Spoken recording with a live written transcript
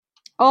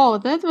Oh,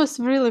 that was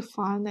really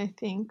fun, I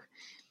think.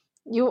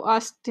 You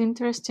asked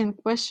interesting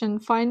question.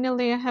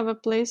 Finally, I have a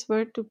place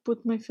where to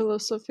put my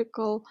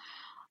philosophical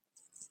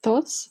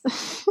thoughts.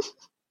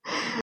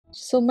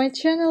 So my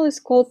channel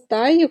is called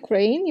Thai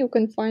Ukraine. You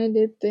can find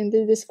it in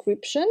the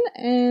description,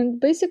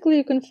 and basically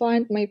you can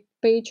find my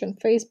page on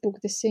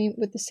Facebook the same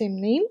with the same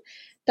name,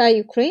 Thai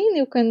Ukraine.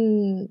 You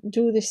can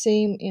do the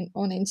same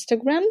on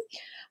Instagram.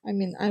 I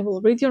mean, I will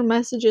read your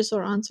messages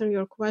or answer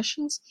your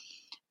questions,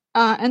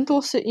 and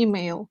also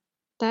email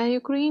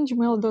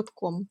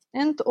thaiukraine@gmail.com.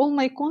 And all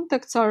my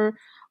contacts are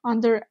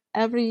under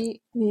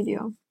every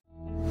video.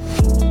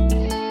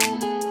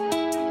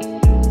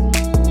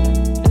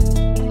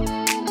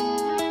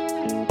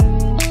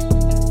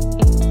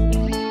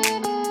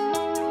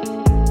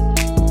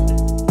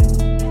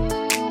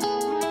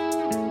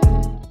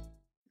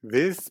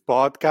 This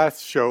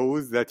podcast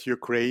shows that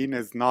Ukraine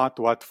is not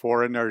what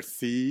foreigners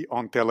see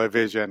on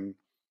television.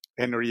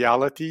 In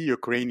reality,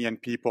 Ukrainian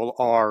people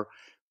are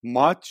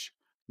much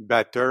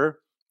better,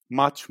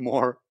 much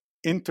more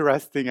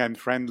interesting and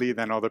friendly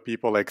than other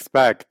people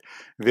expect.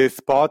 This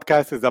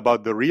podcast is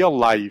about the real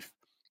life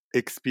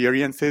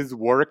experiences,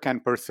 work,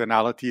 and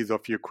personalities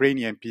of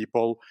Ukrainian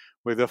people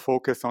with a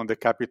focus on the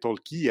capital,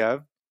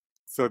 Kiev,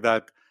 so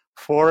that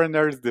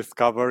foreigners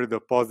discover the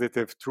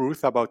positive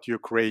truth about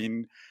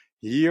Ukraine,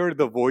 hear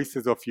the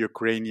voices of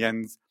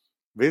Ukrainians,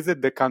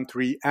 visit the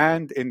country,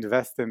 and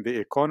invest in the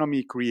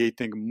economy,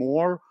 creating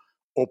more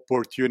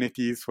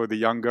opportunities for the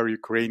younger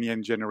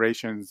Ukrainian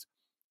generations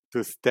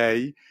to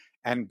stay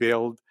and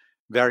build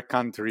their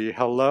country.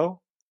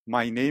 Hello,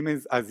 my name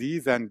is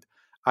Aziz, and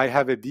I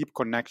have a deep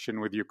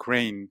connection with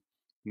Ukraine.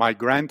 My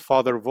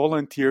grandfather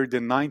volunteered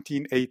in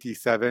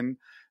 1987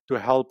 to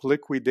help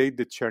liquidate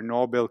the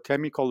Chernobyl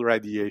chemical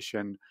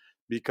radiation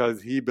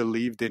because he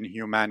believed in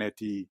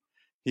humanity.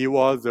 He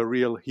was a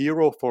real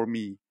hero for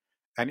me,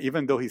 and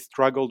even though he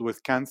struggled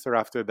with cancer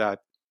after that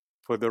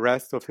for the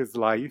rest of his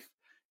life,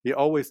 he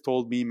always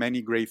told me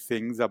many great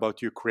things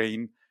about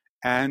Ukraine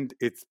and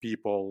its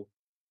people.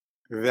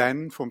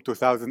 Then, from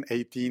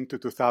 2018 to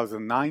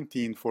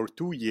 2019, for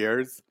 2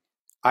 years,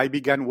 I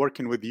began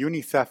working with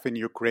UNICEF in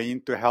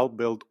Ukraine to help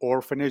build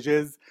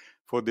orphanages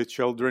for the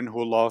children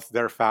who lost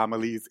their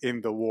families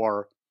in the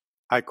war.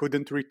 I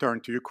couldn't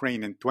return to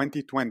Ukraine in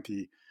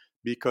 2020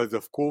 because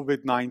of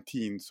COVID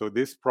 19, so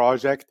this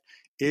project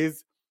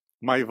is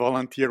my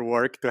volunteer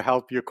work to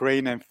help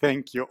Ukraine, and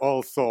thank you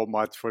all so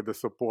much for the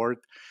support.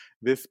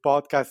 This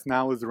podcast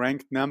now is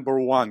ranked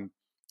 #1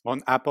 on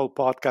Apple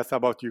Podcasts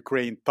about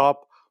Ukraine,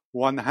 top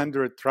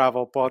 100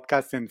 travel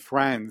podcasts in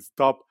France,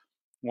 top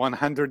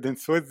 100 in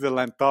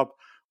Switzerland, top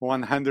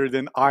 100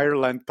 in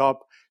Ireland, top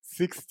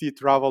 60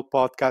 travel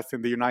podcasts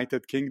in the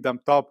United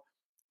Kingdom, top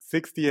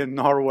 60 in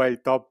Norway,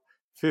 top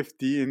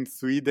 50 in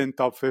Sweden,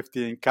 top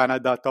 50 in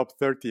Canada, top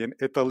 30 in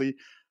Italy,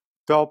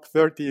 top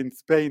 30 in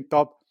Spain,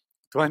 top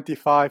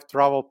 25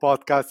 travel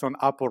podcasts on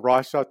Apple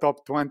Russia,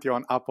 top 20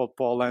 on Apple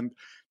Poland,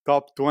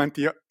 top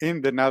 20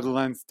 in the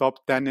Netherlands,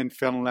 top 10 in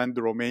Finland,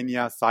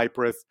 Romania,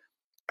 Cyprus,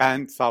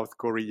 and South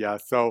Korea.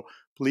 So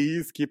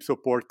please keep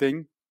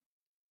supporting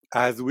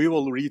as we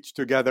will reach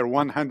together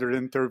 100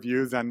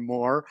 interviews and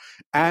more.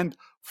 And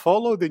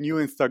follow the new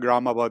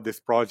Instagram about this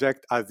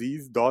project,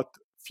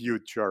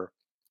 aziz.future.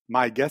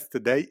 My guest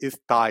today is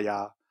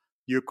Taya,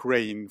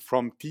 Ukraine,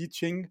 from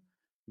teaching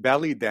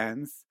belly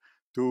dance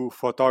to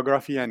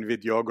photography and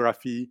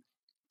videography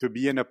to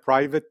being a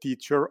private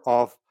teacher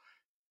of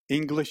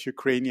English,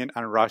 Ukrainian,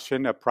 and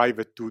Russian, a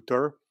private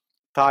tutor.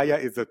 Taya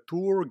is a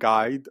tour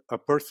guide, a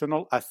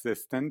personal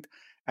assistant,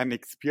 an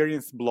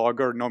experienced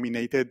blogger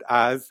nominated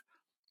as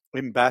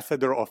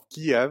Ambassador of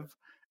Kiev,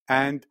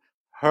 and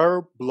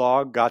her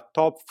blog got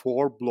top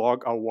 4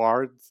 blog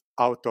awards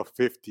out of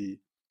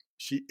 50.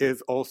 She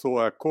is also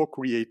a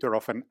co-creator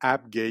of an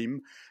app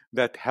game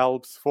that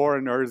helps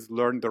foreigners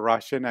learn the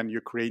Russian and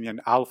Ukrainian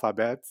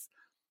alphabets.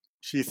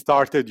 She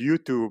started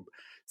YouTube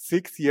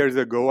 6 years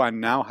ago and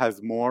now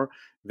has more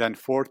than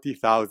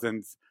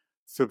 40,000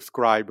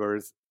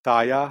 subscribers.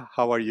 Taya,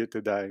 how are you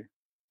today?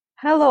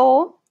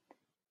 Hello,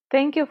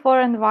 thank you for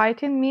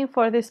inviting me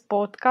for this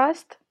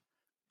podcast.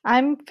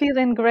 I'm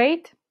feeling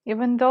great,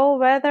 even though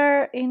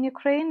weather in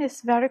Ukraine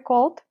is very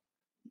cold.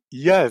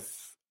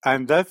 Yes,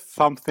 and that's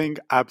something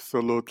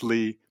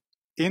absolutely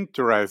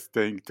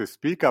interesting to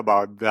speak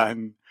about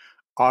then.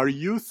 Are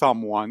you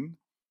someone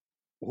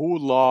who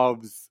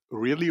loves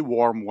really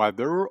warm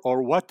weather,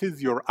 or what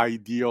is your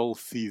ideal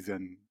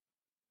season?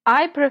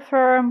 I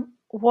prefer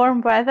warm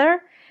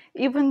weather,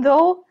 even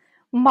though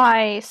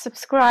my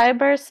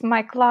subscribers,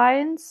 my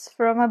clients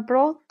from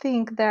abroad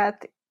think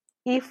that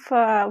if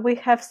we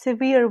have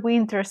severe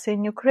winters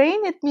in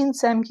Ukraine, it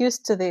means I'm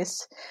used to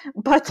this,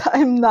 but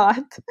I'm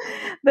not.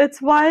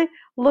 That's why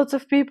lots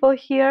of people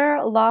here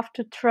love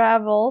to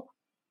travel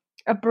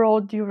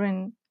abroad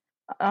during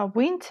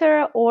winter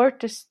or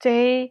to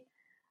stay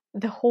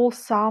the whole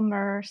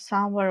summer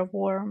somewhere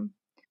warm.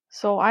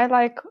 So I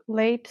like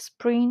late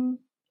spring,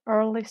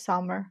 early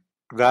summer.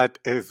 That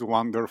is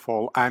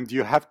wonderful. And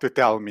you have to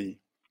tell me,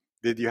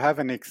 did you have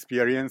an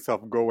experience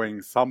of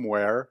going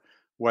somewhere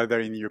whether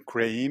in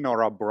Ukraine or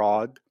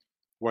abroad,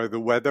 where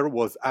the weather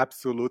was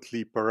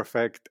absolutely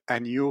perfect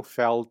and you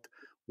felt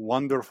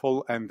wonderful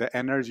and the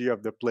energy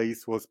of the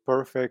place was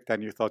perfect and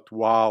you thought,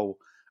 wow,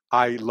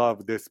 I love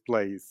this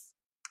place?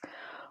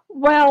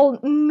 Well,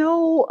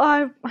 no,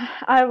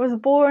 I was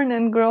born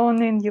and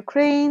grown in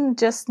Ukraine,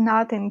 just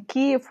not in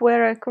Kiev,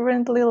 where I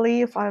currently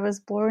live. I was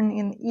born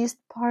in east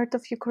part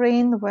of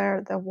Ukraine, where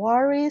the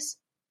war is,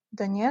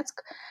 Donetsk.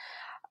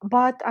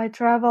 But I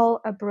travel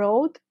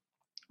abroad,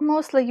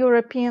 mostly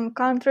European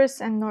countries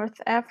and North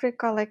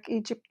Africa, like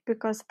Egypt,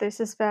 because this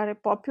is very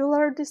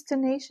popular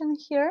destination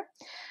here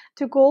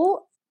to go.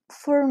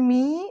 For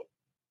me,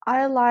 I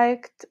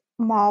liked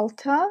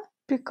Malta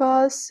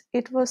because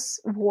it was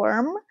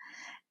warm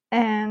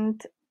and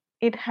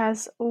it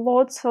has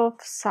lots of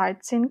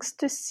sightseeings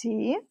to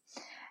see.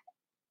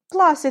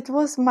 Plus, it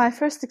was my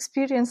first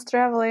experience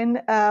traveling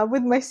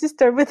with my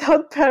sister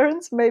without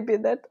parents. Maybe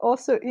that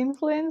also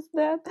influenced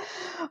that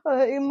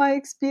in my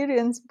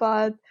experience.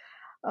 But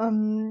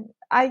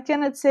I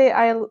cannot say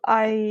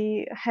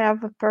I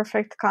have a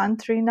perfect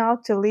country now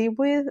to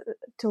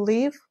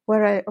live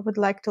where I would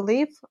like to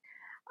live.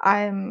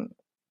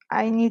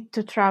 I need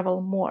to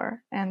travel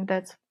more, and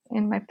that's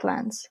in my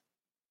plans.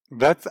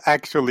 That's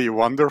actually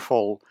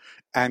wonderful.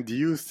 And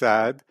you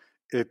said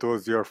it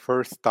was your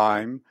first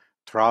time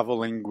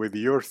traveling with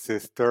your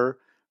sister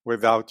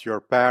without your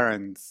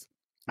parents.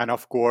 And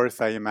of course,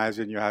 I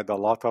imagine you had a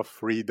lot of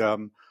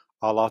freedom,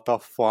 a lot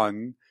of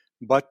fun.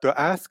 But to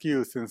ask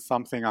you, since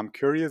something I'm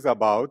curious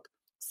about,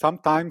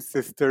 sometimes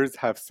sisters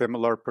have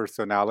similar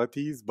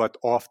personalities, but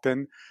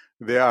often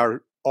they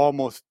are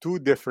almost two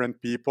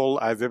different people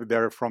as if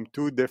they're from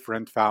two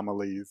different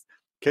families.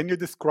 Can you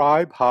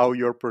describe how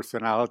your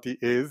personality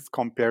is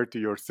compared to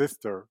your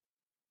sister?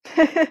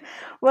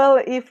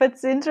 Well, if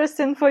it's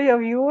interesting for your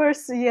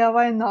viewers, yeah,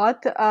 why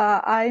not?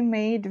 I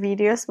made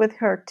videos with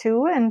her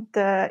too, and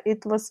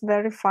it was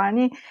very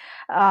funny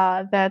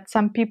that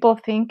some people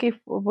think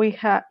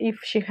if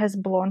she has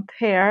blonde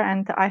hair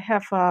and I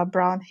have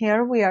brown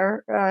hair, we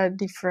are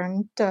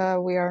different.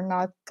 We are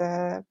not,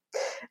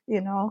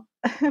 you know,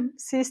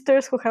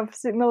 sisters who have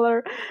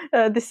similar,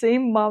 the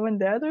same mom and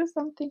dad or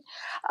something.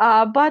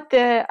 But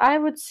I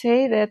would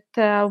say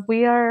that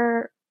we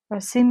are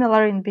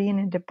similar in being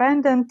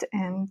independent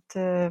and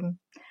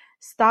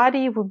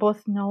study. We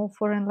both know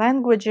foreign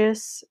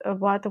languages.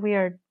 What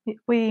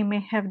we may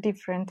have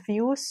different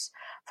views.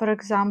 For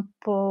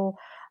example,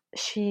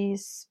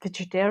 she's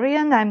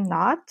vegetarian. I'm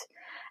not,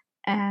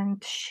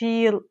 and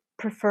she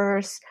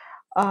prefers,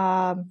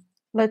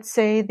 let's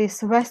say,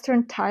 this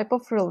Western type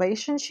of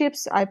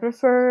relationships. I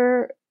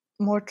prefer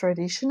more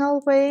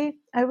traditional way,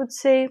 I would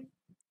say.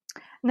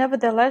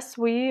 Nevertheless,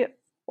 we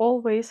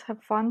always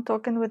have fun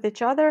talking with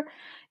each other,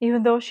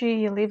 even though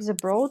she lives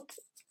abroad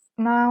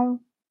now.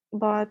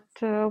 But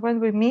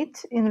when we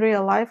meet in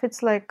real life,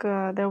 it's like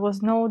there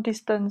was no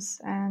distance,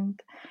 and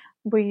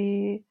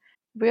we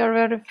we are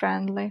very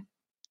friendly.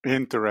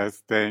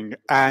 Interesting.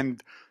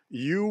 And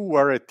you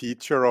were a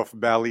teacher of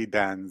belly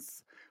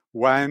dance.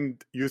 When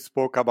you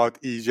spoke about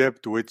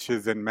Egypt, which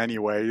is in many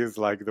ways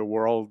like the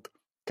world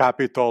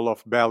capital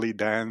of belly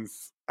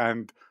dance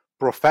and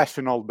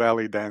professional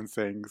belly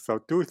dancing. So,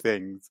 two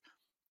things.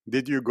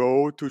 Did you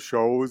go to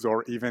shows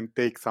or even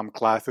take some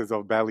classes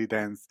of belly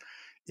dance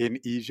in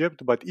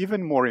Egypt? But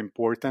even more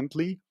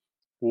importantly,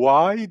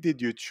 why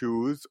did you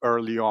choose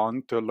early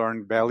on to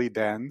learn belly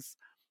dance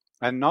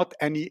and not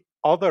any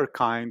other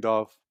kind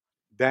of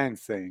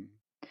dancing?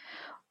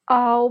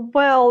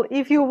 Well,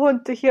 if you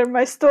want to hear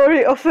my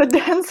story of a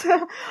dance,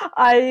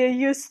 I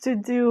used to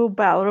do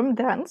ballroom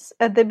dance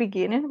at the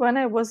beginning when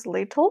I was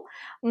little.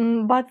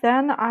 But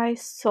then I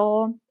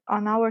saw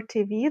on our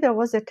TV there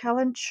was a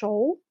talent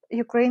show,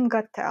 Ukraine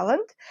Got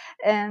Talent,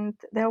 and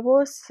there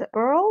was a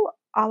girl,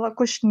 Ala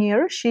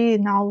Kushnir. She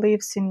now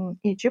lives in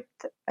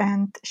Egypt,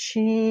 and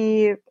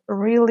she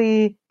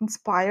really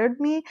inspired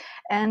me.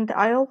 And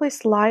I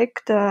always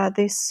liked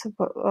this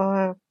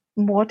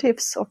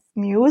motives of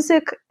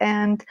music,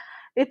 and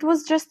it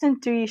was just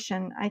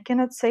intuition. I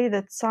cannot say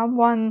that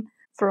someone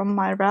from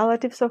my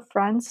relatives or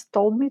friends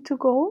told me to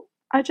go.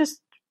 I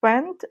just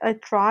went, I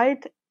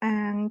tried,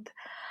 and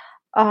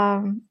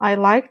I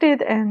liked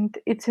it, and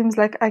it seems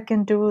like I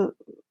can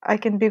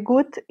be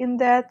good in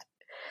that.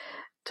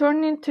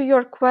 Returning to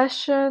your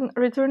question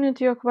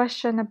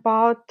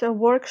about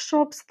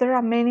workshops, there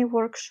are many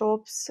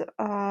workshops,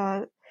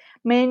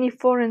 many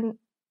foreign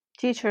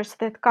teachers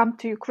that come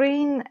to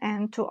Ukraine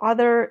and to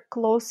other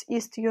close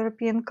East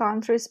European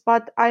countries,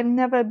 but I've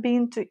never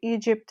been to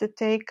Egypt to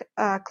take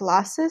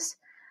classes,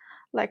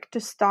 like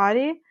to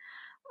study.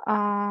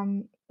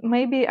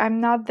 Maybe I'm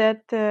not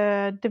that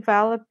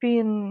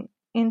developing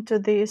into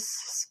this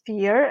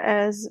sphere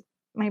as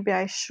maybe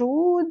I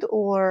should,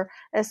 or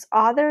as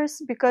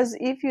others, because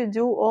if you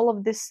do all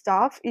of this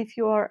stuff, if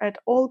you are at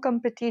all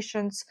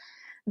competitions,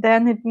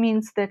 then it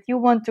means that you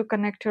want to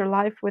connect your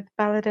life with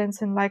belly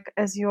dancing like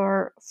as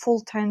your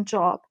full-time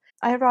job.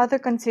 I rather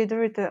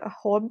consider it a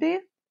hobby.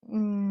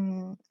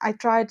 I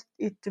tried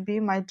it to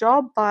be my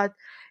job, but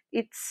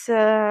it's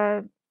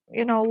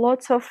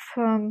lots of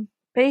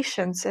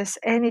patience as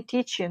any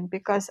teaching,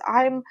 because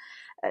I'm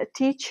a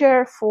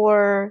teacher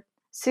for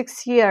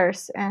 6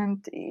 years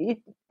and it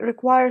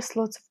requires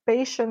lots of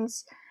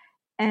patience.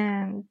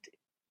 And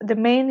the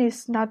main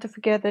is not to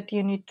forget that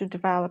you need to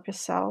develop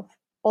yourself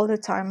all the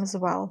time as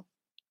well.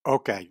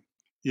 Okay.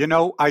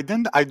 I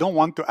don't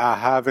want to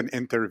have an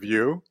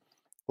interview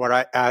where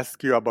I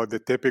ask you about the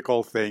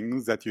typical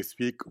things that you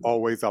speak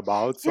always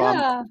about. So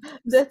Yeah,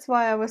 that's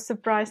why I was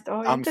surprised.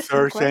 Oh, I'm interesting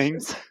searching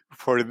questions.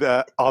 for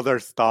the other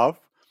stuff.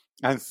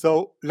 And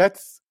so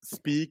let's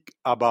speak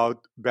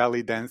about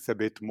belly dance a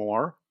bit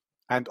more.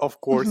 And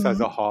of course, as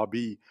Mhm. a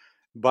hobby.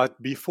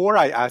 But before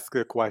I ask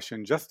the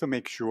question, just to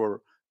make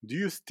sure, do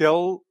you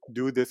still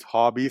do this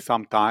hobby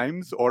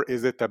sometimes, or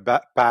is it a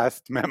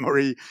past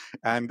memory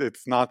and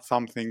it's not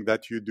something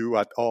that you do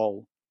at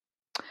all?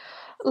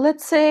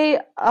 Let's say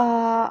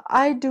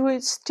I do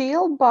it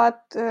still, but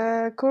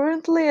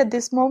currently at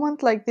this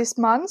moment, like this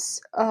month,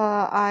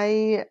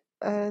 I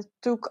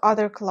took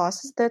other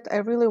classes that I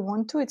really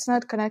want to. It's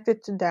not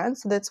connected to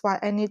dance, that's why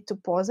I need to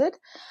pause it.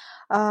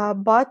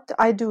 But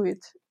I do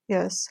it.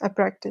 Yes, I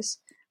practice.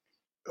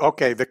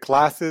 Okay, the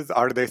classes,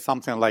 are they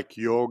something like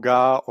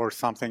yoga or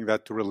something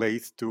that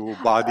relates to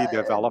body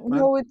development?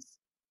 No,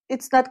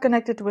 it's not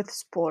connected with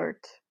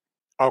sport.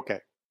 Okay,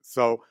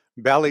 so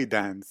belly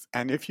dance.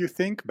 And if you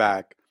think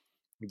back,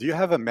 do you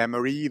have a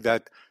memory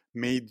that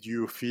made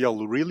you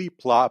feel really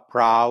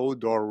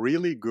proud or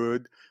really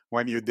good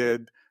when you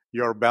did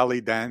your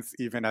belly dance,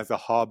 even as a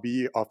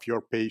hobby, of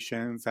your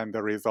patients and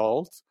the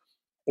results?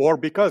 Or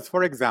because,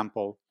 for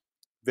example,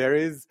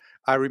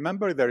 I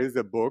remember there is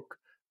a book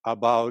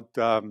about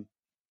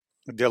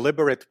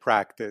deliberate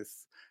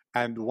practice.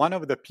 And one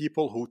of the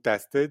people who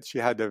tested, she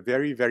had a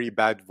very, very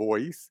bad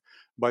voice,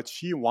 but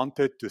she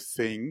wanted to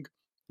sing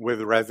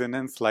with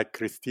resonance like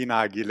Christina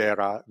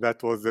Aguilera.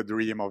 That was the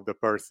dream of the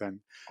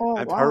person. Oh,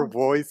 And her wow.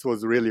 voice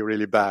was really,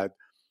 really bad.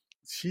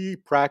 She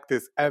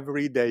practiced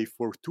every day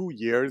for 2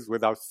 years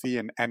without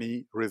seeing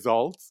any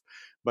results.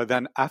 But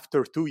then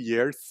after 2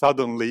 years,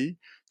 suddenly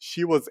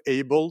she was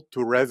able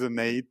to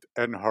resonate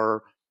in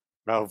her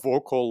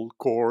vocal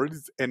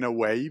cords in a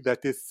way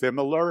that is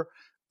similar,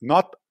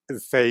 not the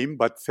same,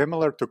 but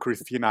similar to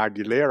Christina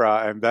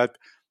Aguilera. And that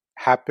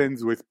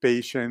happens with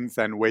patience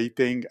and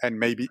waiting. And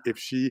maybe if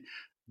she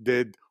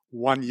did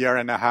 1 year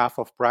and a half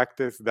of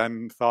practice,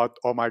 then thought,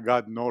 oh my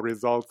God, no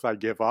results, I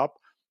give up.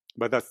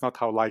 But that's not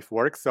how life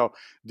works. So,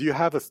 do you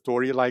have a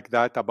story like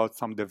that about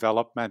some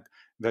development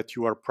that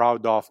you are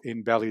proud of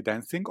in belly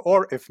dancing?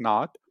 Or if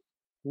not,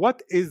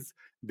 what is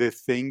the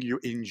thing you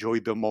enjoy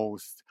the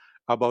most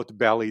about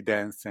belly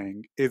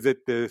dancing? Is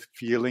it the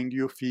feeling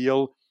you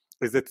feel?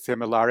 Is it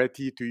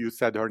similarity to, you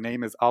said her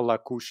name is Alla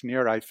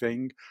Kushnir, I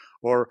think?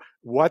 Or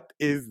what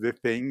is the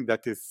thing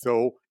that is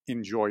so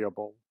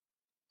enjoyable?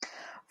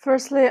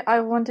 Firstly,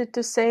 I wanted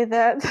to say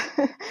that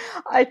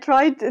I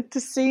tried to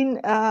sing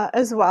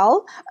as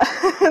well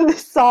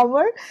this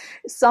summer.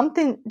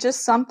 Something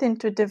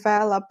to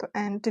develop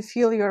and to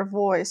feel your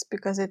voice,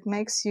 because it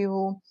makes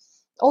you.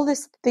 All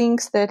these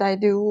things that I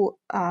do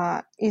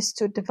is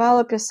to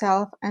develop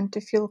yourself and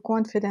to feel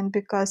confident,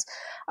 because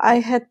I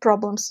had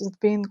problems with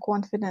being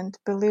confident,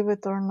 believe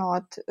it or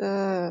not.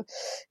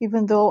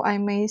 Even though I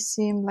may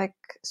seem like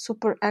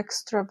super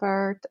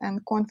extrovert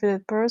and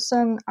confident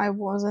person, I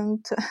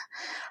wasn't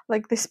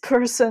like this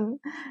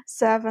person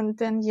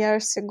 7-10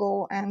 years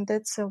ago, and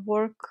that's a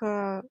work,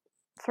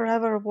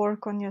 forever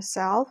work on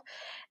yourself.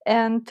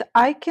 And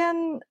I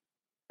can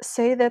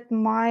say that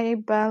my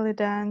belly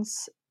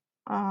dance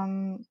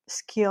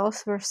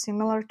skills were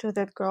similar to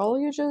that girl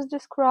you just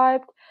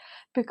described,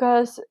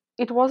 because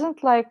it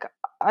wasn't like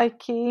I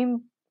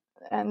came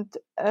and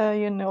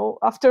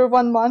after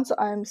 1 month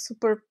I'm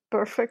super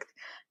perfect.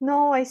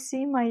 No, I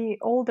see my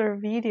older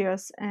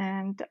videos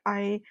and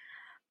I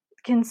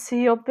can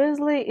see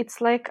obviously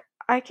it's like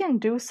I can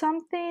do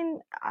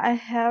something. I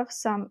have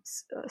some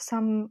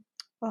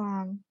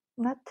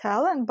not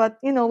talent, but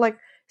like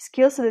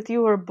skills that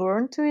you were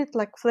born to it,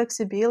 like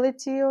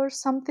flexibility or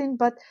something.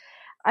 But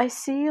I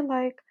see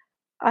like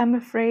I'm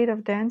afraid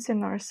of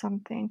dancing or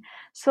something.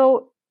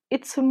 So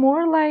it's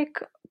more like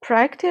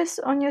practice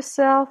on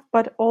yourself,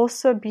 but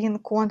also being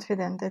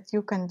confident that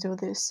you can do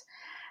this.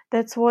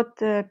 That's what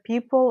the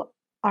people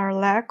are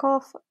lack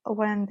of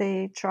when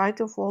they try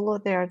to follow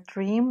their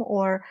dream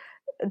or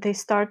they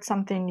start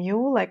something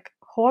new like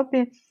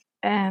hobby,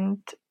 and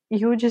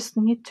you just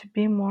need to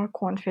be more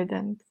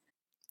confident.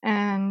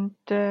 And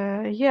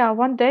yeah,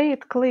 one day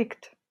it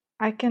clicked.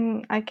 I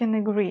can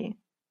agree.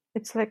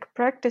 It's like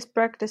practice,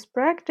 practice,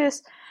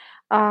 practice.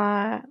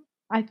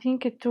 I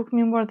think it took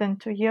me more than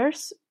 2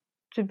 years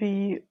to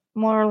be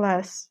more or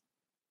less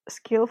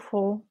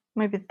skillful,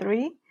 maybe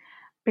 3,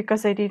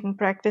 because I didn't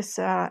practice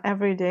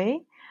every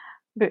day,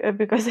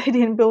 because I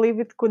didn't believe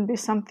it could be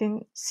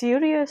something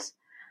serious.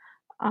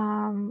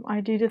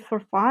 I did it for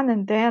fun,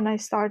 and then I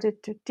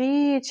started to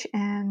teach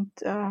and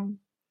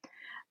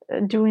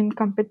doing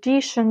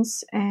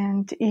competitions,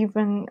 and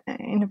even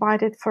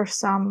invited for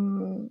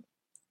some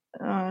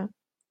uh,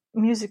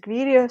 music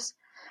videos.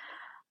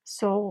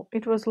 So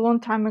it was a long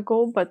time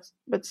ago, but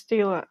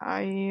still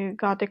I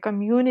got a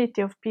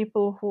community of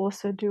people who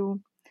also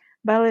do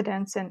belly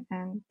dance,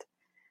 and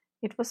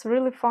it was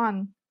really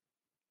fun.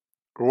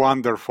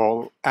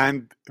 Wonderful.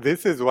 And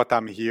this is what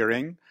I'm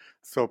hearing.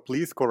 So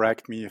please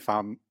correct me if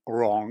I'm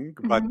wrong,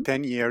 but Mhm.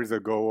 10 years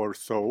ago or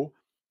so,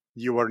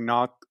 you were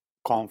not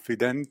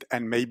confident.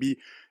 And maybe,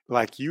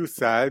 like you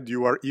said,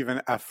 you were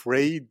even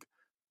afraid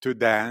to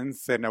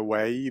dance in a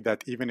way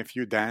that even if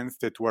you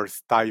danced, it were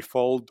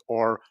stifled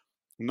or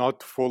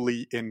not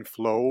fully in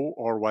flow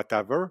or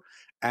whatever.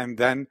 And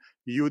then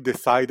you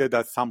decided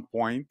at some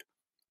point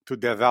to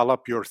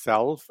develop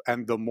yourself.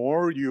 And the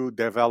more you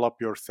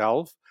develop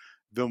yourself,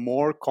 the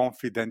more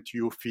confident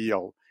you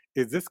feel.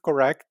 Is this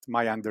correct,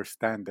 my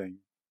understanding?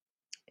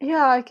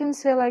 Yeah, I can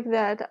say like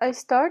that. I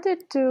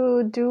started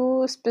to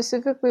do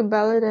specifically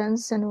belly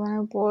dance, and when I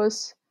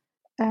was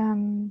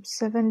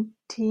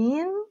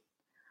 17,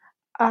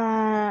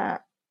 uh,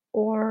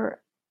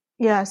 or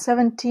yeah,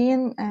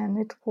 17, and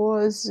it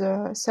was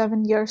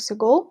 7 years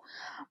ago.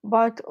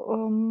 But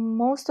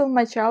most of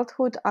my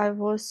childhood, I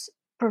was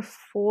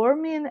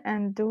performing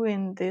and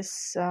doing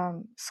this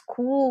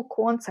school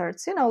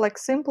concerts, like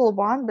simple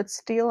one, but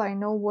still I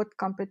know what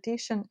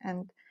competition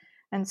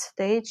and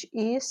stage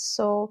is.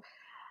 So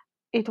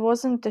it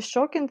wasn't a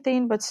shocking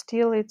thing, but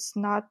still it's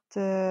not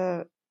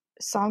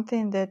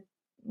something that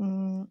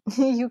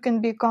you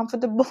can be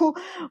comfortable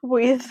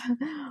with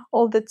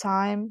all the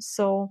time.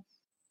 So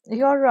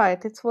you're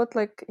right. It's what,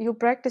 like, you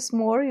practice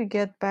more, you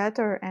get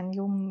better, and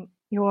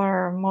you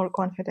are more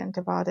confident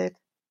about it.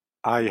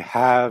 I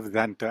have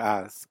then to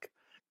ask,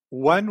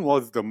 when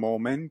was the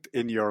moment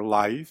in your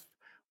life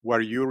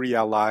where you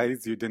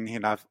realized you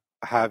didn't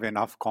have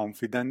enough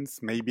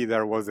confidence? Maybe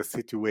there was a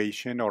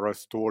situation or a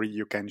story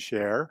you can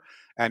share,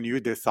 and you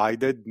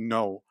decided,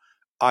 no,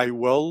 I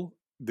will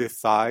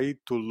decide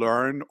to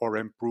learn or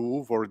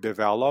improve or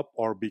develop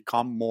or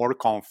become more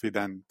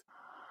confident.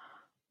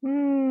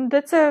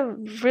 That's a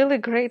really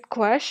great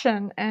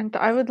question, and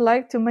I would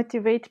like to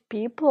motivate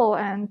people,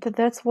 and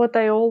that's what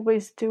I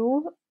always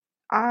do.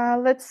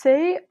 Let's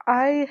say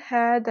I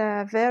had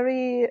a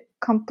very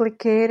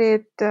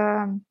complicated,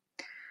 it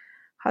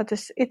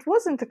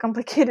wasn't a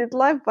complicated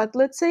life, but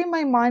let's say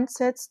my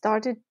mindset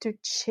started to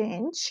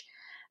change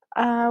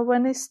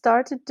when I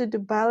started to do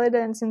ballet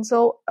dancing.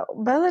 So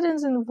ballet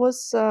dancing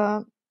was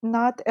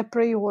not a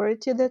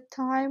priority at that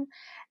time,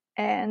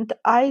 and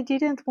I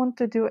didn't want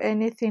to do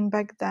anything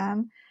back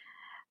then.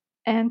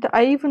 And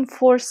I even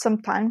forced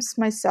sometimes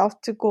myself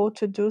to go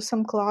to do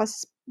some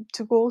class,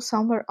 to go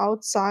somewhere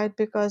outside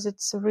because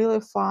it's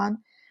really fun.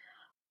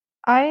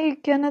 I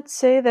cannot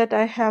say that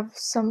I have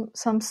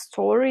some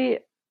story.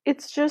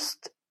 It's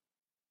just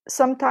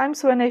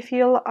sometimes when I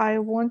feel I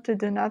want to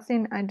do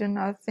nothing, I do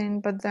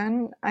nothing, but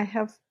then I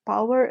have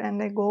power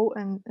and I go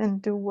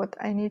and do what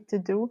I need to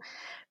do,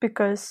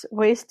 because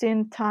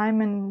wasting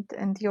time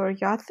and your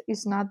youth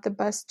is not the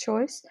best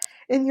choice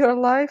in your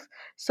life.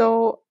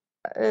 So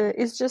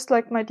it's just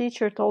like my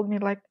teacher told me,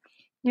 like,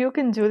 you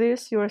can do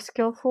this, you're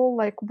skillful,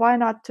 like, why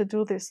not to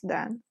do this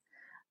then?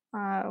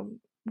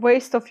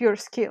 Waste of your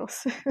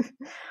skills.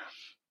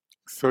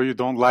 So you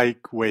don't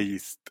like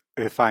waste,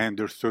 if I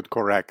understood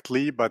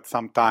correctly, but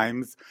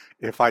sometimes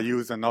if I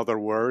use another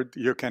word,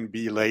 you can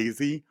be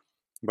lazy,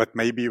 but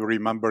maybe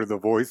remember the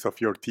voice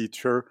of your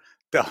teacher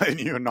telling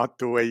you not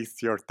to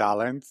waste your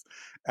talents,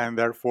 and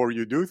therefore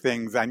you do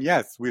things. And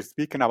yes, we're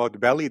speaking about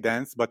belly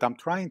dance, but I'm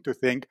trying to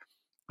think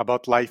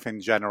about life in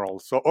general.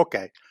 So,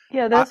 okay,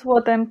 Yeah, I, that's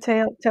what I'm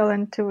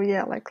telling too.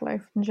 Yeah, like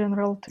life in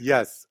general too.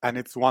 yes, and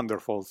it's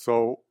wonderful.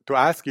 So, to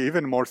ask you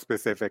even more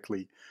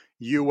specifically,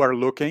 you were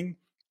looking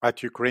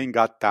at Ukraine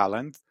Got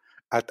Talent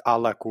at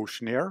Alla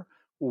Kushner.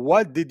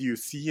 What did you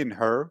see in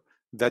her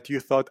that you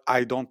thought,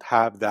 I don't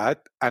have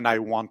that and I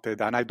wanted?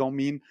 And I don't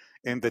mean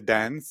in the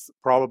dance,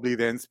 probably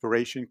the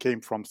inspiration came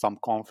from some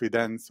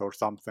confidence or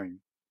something.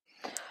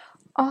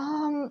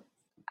 Um,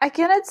 I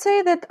cannot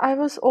say that I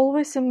was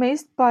always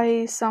amazed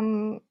by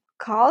some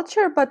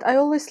culture, but I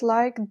always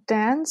liked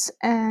dance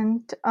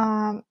and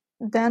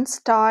dance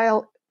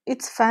style.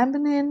 It's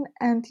feminine,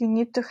 and you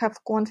need to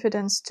have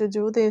confidence to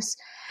do this.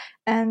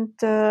 And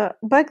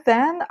back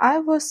then, I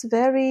was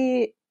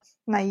very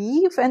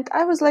naive, and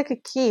I was like a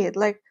kid.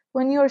 Like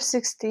when you're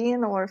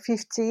 16 or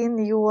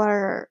 15, you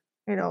are,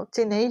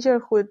 teenager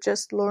who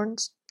just learned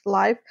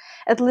life.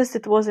 At least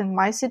it was in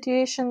my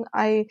situation.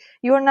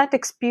 You're not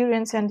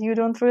experienced, and you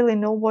don't really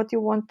know what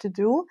you want to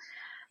do.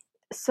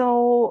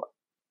 So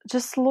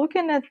just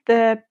looking at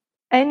the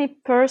any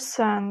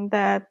person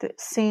that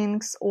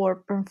sings or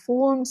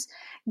performs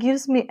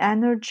gives me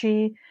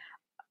energy,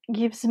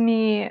 gives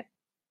me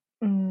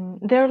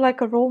they're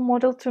like a role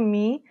model to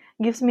me,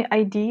 gives me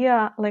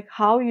idea like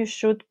how you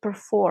should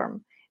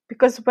perform,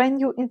 because when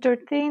you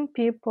entertain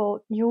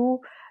people, you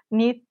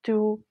need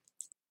to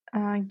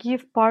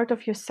give part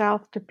of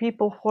yourself to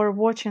people who are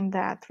watching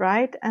that,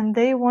 right? And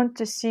they want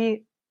to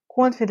see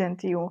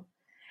confident you.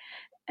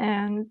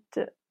 And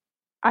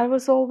I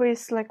was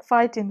always like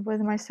fighting with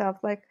myself,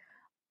 like,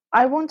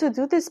 I want to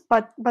do this,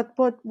 but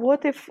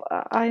what if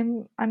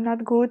I'm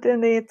not good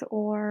in it,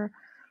 or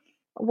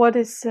what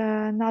is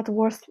not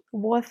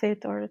worth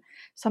it, or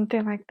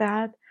something like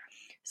that.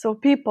 So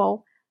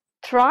people,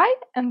 try,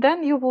 and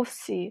then you will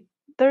see.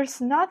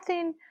 There's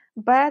nothing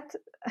bad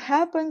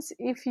happens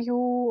if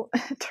you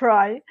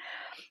try.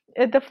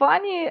 The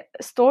funny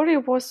story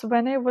was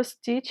when I was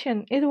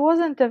teaching. It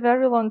wasn't a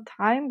very long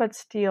time, but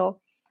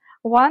still,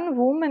 one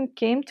woman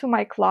came to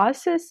my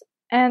classes,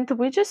 and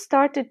we just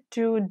started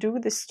to do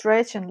the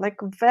stretching, like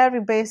very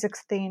basic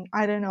thing.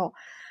 I don't know,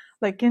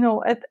 like,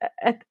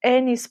 at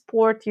any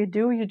sport you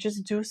do, you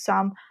just do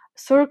some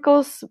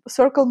circle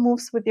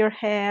moves with your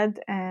head,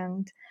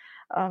 and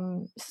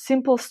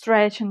simple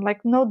stretch, and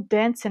like no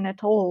dancing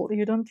at all.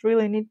 You don't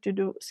really need to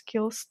do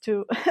skills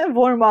to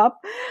warm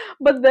up.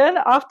 But then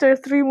after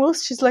 3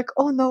 moves, she's like,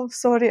 oh no,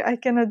 sorry, I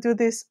cannot do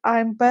this,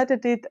 I'm bad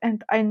at it,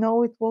 and I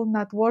know it will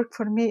not work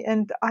for me.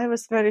 And I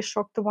was very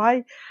shocked.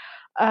 Why?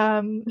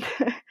 um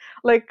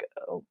like,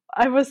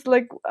 I was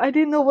like, I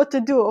didn't know what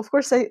to do. Of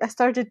course, I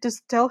started to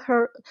tell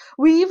her.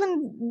 We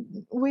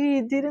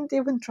didn't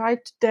even try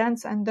to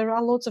dance, and there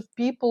are lots of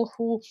people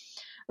who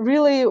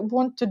really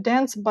want to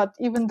dance, but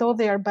even though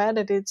they are bad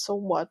at it, so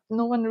what?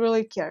 No one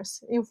really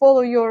cares. You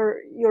follow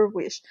your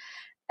wish.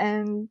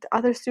 And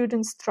other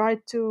students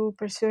tried to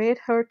persuade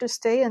her to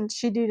stay, and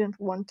she didn't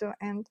want to.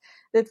 And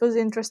that was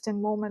an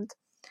interesting moment.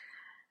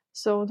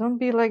 So don't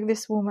be like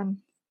this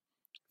woman.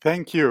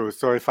 Thank you.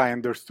 So, if I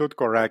understood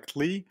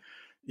correctly,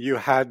 you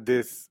had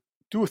this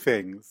two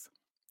things.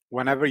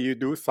 Whenever you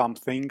do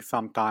something,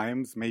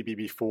 sometimes, maybe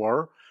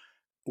before,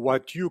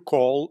 what you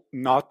call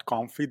not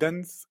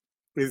confidence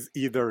is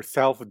either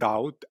self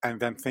doubt and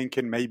then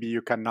thinking maybe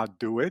you cannot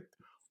do it,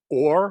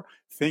 or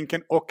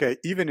thinking, okay,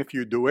 even if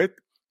you do it,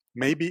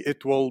 maybe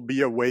it will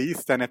be a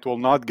waste and it will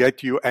not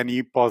get you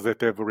any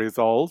positive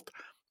result.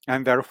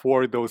 And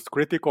therefore, those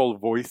critical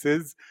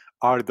voices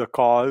are the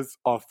cause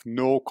of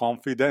no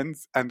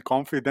confidence. And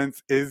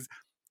confidence is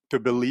to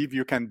believe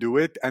you can do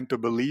it and to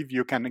believe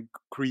you can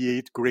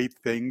create great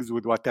things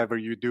with whatever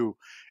you do.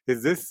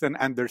 Is this an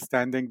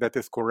understanding that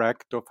is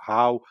correct of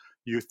how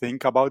you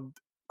think about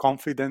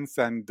confidence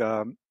and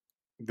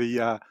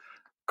the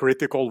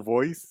critical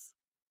voice?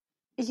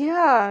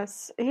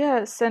 Yes,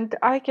 yes, and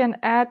I can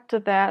add to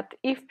that.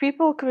 If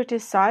people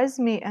criticize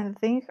me and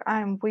think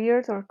I'm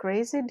weird or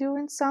crazy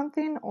doing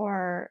something,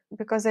 or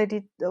because I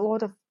did a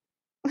lot of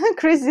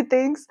crazy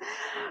things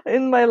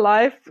in my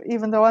life,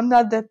 even though I'm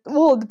not that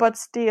old, but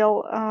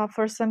still,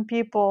 for some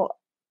people.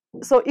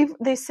 So if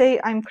they say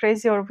I'm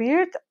crazy or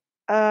weird,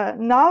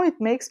 now it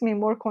makes me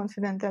more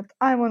confident that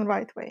I'm on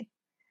right way.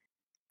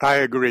 I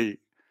agree.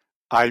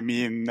 I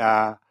mean,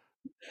 I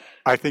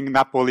think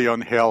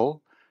Napoleon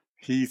Hill,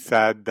 he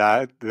said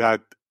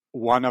that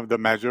one of the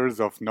measures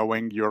of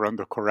knowing you're on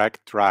the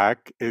correct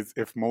track is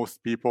if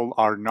most people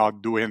are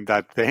not doing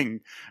that thing,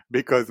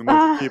 because most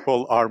Ah,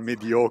 people are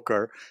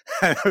mediocre.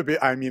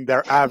 I mean,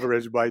 they're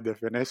average by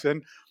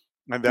definition.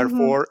 And mhm.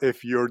 therefore,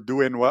 if you're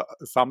doing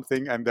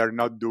something and they're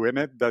not doing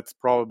it, that's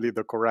probably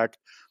the correct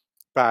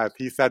path.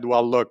 He said,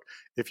 well, look,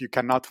 if you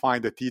cannot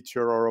find a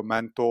teacher or a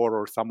mentor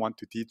or someone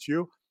to teach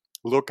you,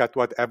 look at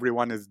what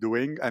everyone is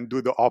doing and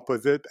do the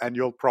opposite, and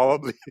you'll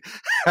probably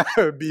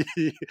be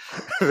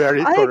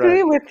very I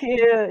agree correct.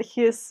 with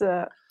his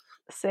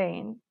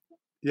saying,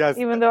 Yes,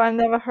 even though I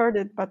never heard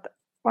it, but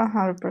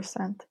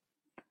 100%.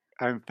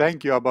 and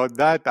thank you about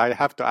that. I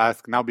have to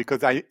ask now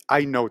because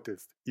I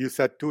noticed you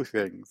said two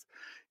things.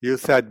 You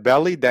said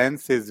belly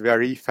dance is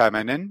very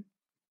feminine,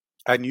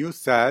 and you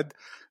said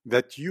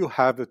that you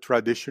have a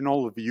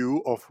traditional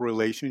view of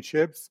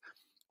relationships,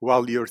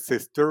 while your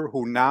sister,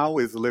 who now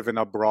is living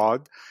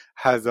abroad,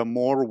 has a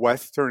more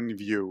Western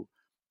view.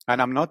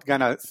 And I'm not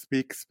going to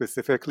speak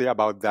specifically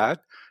about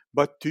that,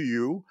 but to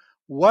you,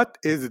 what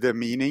is the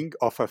meaning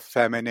of a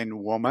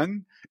feminine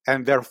woman?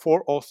 And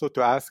therefore, also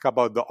to ask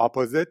about the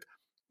opposite,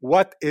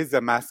 what is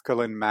a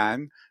masculine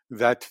man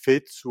that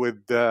fits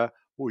with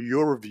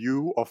your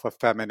view of a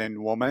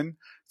feminine woman?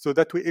 So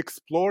that we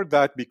explore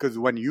that, because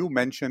when you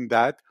mentioned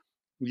that,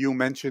 you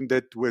mentioned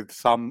it with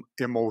some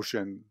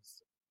emotions.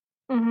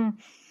 Hmm.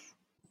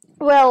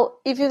 Well,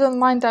 if you don't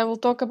mind, I will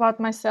talk about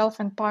myself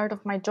and part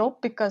of my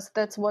job, because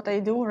that's what I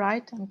do,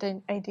 right? And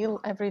then I deal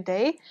every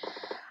day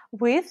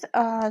with.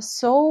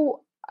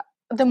 So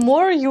the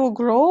more you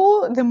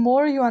grow, the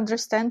more you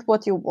understand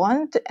what you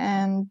want,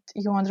 and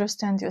you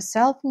understand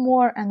yourself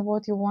more and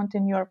what you want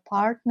in your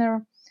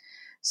partner.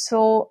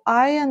 So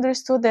I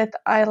understood that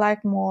I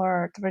like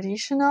more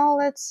traditional,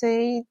 let's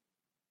say,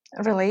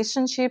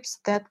 relationships.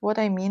 That what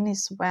I mean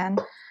is when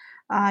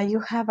you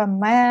have a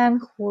man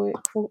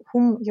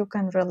whom you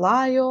can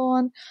rely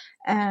on,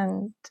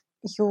 and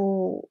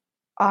you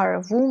are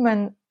a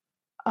woman.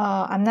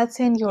 I'm not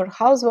saying you're a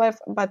housewife,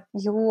 but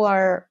you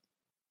are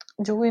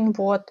doing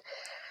what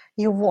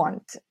you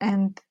want,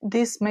 and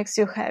this makes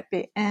you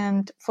happy.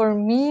 And for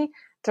me,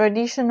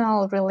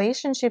 traditional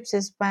relationships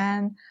is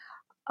when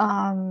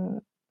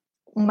um,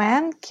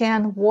 man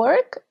can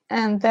work,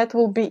 and that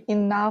will be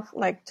enough,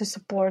 like, to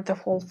support the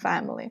whole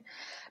family.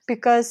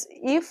 Because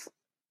if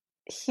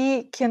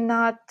he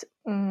cannot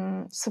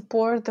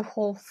support the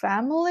whole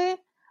family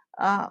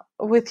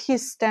with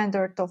his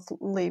standard of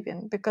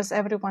living, because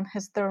everyone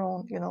has their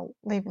own,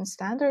 living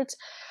standards.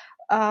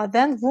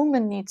 Then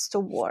woman needs to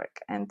work,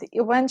 and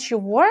when she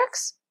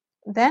works,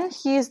 then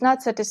he is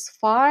not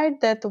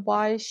satisfied that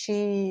why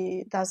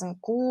she doesn't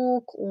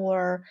cook,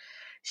 or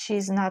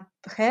she's not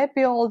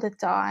happy all the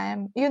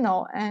time,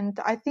 and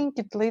I think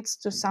it leads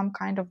to some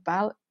kind of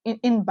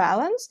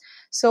imbalance.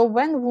 So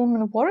when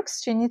woman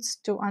works, she needs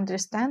to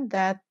understand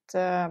that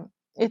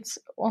it's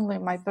only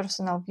my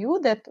personal view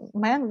that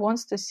man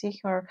wants to see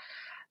her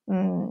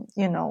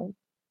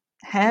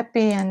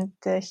happy, and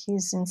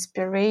his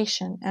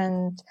inspiration.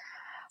 And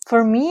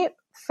for me,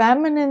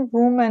 feminine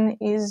woman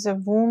is a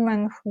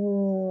woman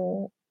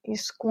who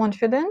is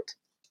confident,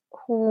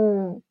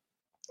 who,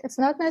 it's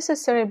not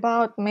necessarily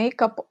about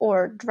makeup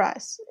or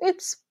dress.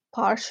 It's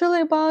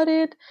partially about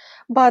it,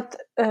 but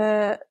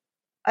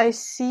I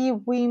see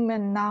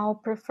women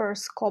now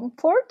prefers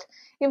comfort,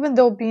 even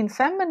though being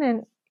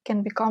feminine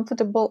can be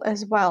comfortable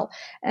as well.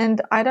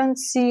 And I don't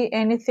see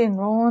anything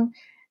wrong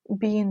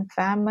being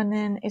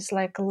feminine. Is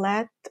like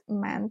let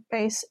men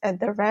pays at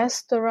the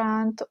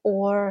restaurant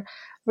or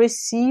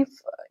receive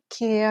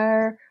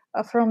care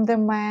from the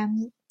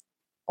man.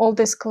 All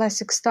this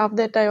classic stuff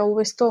that I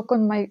always talk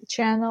on my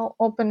channel,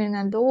 opening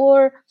a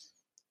door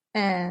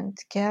and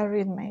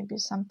carrying maybe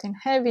something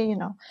heavy,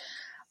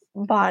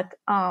 But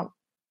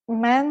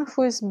man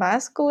who is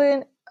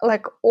masculine,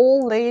 like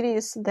all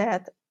ladies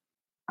that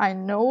I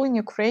know in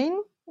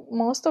Ukraine,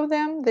 most of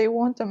them, they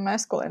want a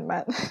masculine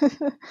man.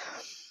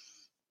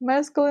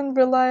 Masculine,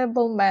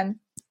 reliable man.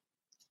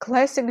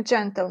 Classic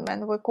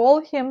gentleman, we call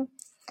him,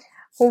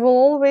 who will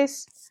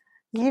always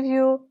give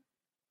you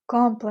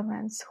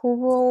compliments, who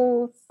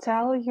will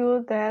tell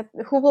you that,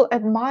 who will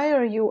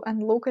admire you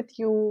and look at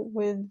you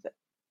with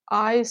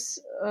eyes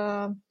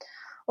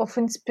of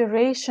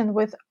inspiration,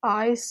 with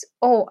eyes,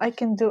 oh, I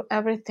can do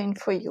everything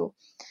for you.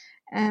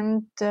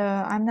 And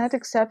I'm not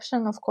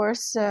exception, of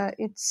course.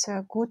 It's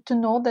good to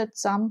know that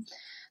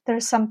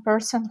there's some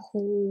person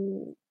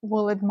who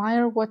will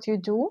admire what you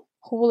do,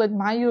 who will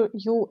admire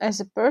you as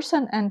a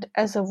person and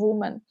as a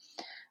woman.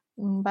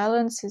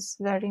 Balance is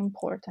very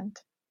important.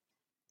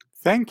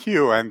 Thank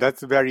you. And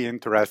that's very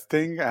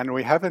interesting. And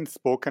we haven't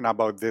spoken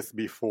about this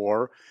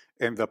before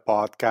in the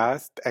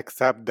podcast,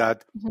 except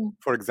that, Mhm.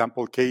 for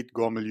example, Kate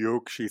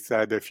Gomilyuk, she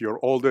said if you're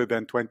older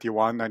than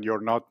 21 and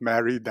you're not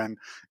married and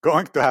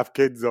going to have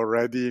kids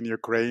already in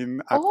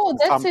Ukraine at Oh,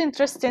 that's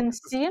interesting.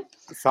 See,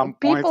 some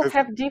point, people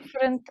have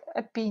different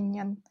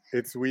opinion.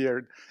 it's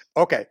weird.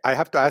 Okay, I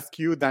have to ask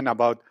you then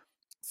about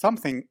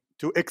something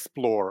to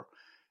explore.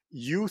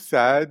 You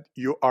said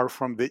you are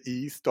from the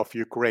east of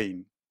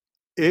Ukraine.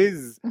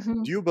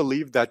 Mhm. Do you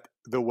believe that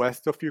the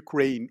west of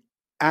Ukraine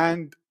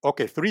and,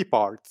 okay, three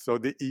parts, so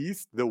the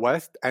east, the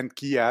west, and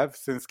Kiev,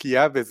 since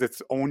Kiev is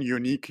its own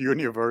unique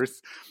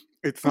universe,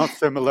 it's not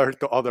similar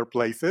to other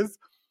places.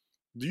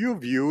 Do you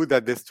view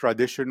that this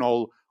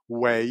traditional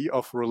way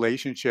of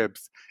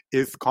relationships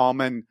is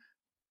common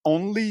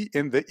only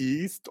in the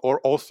east or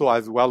also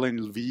as well in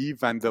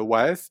Lviv and the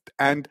west?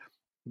 And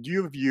do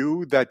you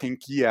view that in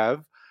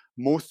Kiev,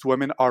 most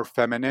women are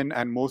feminine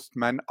and most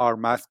men are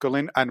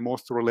masculine and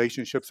most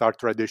relationships are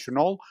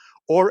traditional?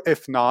 Or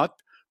if not,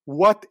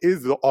 what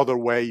is the other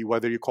way,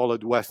 whether you call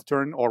it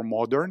Western or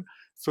modern,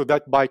 so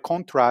that by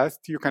contrast,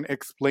 you can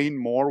explain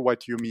more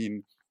what you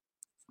mean?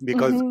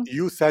 Because Mhm.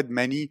 you said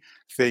many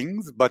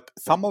things, but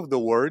some of the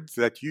words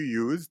that you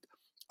used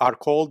are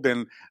called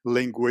in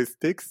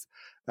linguistics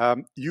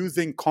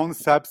using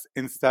concepts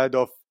instead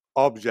of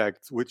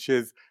objects, which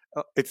is,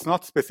 it's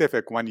not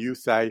specific when you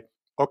say,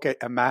 okay,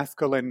 a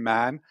masculine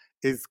man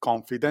is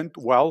confident.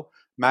 Well,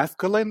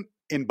 masculine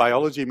in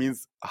biology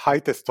means high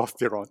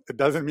testosterone. It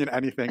doesn't mean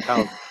anything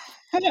else.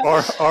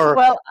 Or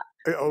Well,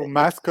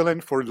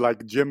 masculine for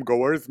like gym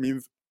goers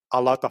means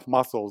a lot of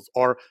muscles,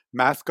 or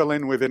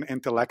masculine within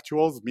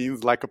intellectuals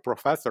means like a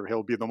professor,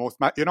 he'll be the most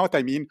you know what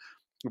I mean,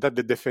 that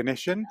the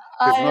definition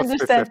is I not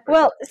understand. specific.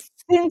 Well,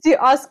 since you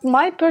asked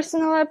my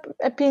personal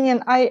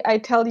opinion, I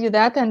tell you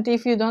that. And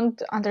if you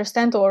don't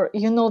understand, or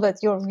you know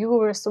that your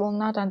viewers will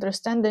not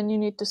understand, then you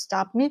need to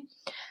stop me.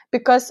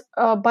 Because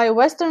by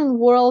Western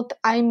world,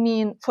 I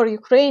mean, for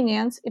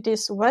Ukrainians, it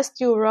is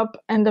West Europe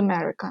and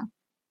America,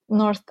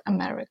 North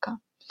America.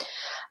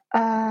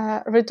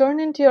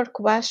 Returning to your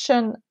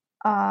question,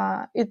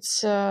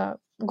 it's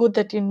good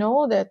that you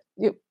know that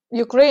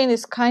Ukraine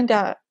is kind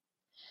of,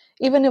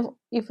 even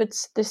if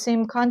it's the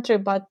same country,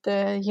 but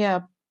yeah,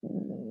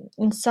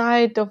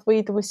 inside of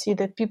it we see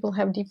that people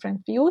have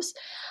different views.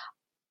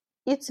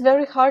 It's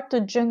very hard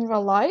to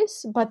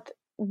generalize, but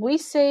we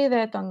say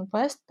that on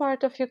west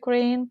part of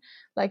Ukraine,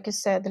 like you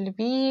said,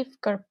 Lviv,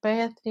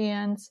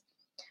 Carpathians,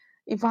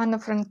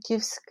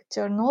 Ivano-Frankivsk,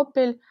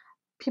 Ternopil,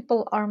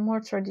 people are more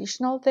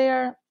traditional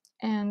there.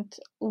 And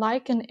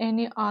like in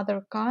any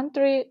other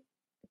country,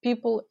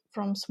 people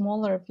from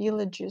smaller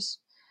villages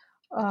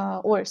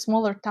or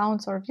smaller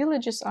towns or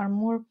villages are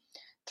more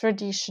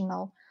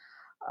traditional.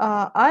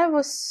 I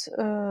was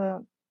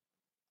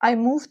I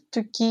moved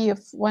to Kiev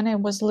when I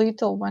was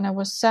little, when I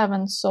was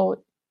 7,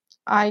 so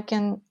I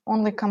can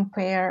only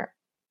compare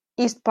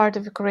east part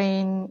of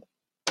Ukraine,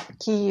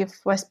 Kiev,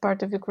 west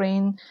part of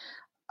Ukraine,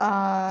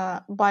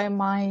 by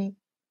my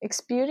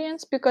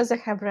experience, because I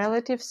have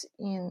relatives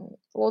in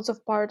lots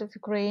of part of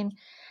Ukraine.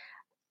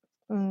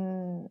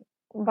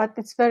 But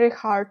it's very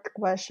hard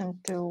question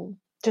to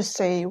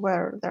say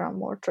where there are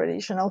more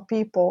traditional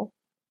people.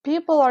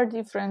 People are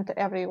different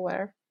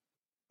everywhere.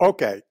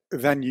 Okay,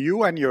 then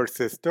you and your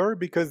sister,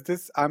 because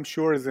this I'm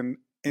sure is an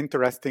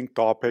interesting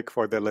topic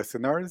for the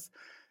listeners.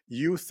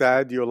 You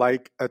said you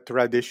like a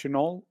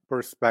traditional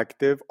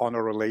perspective on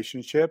a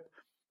relationship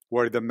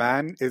where the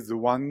man is the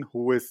one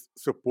who is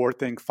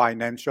supporting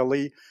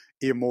financially,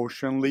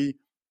 emotionally,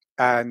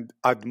 and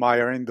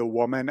admiring the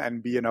woman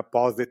and being a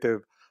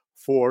positive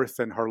force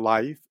in her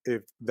life,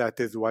 if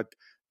that is what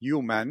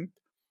you meant.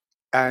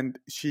 And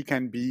she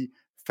can be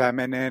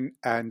feminine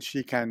and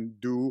she can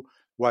do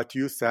what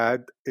you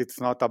said. It's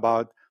not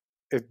about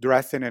it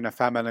dressing in a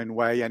feminine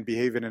way and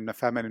behaving in a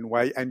feminine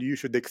way. And you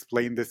should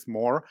explain this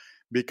more,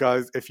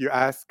 because if you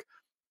ask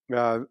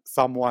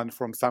someone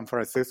from San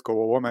Francisco,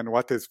 a woman,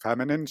 what is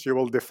feminine, she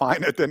will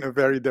define it in a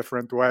very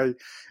different way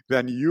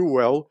than you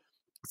will.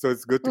 So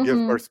it's good to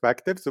give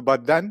perspective. So,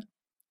 but then,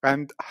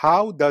 and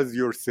how does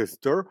your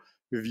sister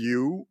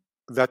view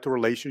that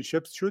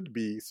relationships should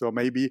be? So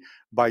maybe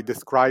by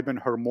describing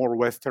her more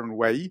Western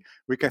way,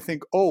 we can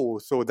think, oh,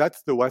 so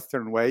that's the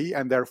Western way,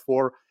 and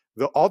therefore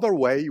the other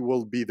way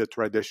will be the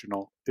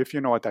traditional, if you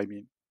know what I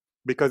mean.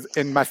 Because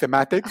in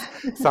mathematics,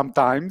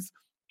 sometimes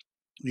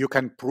you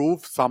can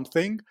prove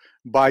something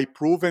by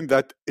proving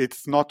that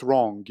it's not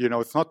wrong. You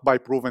know, it's not by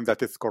proving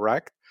that it's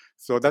correct.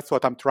 So that's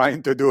what I'm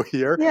trying to do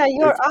here. Yeah,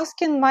 you're Is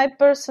asking my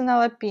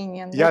personal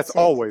opinion. yes, That's it.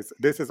 always.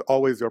 This is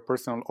always your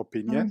personal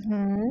opinion,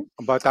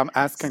 but I'm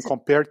asking S-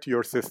 compared to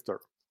your sister.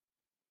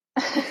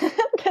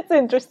 That's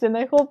interesting.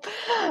 I hope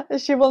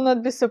she will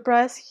not be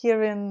surprised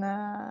hearing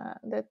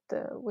that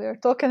we are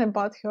talking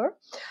about her.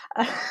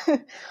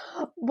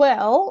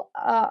 Well,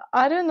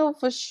 I don't know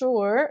for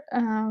sure,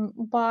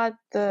 but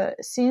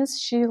since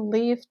she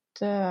lived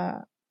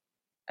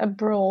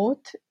abroad,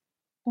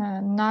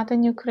 not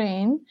in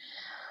Ukraine,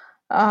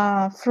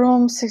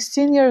 from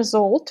 16 years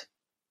old,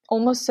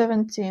 almost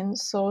 17,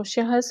 so she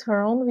has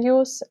her own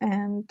views,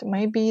 and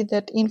maybe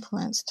that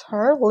influenced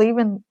her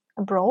living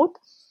abroad.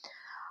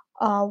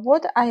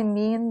 What I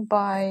mean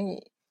by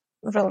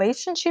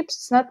relationships,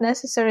 it's not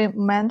necessary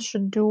men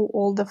should do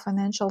all the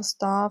financial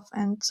stuff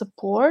and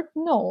support.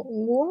 No,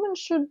 women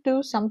should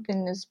do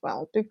something as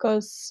well,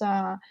 because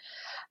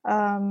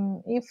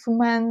if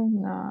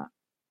men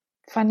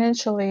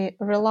financially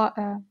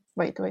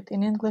wait,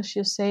 in English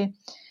you say,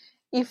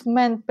 if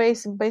men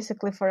pays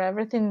basically for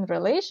everything in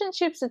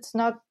relationships, it's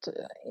not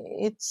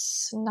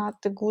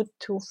a good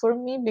tool for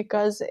me,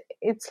 because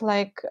it's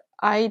like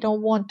I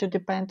don't want to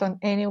depend on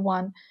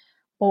anyone,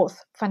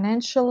 both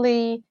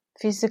financially,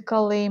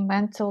 physically,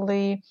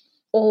 mentally,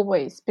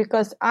 always,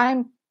 because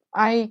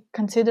I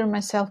consider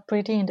myself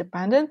pretty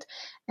independent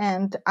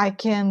and I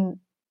can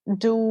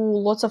do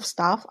lots of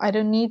stuff. I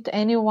don't need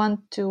anyone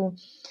to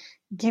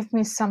give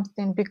me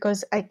something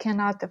because I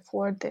cannot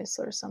afford this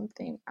or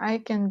something. I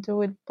can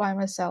do it by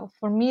myself.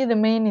 For me, the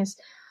main is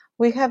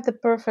we have the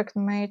perfect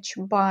match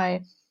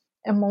by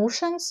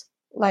emotions,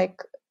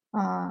 like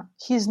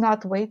he's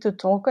not way too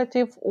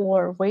talkative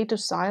or way too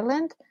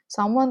silent.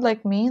 Someone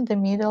like me in the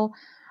middle,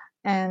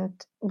 and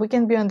we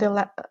can be on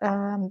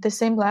the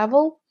same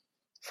level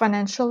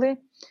financially,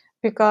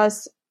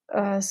 because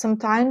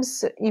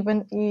sometimes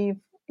even if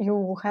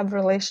you have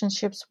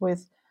relationships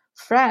with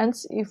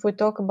friends, if we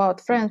talk about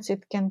friends,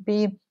 it can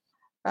be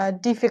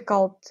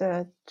difficult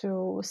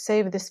to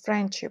save this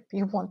friendship.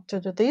 You want to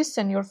do this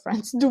and your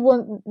friends do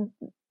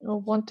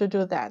want to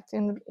do that.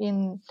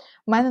 In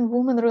man and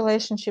woman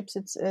relationships,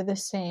 it's the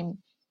same.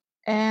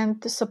 And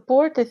the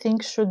support, I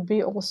think, should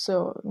be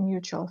also a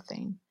mutual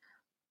thing.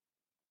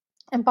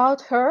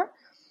 About her,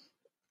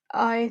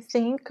 I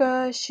think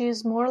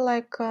she's more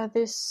like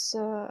this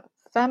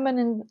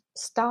feminine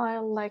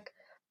style, like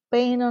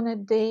paying on a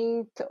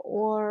date,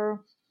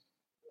 or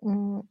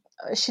mm,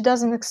 she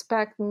doesn't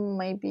expect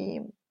maybe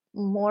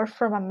more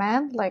from a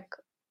man, like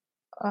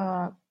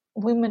uh,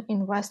 women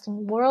in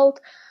Western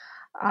world.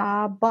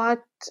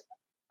 But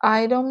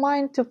I don't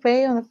mind to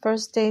pay on the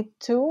first date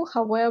too.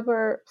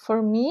 However,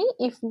 for me,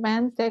 if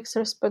man takes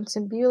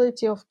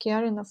responsibility of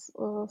caring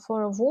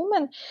for a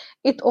woman,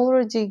 it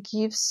already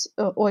gives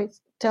or it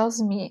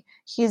tells me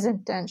his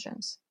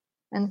intentions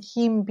and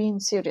him being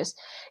serious.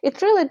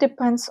 It really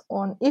depends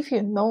on if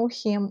you know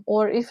him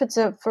or if it's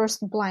a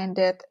first blind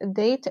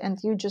date and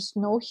you just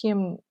know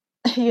him,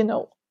 you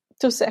know,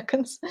 2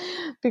 seconds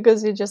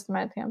because you just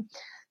met him.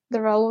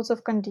 There are lots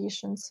of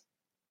conditions.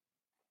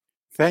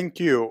 Thank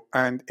you.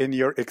 And in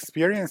your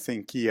experience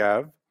in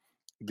Kiev,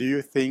 do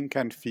you think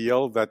and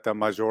feel that the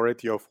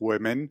majority of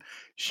women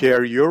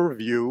share your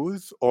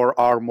views or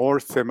are more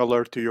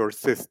similar to your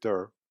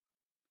sister?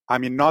 I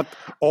mean, not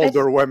I th-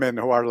 older women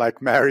who are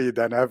like married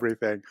and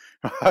everything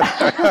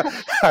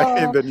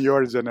in uh, the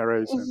newer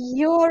generation.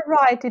 you're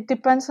right. It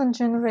depends on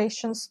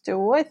generations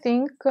too. I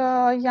think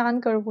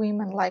younger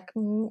women, like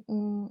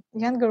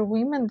younger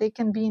women, they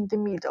can be in the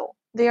middle.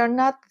 They are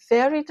not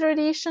very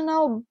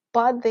traditional,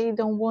 but they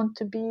don't want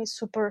to be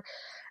super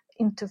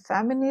into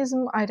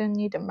feminism. I don't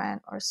need a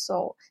man or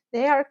so.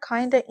 They are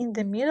kind of in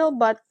the middle.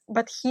 But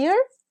here,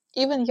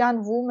 even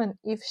young women,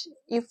 if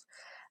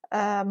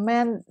a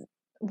man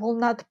will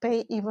not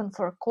pay even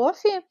for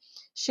coffee,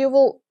 she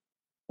will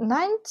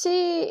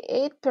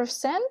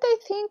 98%, I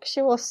think,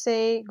 she will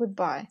say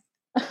goodbye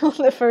on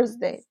the first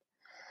date.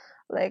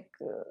 Like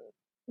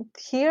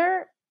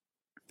here,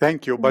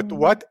 Thank you. But mm,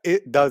 what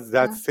does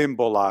that yeah.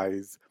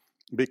 symbolize?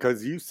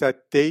 Because you said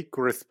take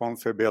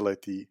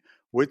responsibility,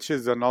 which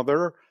is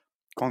another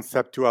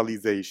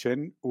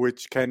conceptualization,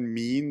 which can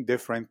mean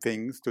different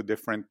things to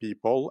different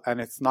people. And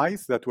it's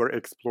nice that we're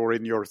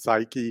exploring your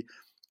psyche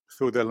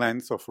through the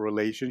lens of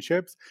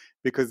relationships,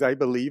 because I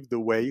believe the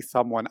way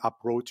someone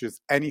approaches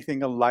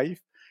anything in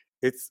life,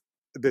 it's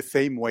the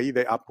same way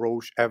they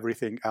approach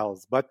everything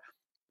else. But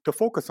to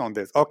focus on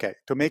this, okay,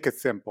 to make it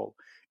simple,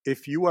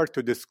 if you are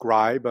to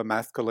describe a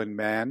masculine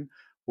man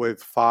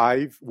with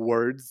 5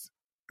 words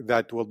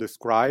that will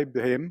describe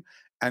him,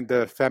 and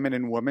the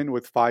feminine woman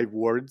with 5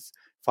 words,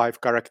 5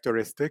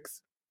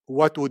 characteristics,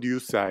 what would you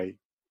say?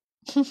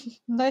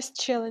 Nice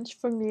challenge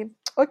for me.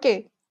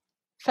 Okay,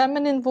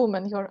 feminine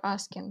woman, you're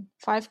asking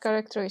 5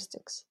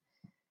 characteristics.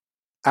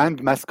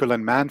 And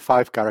masculine man,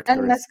 five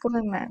And characteristics.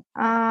 masculine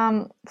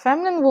man.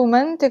 Feminine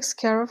woman takes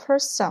care of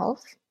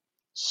herself.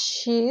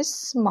 She's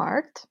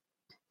smart.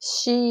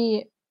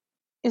 She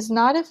is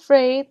not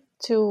afraid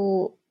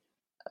to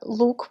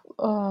look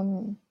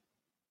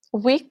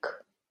weak.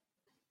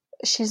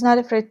 She's not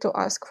afraid to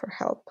ask for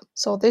help.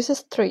 So this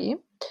is 3.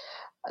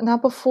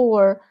 Number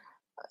 4,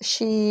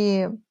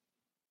 she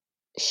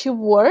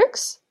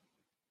works,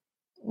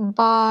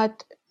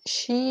 but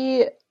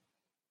she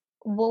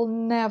will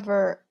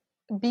never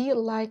be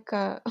like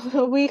a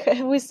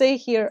we say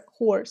here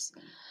horse.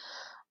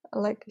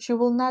 Like she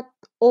will not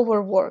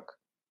overwork.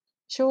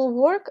 She will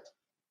work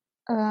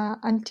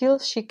until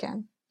she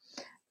can.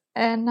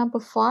 And number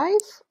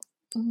 5,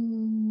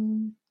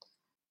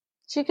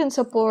 she can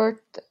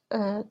support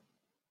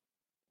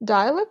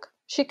dialogue.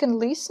 She can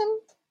listen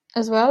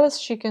as well as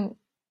she can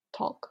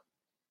talk.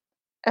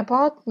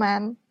 About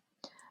men,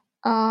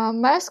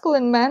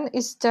 masculine man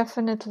is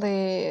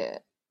definitely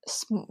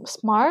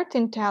smart,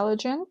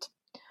 intelligent.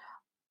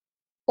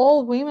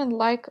 All women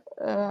like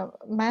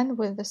men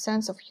with a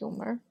sense of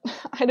humor.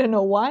 I don't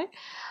know why,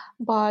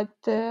 but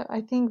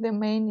I think the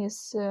main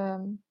is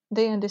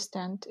they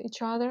understand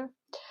each other.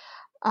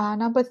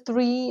 Number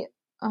 3,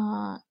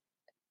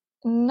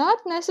 not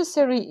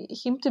necessary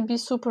him to be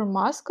super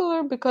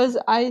muscular, because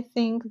I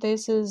think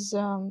this is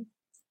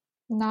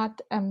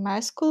not a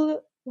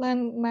masculine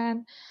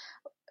man.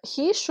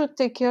 He should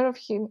take care of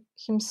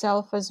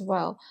himself as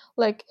well.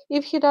 Like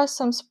if he does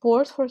some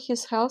sport for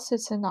his health,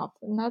 it's enough.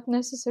 Not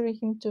necessary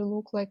him to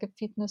look like a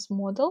fitness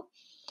model.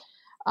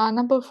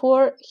 Number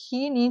 4,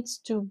 he needs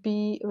to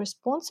be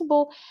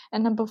responsible.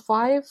 And number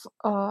 5,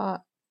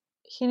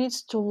 he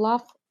needs to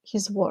love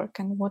his work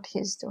and what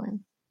he's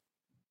doing.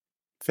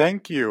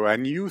 Thank you.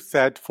 And you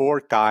said 4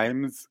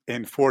 times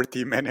in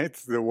 40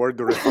 minutes the word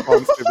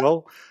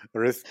responsible,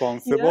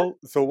 Yeah. responsible.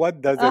 So,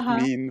 what does it Uh-huh.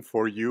 mean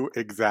for you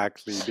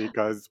exactly?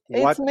 Because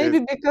It's what is, maybe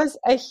because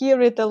I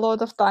hear it a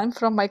lot of time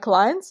from my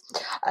clients.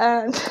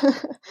 And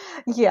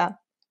yeah,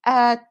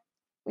 uh,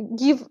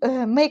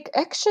 make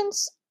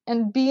actions,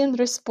 and being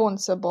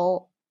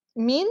responsible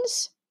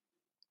means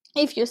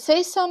if you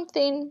say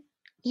something,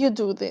 you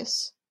do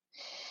this.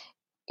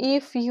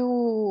 If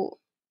you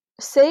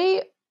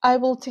say, I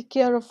will take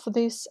care of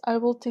this, I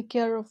will take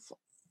care of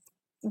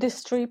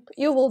this trip,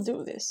 you will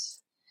do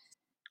this.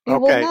 You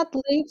will okay, not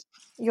leave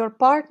your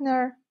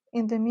partner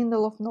in the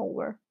middle of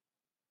nowhere.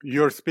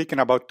 you're speaking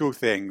about 2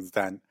 things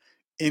then: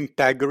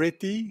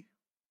 integrity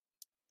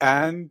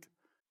and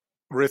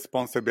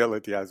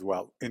responsibility as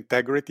well.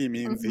 Integrity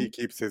means he Mhm.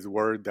 keeps his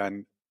word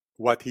and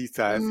what he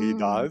says he Mm.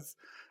 does,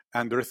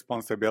 and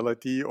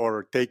responsibility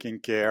or taking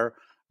care,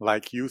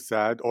 like you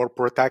said, or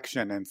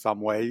protection in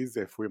some ways,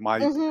 if we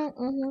might Mhm,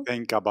 mhm.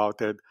 think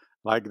about it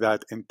like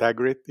that: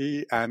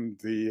 integrity and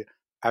the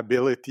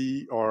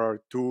ability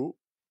or to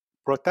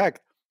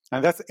protect.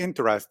 And that's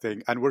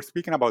interesting. And we're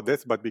speaking about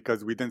this, but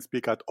because we didn't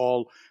speak at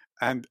all,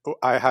 and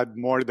I had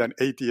more than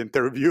 80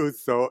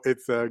 interviews, so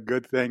it's a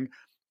good thing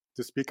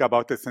to speak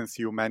about it since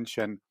you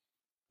mentioned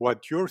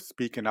what you're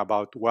speaking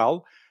about.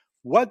 Well,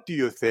 what do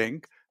you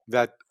think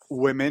that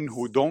women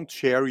who don't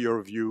share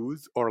your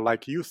views, or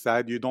like you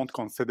said, you don't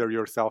consider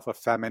yourself a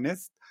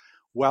feminist,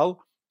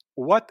 well,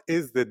 what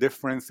is the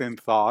difference in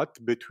thought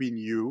between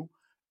you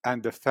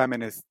and the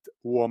feminist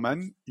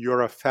woman?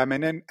 You're a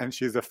feminine and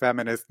she's a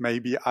feminist,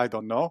 maybe, I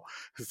don't know.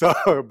 So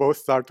both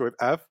start with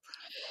F.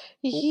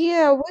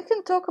 Yeah, we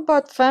can talk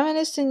about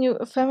feminism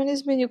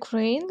in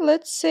Ukraine.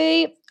 Let's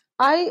say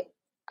I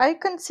I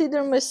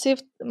consider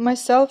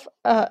myself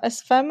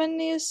as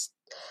feminist.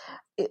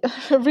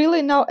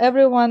 Really, now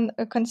everyone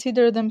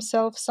consider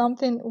themselves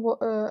something.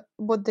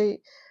 What they,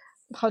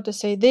 how to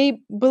say,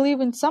 they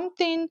believe in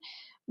something,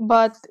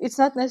 but it's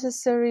not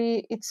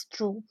necessary. It's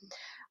true.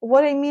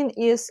 What I mean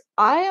is,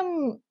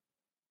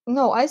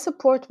 I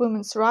support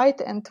women's right,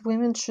 and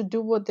women should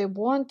do what they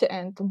want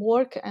and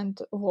work and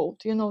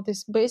vote.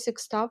 This basic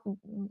stuff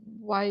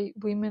why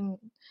women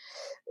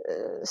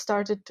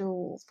started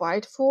to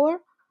fight for.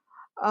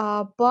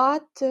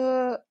 But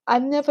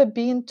I've never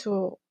been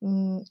to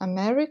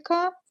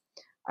America.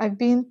 I've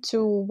been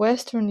to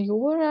Western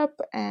Europe,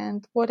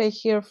 and what I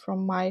hear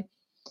from my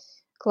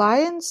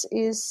clients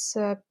is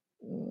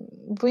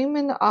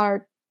women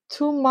are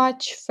too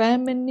much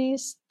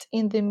feminist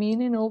in the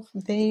meaning of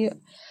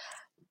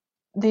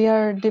they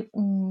are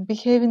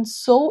behaving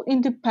so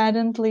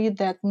independently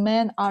that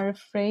men are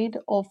afraid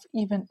of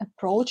even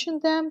approaching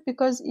them,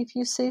 because if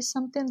you say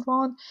something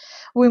wrong,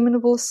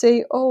 women will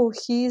say, oh,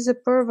 he is a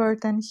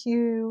pervert and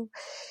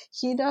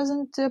he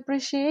doesn't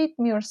appreciate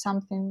me or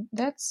something.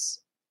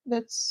 That's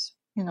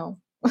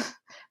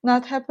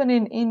not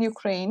happening in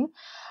Ukraine.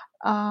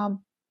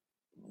 um,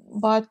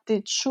 but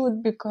it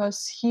should,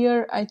 because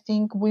here I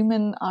think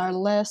women are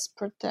less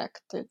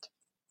protected.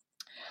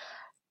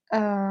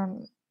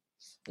 um,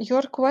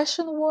 your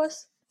question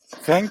was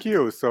Thank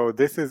you. So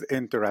this is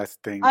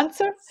interesting.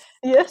 answer?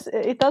 Yes,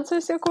 it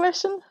answers your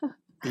question. I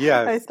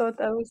Yes. thought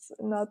I was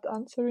not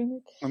answering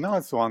it. No,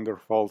 it's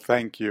wonderful.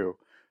 Thank you.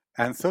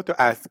 And so to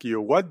ask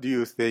you, what do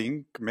you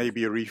think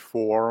maybe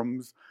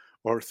reforms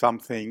or some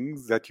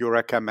things that you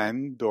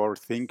recommend or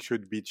think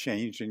should be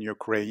changed in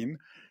Ukraine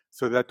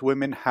so that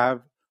women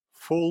have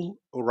full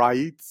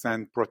rights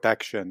and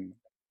protection?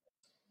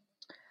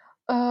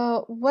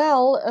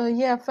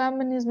 Yeah,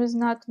 feminism is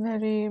not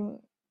very,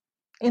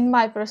 in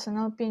my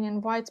personal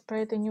opinion,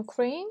 widespread in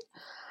Ukraine.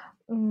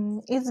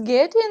 It's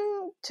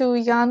getting to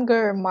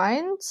younger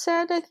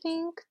mindset, I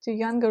think, to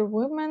younger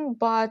women,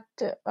 but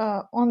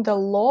on the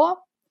law,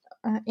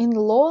 in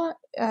law,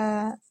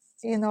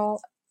 you know,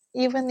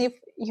 even if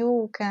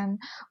you can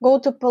go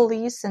to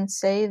police and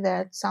say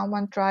that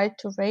someone tried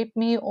to rape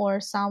me or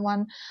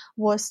someone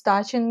was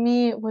touching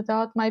me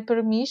without my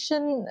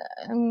permission,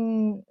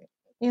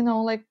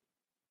 like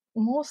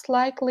most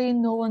likely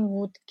no one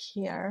would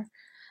care.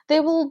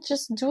 They will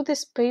just do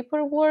this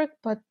paperwork,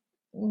 but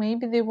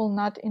maybe they will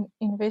not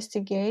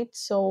investigate.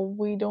 So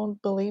we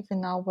don't believe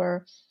in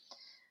our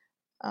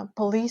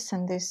police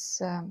and these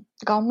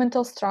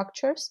governmental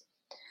structures.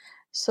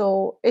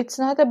 So it's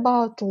not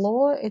about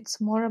law,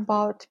 it's more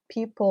about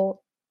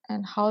people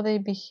and how they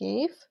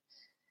behave.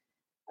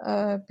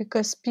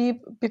 Because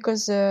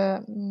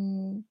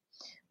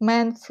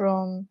men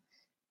from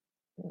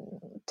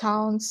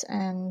towns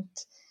and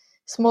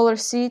smaller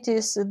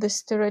cities, the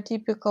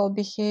stereotypical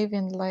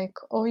behaving like,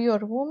 oh,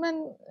 you're a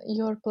woman,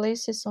 your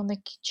place is on the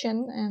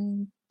kitchen,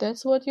 and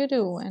that's what you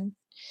do, and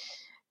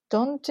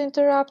don't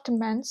interrupt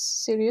men's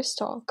serious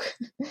talk.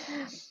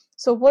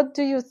 So what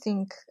do you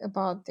think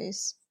about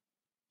this?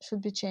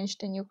 Should be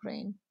changed in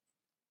Ukraine?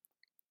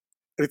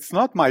 It's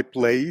not my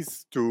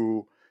place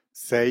to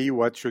say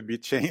what should be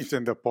changed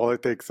in the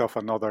politics of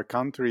another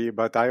country,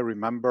 but I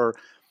remember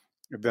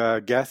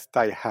the guest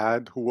I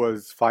had who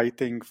was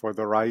fighting for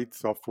the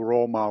rights of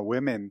Roma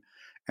women,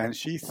 and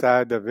she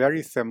said a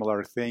very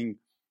similar thing,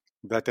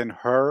 that in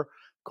her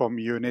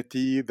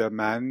community, the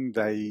men,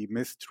 they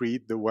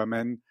mistreat the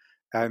women,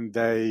 and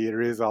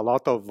there is a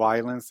lot of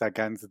violence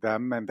against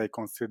them, and they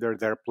consider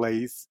their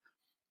place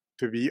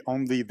to be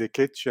only the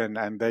kitchen,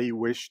 and they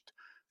wished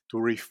to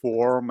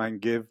reform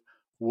and give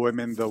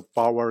women the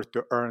power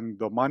to earn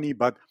the money.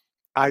 But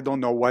I don't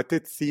know what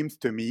it seems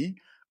to me.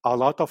 A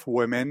lot of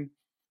women,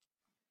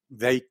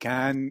 they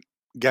can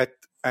get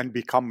and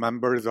become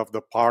members of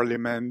the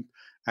parliament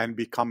and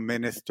become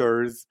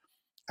ministers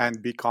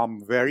and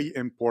become very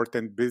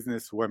important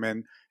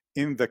businesswomen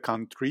in the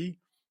country.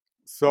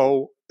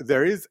 So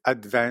there is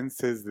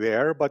advances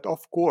there, but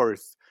of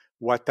course,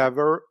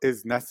 whatever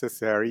is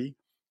necessary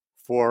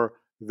for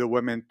the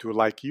women to,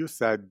 like you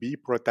said, be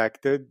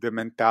protected, the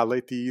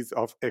mentalities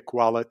of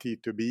equality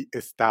to be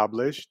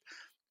established,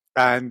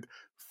 and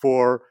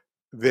for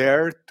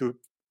there to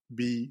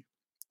be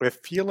a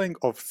feeling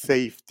of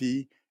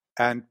safety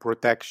and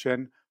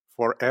protection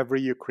for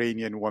every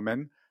Ukrainian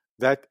woman.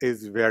 That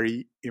is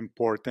very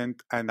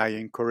important, and I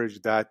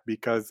encourage that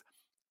because,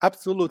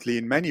 absolutely,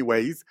 in many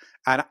ways,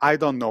 and I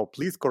don't know,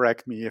 please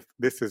correct me if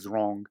this is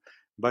wrong,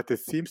 but it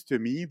seems to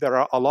me there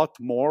are a lot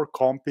more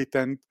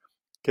competent,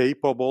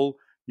 capable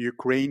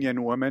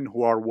Ukrainian women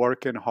who are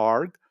working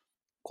hard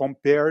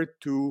compared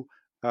to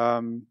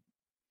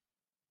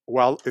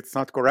well, it's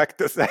not correct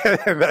to say it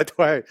in that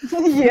way.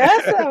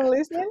 Yes, I'm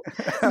listening.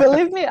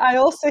 Believe me, I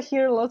also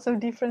hear lots of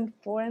different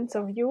points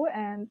of view,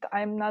 and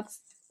I'm not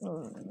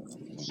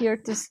here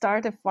to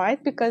start a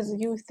fight because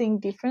you think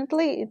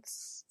differently.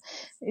 It's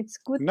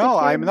good to No,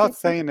 hear I'm not different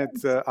saying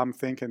it's, points. I'm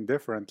thinking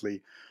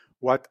differently.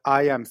 What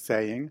I am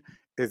saying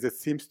is it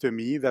seems to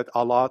me that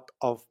a lot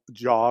of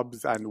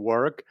jobs and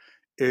work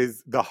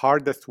is the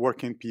hardest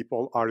working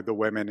people are the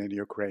women in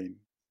Ukraine.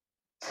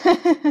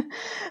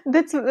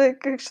 That's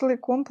like actually a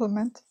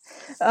compliment.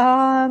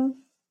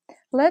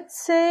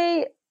 Let's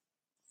say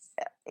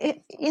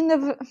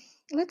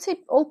let's say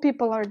all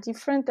people are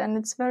different and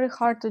it's very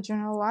hard to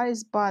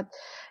generalize, but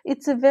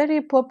it's a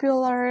very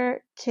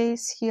popular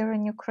case here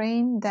in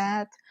Ukraine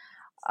that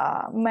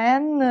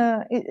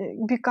man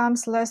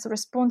becomes less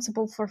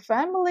responsible for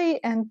family,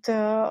 and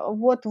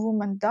what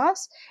woman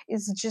does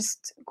is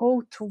just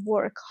go to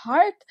work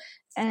hard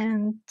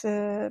and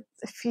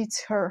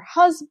feeds her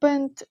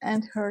husband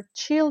and her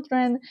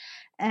children,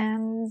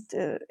 and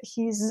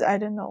he's, I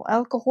don't know,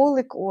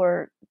 alcoholic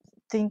or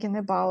thinking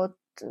about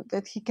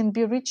that he can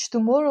be rich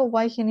tomorrow,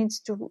 why he needs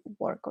to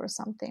work or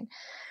something.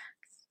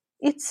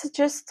 It's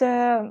just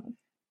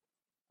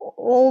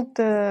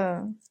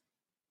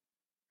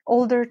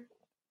older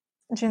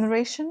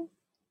generation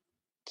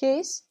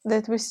case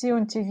that we see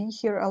on TV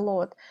here a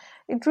lot.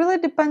 It really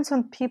depends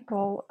on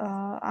people.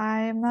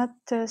 I'm not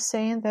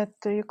saying that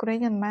the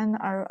Ukrainian men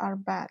are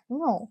bad.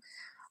 No,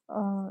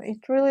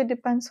 it really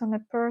depends on a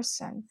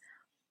person.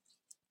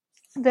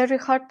 Very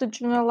hard to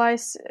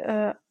generalize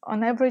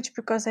on average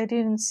because I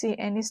didn't see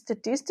any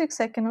statistics.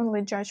 I can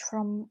only judge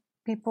from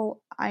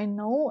people I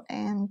know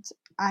and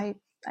I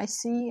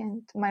see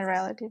and my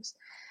relatives.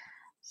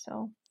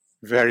 So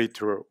Very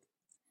true.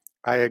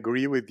 I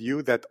agree with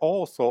you that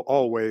also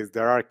always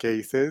there are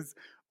cases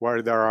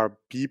where there are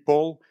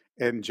people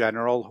in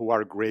general who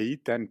are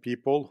great and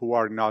people who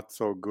are not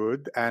so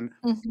good. And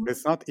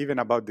it's not even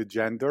about the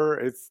gender,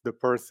 it's the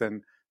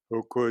person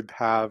who could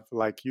have,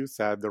 like you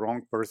said, the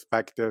wrong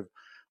perspective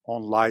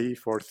on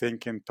life or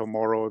thinking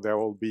tomorrow they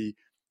will be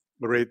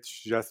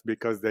rich just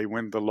because they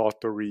win the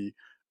lottery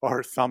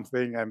or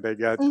something and they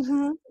get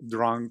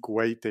drunk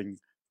waiting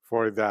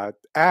for that.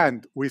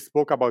 And we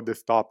spoke about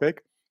this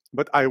topic,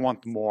 but I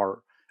want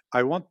more.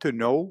 I want to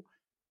know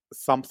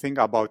something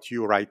about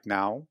you right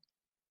now.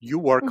 You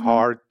work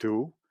hard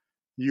too.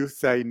 You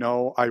say,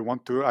 no, I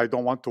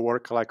don't want to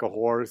work like a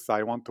horse.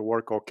 I want to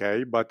work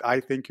okay. But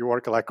I think you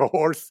work like a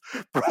horse,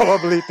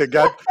 probably to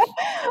get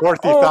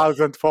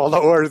 40,000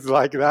 followers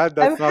like that.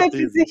 That's I'm not happy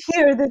easy. to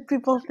hear that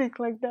people think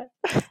like that.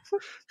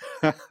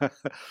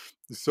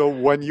 So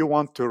when you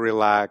want to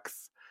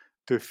relax,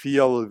 to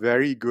feel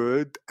very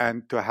good,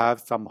 and to have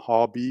some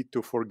hobby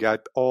to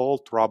forget all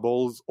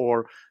troubles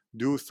or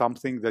do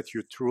something that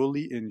you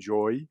truly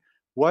enjoy,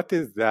 what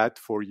is that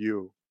for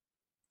you?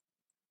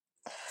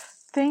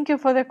 Thank you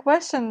for the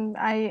question.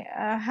 I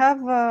have,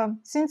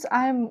 since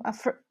I'm a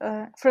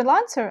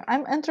freelancer,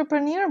 I'm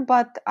entrepreneur,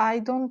 but I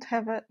don't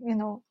have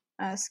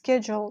a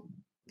schedule,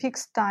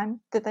 fixed time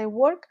that I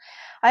work.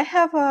 I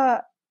have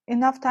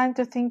enough time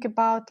to think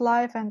about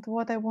life and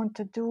what I want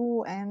to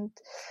do and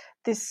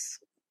this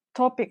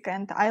topic,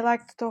 and I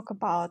like to talk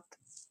about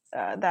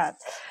that.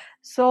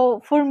 So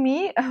for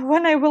me,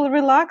 when I will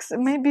relax,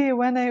 maybe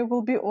when I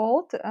will be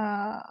old,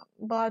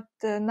 but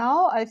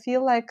now I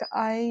feel like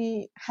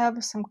I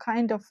have some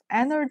kind of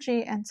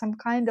energy and some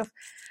kind of,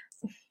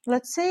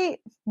 let's say,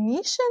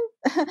 mission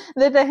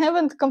that I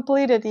haven't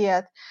completed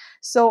yet.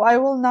 So I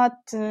will not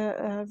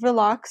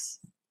relax.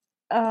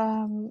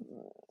 Um,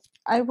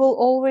 I will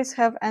always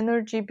have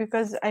energy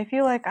because I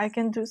feel like I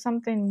can do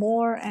something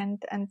more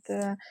and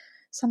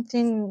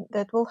something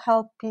that will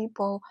help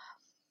people.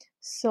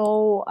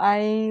 So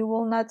I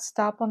will not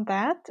stop on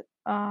that.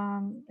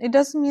 It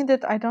doesn't mean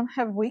that I don't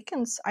have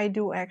weekends. I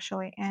do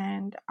actually,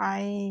 and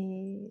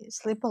I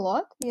sleep a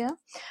lot. Yeah,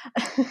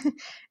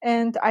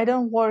 and I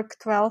don't work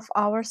 12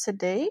 hours a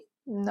day.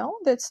 No,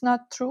 that's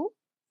not true.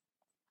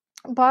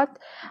 But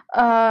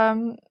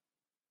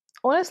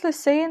honestly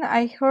saying,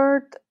 I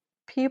heard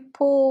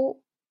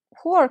people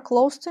who are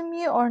close to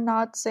me are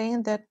not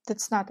saying that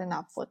that's not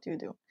enough what you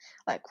do.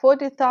 Like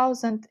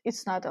 40,000,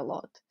 it's not a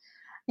lot.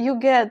 You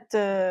get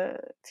a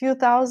few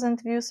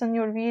thousand views on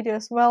your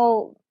videos.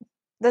 Well,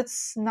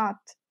 that's not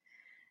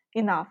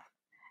enough.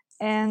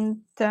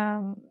 And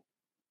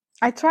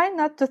I try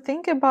not to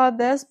think about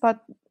this, but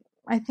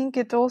I think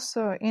it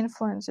also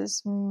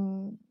influences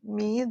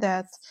me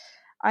that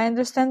I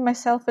understand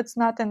myself it's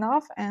not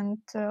enough, and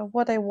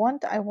what I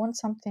want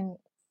something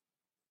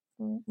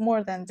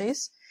more than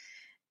this.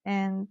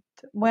 And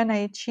when I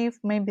achieve,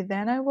 maybe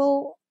then I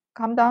will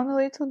come down a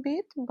little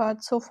bit.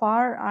 But so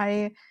far,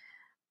 I'm,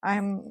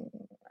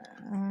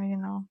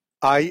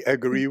 I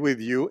agree with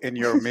you in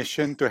your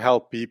mission to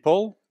help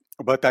people,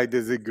 but I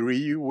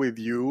disagree with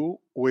you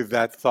with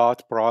that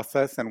thought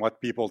process and what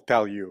people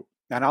tell you.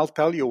 And I'll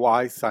tell you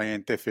why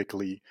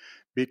scientifically.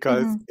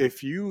 Because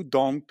if you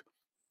don't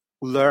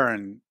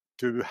learn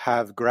to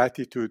have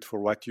gratitude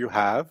for what you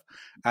have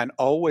and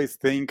always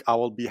think I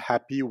will be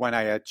happy when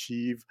I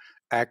achieve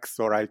X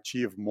or I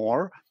achieve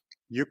more,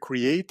 you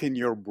create in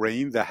your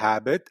brain the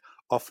habit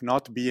of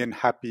not being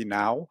happy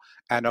now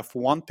and of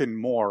wanting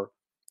more.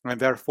 And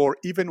therefore,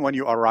 even when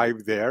you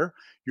arrive there,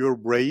 your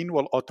brain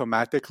will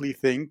automatically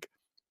think,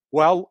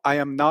 well, I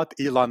am not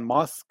Elon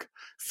Musk,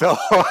 so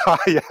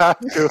I have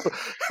to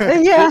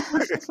yeah.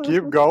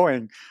 keep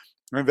going.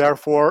 And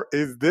therefore,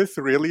 is this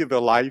really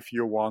the life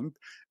you want?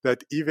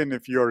 That even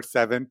if you're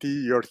 70,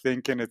 you're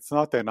thinking it's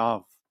not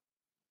enough.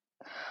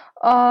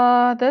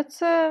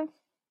 That's a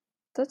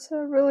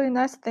really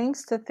nice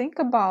things to think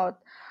about.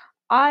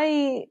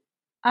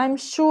 I'm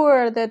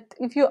sure that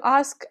if you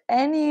ask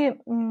any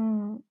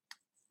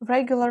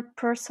regular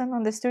person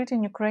on the street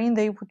in Ukraine,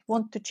 they would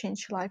want to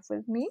change life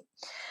with me.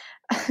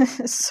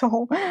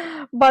 So,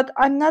 but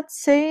I'm not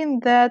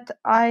saying that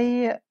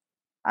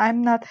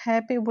I'm not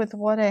happy with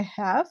what I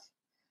have.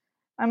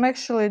 I'm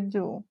actually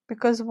do,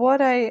 because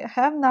what I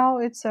have now,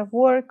 it's a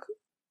work,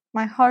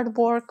 my hard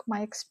work,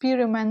 my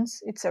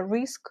experiments. It's a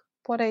risk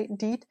what I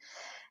did,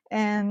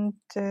 and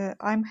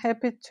I'm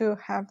happy to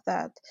have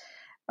that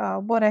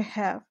what I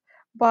have.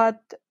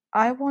 But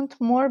I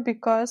want more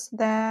because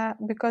not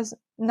because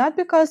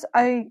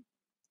I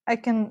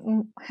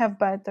can have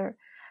better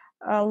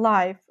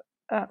life.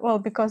 Well,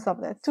 because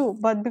of that too,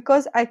 but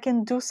because I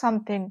can do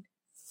something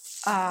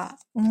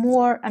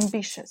more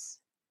ambitious,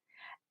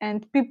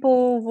 and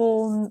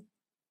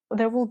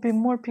there will be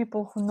more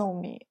people who know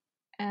me,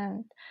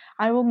 and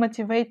I will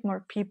motivate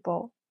more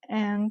people.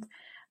 And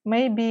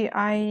maybe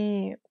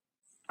I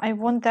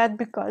want that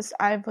because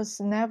I was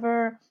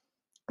never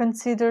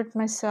considered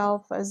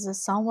myself as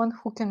someone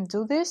who can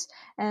do this,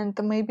 and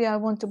maybe I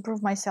want to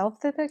prove myself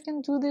that I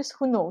can do this.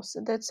 Who knows?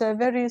 That's a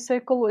very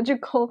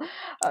psychological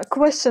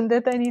question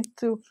that I need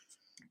to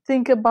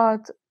think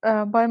about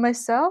by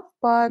myself,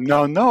 but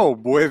No,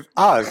 with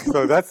us.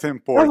 So that's with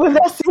important.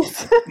 us,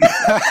 yes.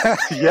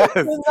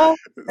 Yes.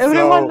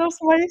 Everyone So, knows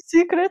my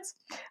secrets.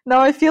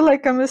 Now I feel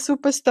like I'm a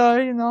superstar,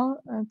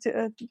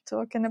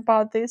 talking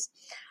about this.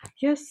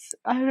 Yes,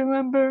 I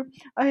remember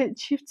I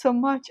achieved so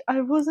much.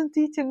 I wasn't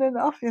eating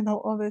enough,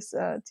 all these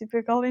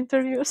typical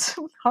interviews.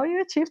 How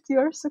you achieved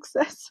your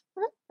success?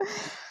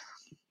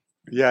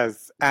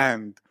 yes.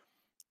 And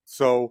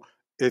so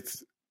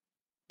it's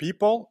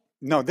people.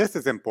 No, this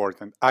is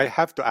important. I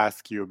have to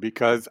ask you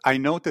because I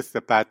noticed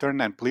the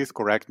pattern, and please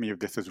correct me if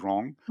this is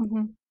wrong.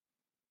 Mhm.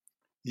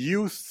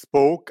 You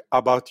spoke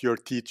about your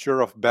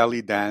teacher of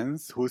belly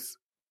dance who's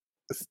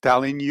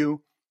telling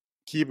you,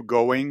 keep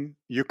going,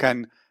 you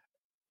can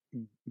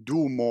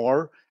do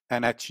more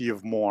and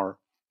achieve more.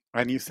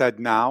 And you said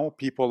now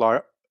people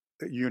are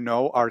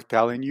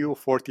telling you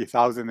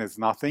 40,000 is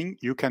nothing,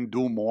 you can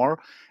do more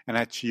and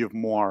achieve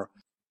more.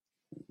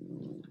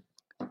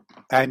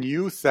 And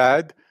you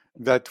said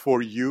that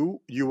for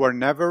you, you were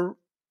never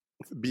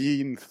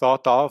being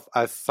thought of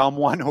as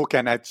someone who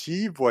can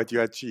achieve what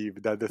you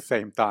achieved at the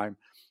same time,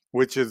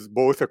 which is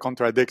both a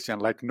contradiction.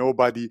 Like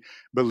nobody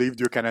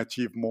believed you can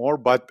achieve more,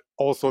 but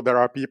also there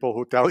are people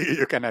who tell you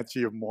you can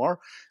achieve more.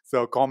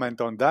 So comment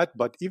on that.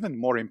 But even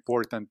more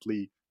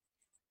importantly,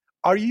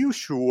 are you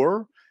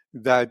sure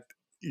that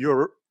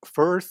your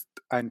first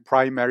and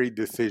primary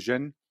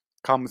decision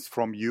comes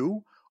from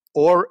you?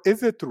 Or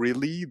is it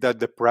really that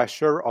the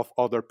pressure of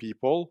other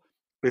people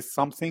is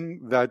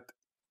something that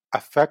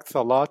affects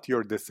a lot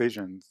your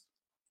decisions?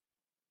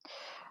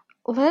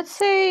 Let's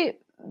say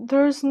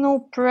there's no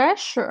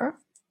pressure,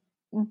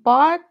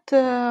 but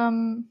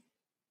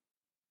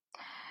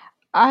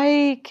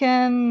I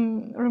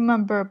can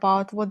remember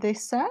about what they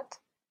said.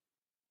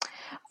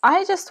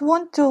 I just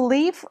want to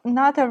live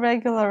not a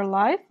regular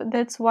life.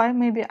 That's why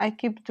maybe I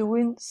keep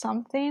doing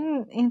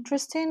something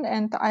interesting,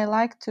 and I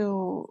like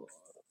to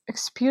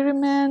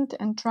experiment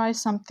and try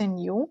something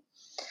new.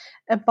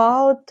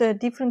 About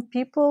different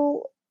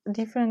people,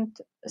 different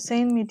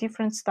saying me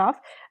different stuff.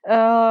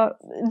 Uh,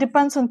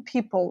 Depends on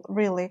people,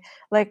 really.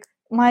 Like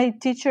my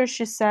teacher,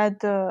 she said,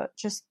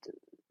 just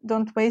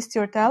don't waste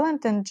your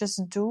talent and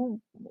just do.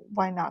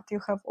 Why not?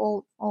 You have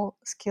all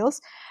skills.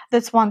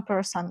 That's one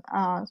person.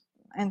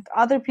 And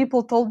other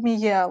people told me,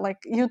 yeah, like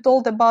you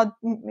told about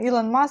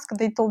Elon Musk,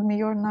 they told me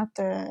you're not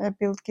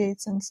Bill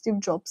Gates and Steve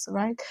Jobs,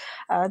 right?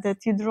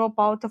 That you drop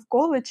out of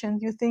college and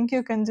you think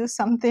you can do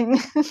something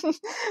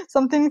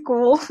something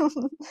cool.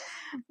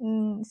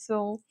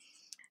 So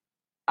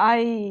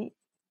I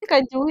think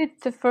I do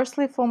it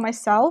firstly for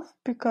myself,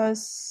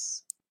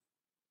 because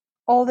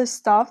all the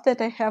stuff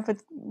that I have,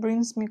 it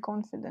brings me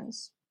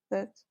confidence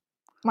that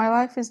my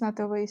life is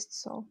not a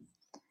waste. So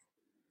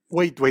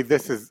Wait,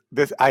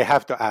 this I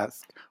have to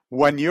ask.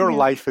 When your yeah.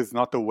 life is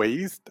not a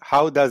waste,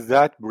 how does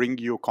that bring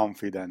you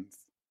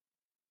confidence?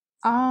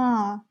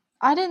 Ah,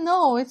 I don't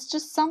know. It's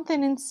just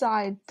something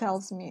inside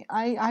tells me.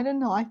 I don't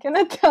know. I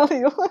cannot tell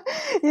you.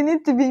 You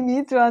need to be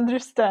me to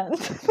understand.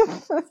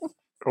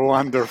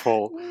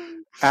 Wonderful.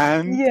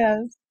 And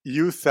Yes.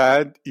 you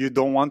said you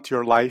don't want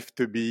your life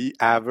to be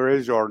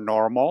average or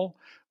normal.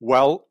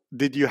 Well,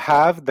 did you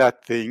have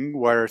that thing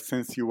where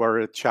since you were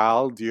a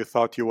child, you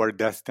thought you were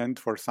destined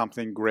for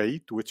something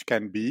great, which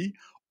can be,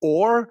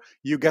 or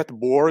you get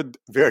bored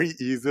very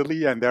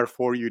easily and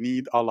therefore you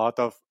need a lot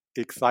of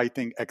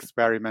exciting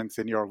experiments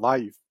in your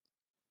life?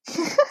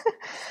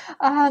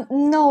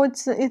 No,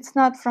 it's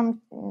not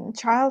from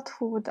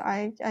childhood.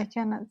 I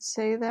cannot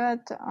say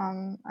that.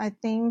 I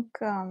think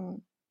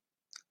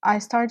I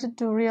started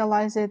to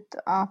realize it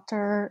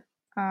after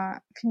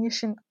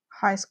finishing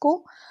high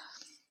school.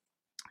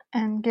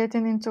 and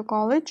getting into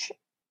college,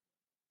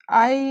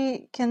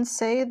 I can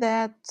say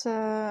that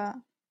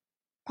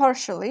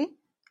partially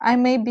I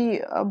may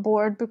be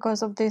bored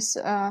because of this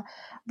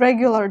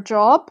regular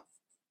job.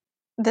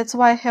 That's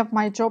why I have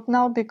my job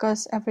now,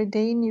 because every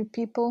day new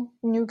people,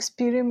 new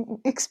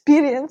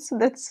experience.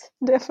 That's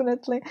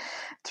definitely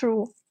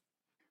true.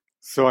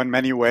 So, in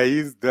many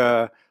ways,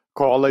 the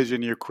college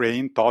in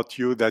Ukraine taught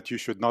you that you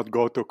should not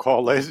go to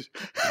college,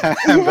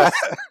 and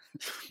Yes,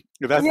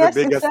 that's the yes,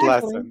 biggest exactly.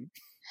 lesson.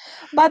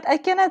 But I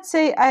cannot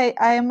say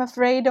I am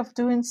afraid of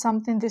doing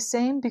something the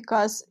same,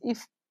 because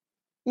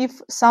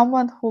if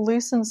someone who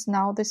listens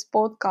now this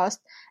podcast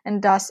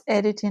and does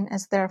editing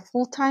as their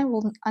full time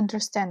will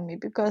understand me,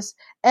 because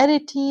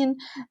editing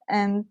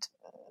and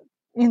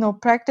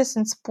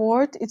practicing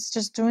sport, it's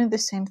just doing the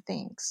same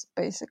things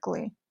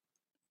basically.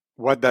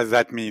 What does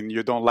that mean?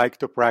 You don't like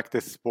to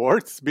practice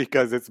sports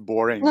because it's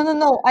No, boring? no,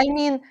 no. I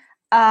mean,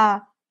 uh,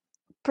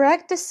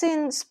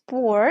 practicing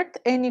sport,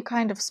 any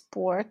kind of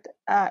sport,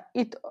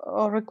 it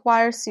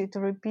requires you to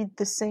repeat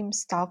the same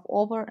stuff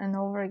over and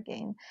over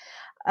again.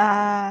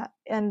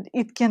 And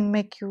it can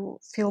make you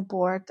feel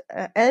bored.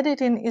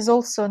 Editing is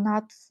also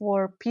not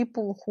for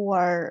people who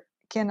are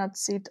cannot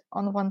sit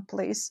on one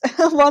place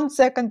 1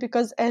 second,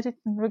 because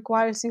editing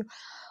requires you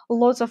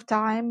lots of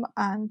time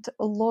and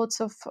lots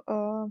of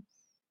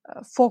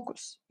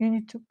focus. You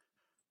need to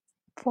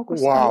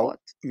focus a Wow. lot.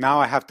 Now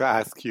I have to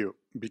ask you,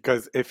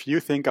 because if you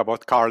think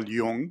about Carl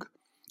Jung,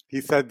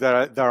 he said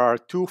that there are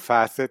two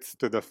facets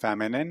to the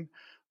feminine,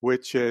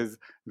 which is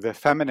the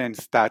feminine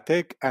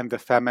static and the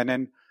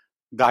feminine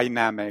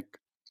dynamic.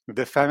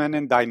 The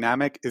feminine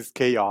dynamic is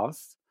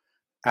chaos,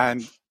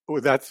 and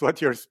that's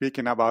what you're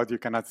speaking about. You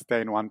cannot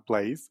stay in one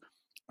place.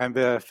 And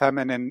the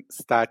feminine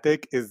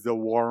static is the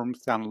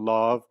warmth and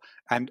love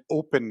and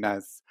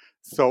openness.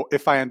 So,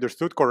 if I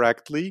understood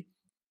correctly,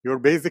 you're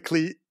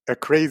basically a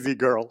crazy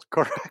girl,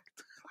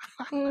 correct?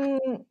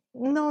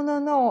 No, no,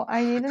 no.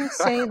 I didn't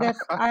say that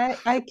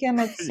I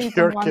cannot sit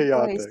in You're one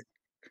place. chaotic.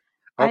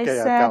 I Okay,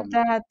 tell said me.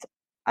 that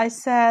I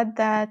said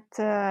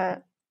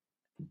that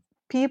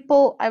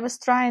people. I was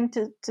trying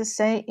to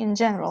say in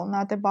general,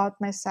 not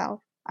about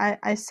myself.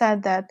 I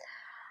said that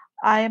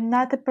I am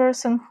not a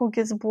person who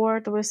gets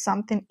bored with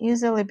something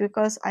easily,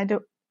 because I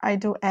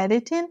do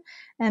editing,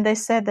 and I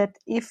said that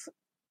if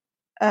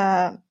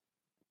a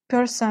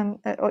person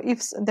or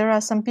if there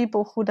are some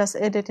people who does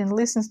editing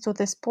listens to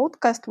this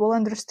podcast will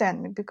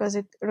understand me, because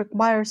it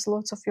requires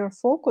lots of your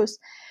focus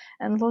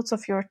and lots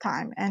of your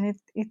time, and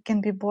it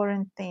can be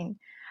boring thing.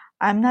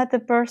 I'm not a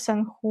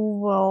person who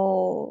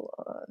will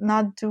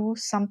not do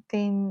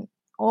something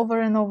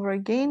over and over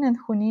again, and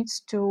who needs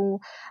to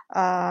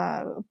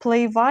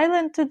play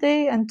violin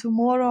today, and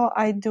tomorrow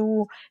I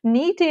do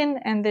knitting,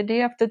 and the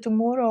day after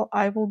tomorrow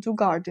I will do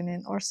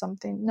gardening or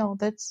something. No,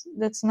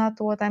 that's not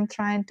what I'm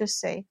trying to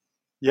say.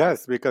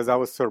 Yes, because I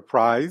was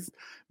surprised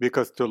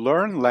because to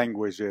learn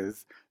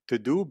languages, to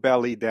do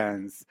belly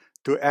dance,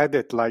 to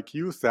edit, like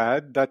you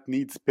said, that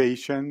needs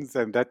patience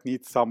and that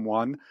needs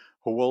someone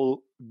who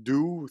will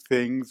do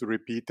things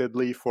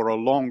repeatedly for a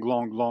long,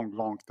 long, long,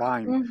 long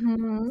time.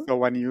 Mm-hmm. So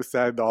when you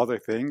said the other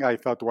thing, I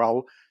thought,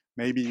 well,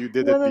 maybe you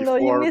did No, it no, no,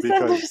 you before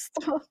because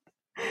misunderstood.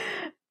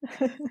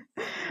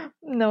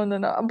 No, no,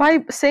 no.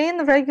 By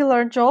saying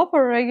regular job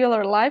or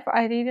regular life,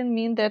 I didn't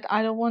mean that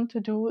I don't want to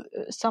do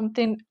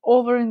something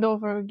over and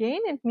over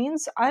again. It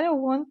means I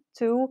don't want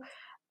to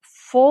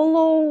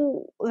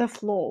follow the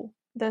flow.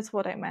 That's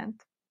what I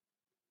meant.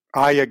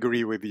 I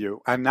agree with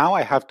you. And now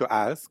I have to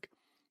ask,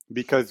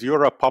 because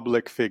you're a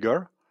public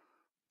figure,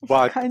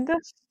 but Kind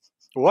of.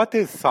 what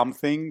is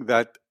something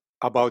that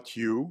about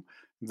you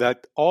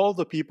that all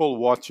the people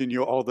watching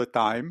you all the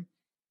time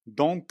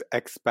don't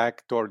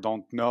expect or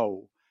don't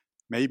know?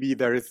 Maybe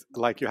there is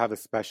like you have a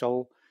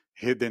special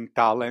hidden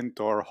talent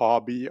or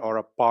hobby or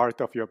a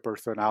part of your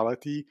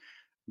personality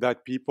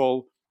that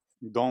people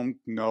don't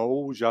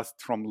know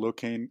just from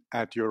looking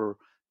at your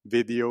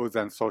videos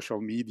and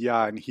social media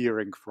and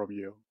hearing from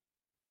you.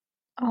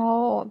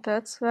 Oh,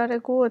 that's very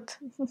good.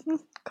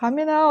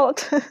 Coming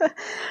out.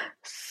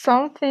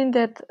 Something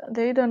that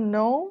they don't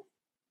know.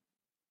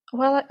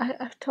 Well,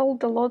 I've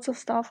told a lots of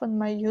stuff on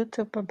my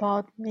YouTube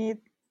about me.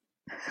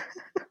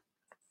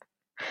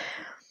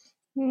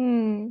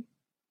 Hmm.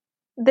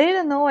 They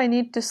don't know I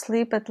need to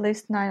sleep at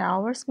least 9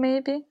 hours,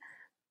 maybe.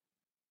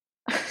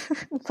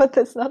 But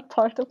that's not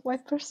part of my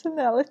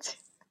personality.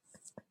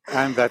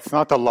 And that's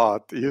not a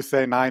lot. You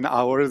say 9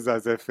 hours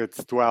as if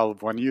it's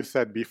 12. When you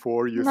said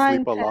before you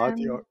sleep Nine, a lot,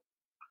 10. you're,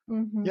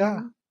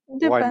 yeah, Mm-hmm.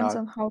 why Depends not?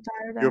 on how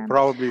tired You I am.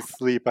 probably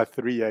sleep at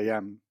 3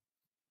 a.m.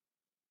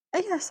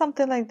 Yeah,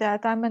 something like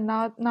that. I'm a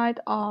night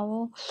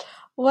owl.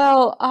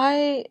 Well,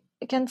 I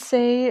can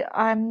say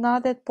I'm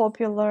not that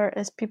popular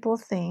as people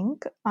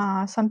think.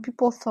 Some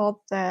people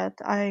thought that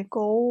I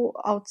go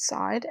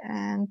outside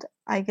and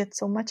I get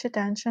so much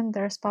attention.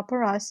 There's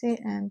paparazzi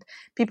and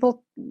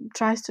people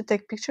tries to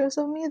take pictures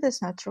of me.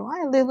 That's not true.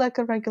 I live like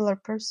a regular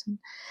person.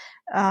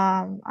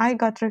 I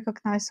got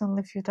recognized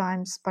only a few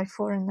times by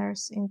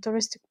foreigners in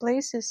touristic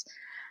places.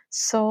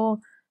 So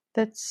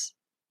that's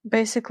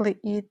basically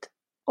it.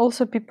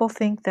 Also, people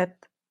think that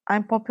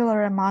I'm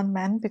popular among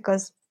men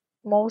because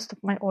most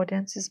of my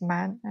audience is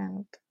men,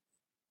 and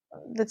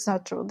that's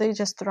not true. They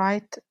just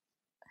write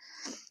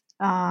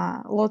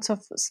lots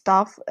of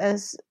stuff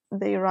as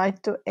they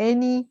write to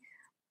any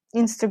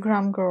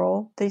Instagram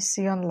girl they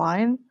see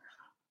online,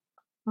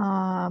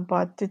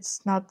 but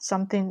it's not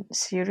something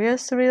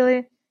serious,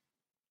 really.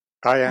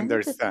 I I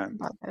need to think understand.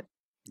 about that.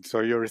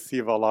 So you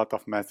receive a lot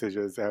of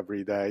messages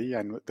every day,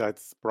 and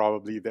that's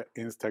probably the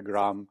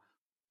Instagram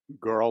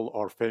girl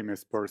or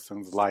famous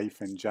person's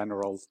life in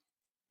general.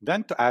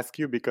 Then to ask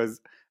you,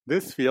 because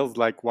this feels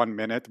like 1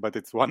 minute, but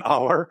it's 1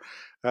 hour.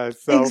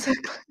 So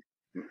Exactly.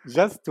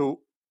 just to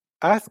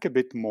ask a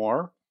bit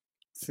more,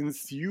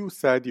 since you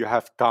said you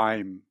have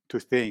time to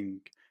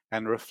think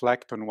and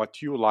reflect on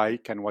what you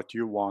like and what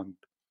you want,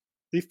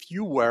 if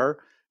you were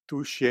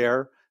to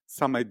share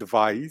some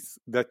advice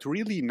that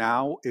really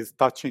now is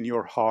touching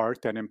your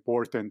heart and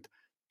important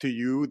to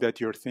you that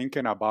you're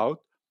thinking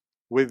about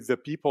with the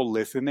people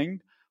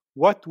listening,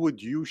 what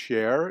would you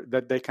share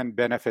that they can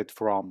benefit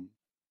from?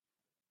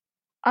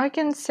 I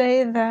can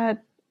say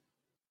that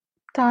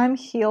time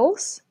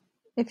heals.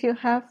 If you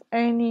have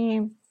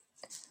anything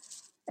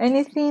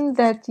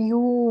that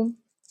you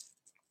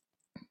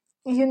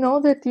know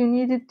that you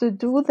needed to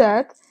do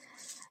that,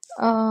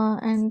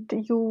 and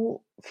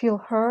you feel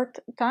hurt,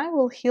 time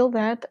will heal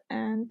that,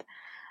 and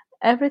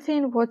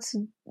everything what's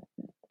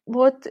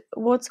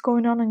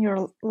going on in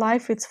your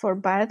life, it's for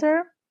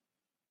better.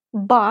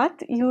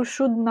 But you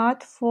should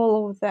not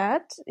follow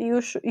that.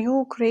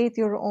 You create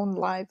your own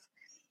life.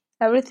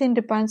 Everything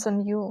depends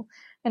on you,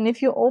 and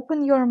if you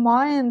open your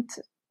mind,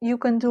 you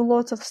can do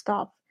lots of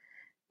stuff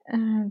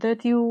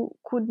that you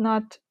could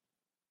not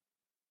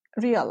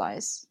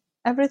realize.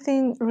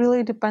 Everything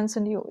really depends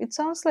on you. It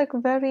sounds like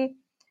very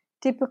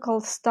typical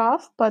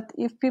stuff, but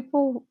if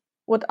people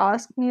would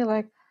ask me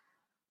like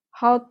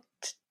how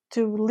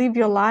to live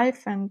your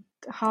life and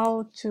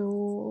how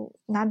to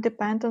not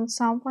depend on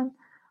someone,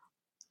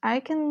 I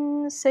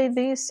can say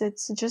this: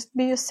 it's just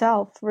be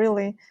yourself,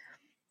 really,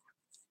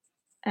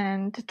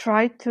 and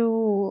try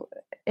to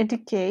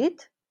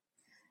educate,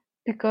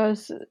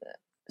 because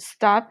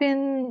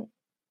stopping,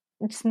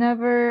 it's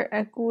never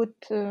a good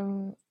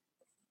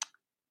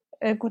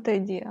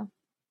idea.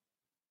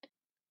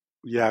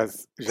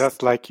 Yes,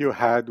 just like you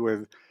had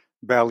with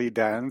belly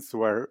dance,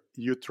 where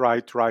you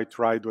tried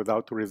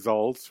without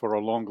results for a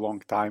long,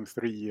 long time,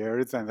 3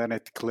 years, and then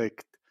it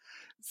clicked.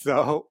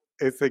 So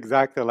it's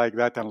exactly like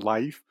that in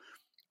life,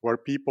 where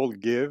people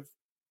give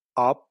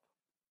up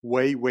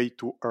way, way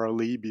too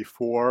early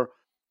before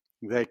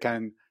they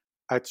can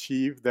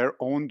achieve their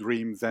own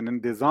dreams. And in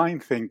design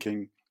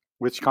thinking,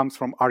 which comes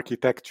from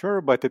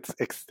architecture, but it's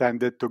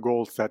extended to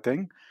goal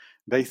setting,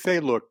 they say,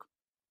 look,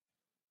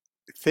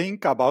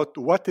 think about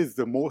what is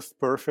the most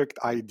perfect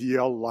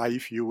ideal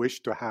life you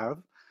wish to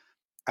have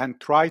and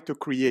try to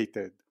create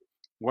it.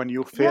 When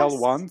you fail Yes.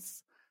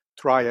 once,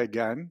 try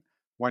again.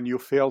 When you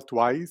fail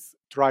twice,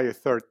 try a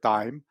third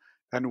time.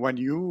 And when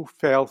you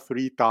fail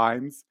 3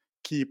 times,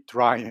 keep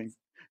trying.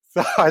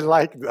 So I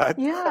like that.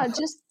 Yeah,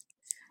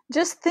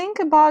 just think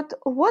about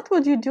what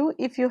would you do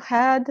if you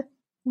had $1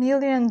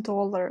 million.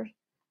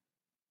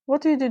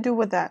 What would you do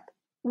with that?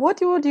 What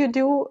would you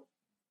do?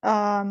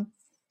 Um,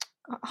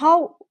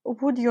 how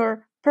would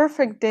your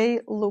perfect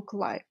day look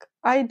like?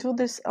 I do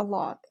this a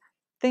lot.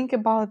 Think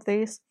about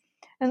this.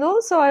 And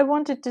also, I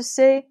wanted to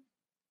say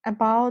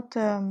about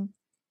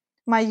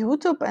my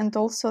YouTube and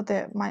also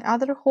my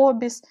other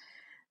hobbies.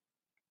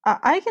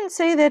 I can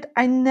say that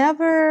I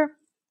never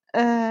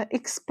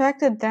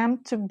expected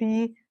them to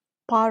be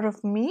part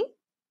of me,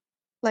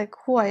 like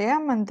who I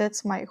am, and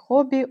that's my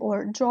hobby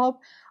or job.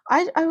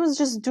 I was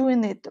just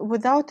doing it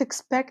without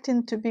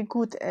expecting to be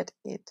good at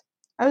it.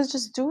 I was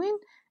just doing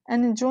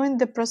and enjoying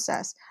the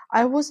process.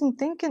 I wasn't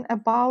thinking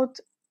about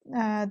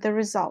the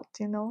result,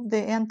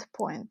 the end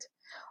point.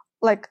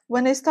 Like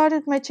when I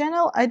started my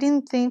channel, I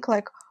didn't think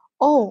like,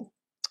 oh,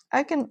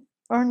 I can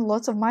earn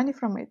lots of money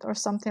from it or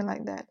something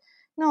like that.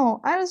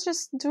 No, I was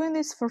just doing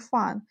this for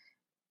fun.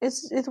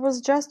 It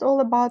was just all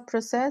about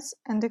process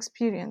and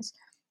experience.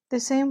 The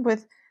same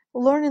with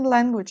learning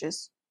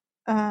languages.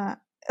 Uh,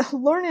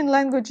 learning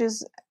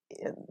languages,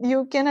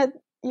 you cannot,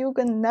 you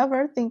can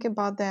never think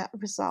about the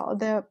result,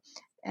 the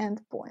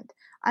end point.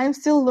 I'm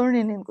still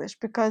learning English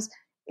because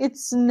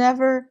it's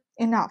never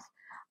enough.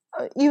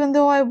 Even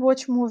though I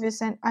watch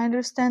movies and I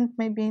understand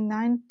maybe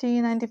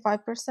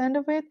 95%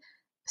 of it,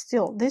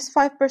 still this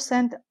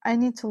 5% I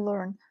need to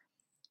learn.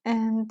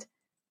 And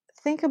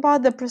think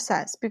about the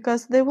process,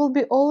 because there will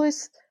be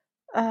always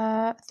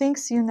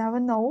things you never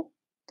know,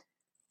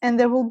 and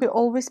there will be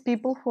always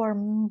people who are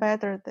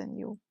better than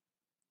you,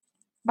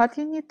 but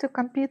you need to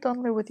compete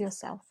only with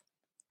yourself.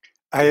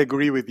 I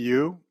agree with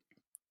you.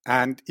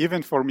 And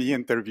even for me,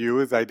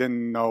 interviews, I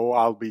didn't know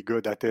I'll be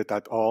good at it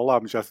at all.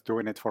 I'm just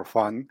doing it for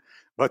fun.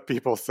 But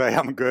people say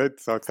I'm good,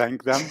 so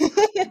thank them.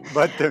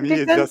 But to me,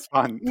 it's Because just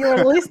fun. you're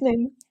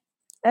listening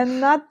and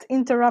not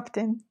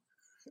interrupting.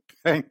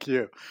 Thank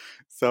you.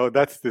 So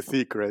that's the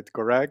secret,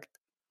 correct?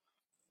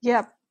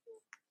 Yep.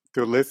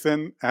 to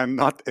listen and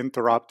not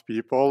interrupt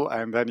people,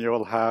 and then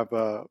you'll have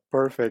a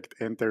perfect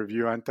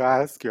interview and to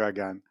ask you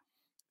again.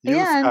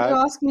 You Yeah, and you said,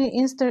 asked me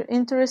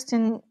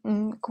interesting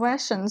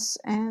questions,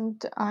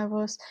 and I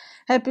was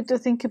happy to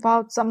think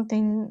about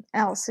something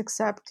else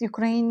except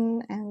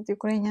Ukraine and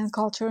Ukrainian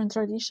culture and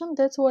tradition.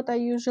 That's what I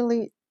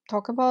usually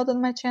talk about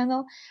on my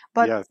channel.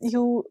 But yes,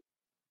 you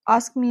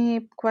ask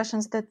me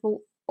questions that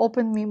will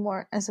open me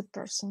more as a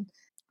person.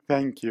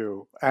 thank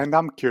you. And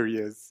I'm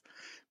curious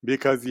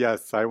because,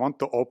 yes, I want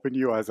to open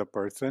you as a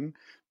person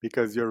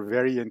because you're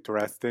very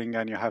interesting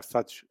and you have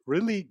such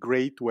really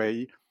great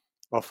way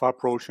of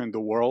approaching the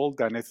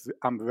world. And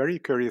I'm very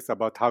curious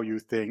about how you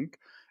think.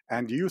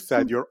 And you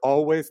said you're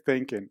always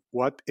thinking,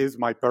 what is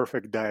my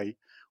perfect day?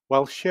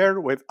 Well, share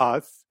with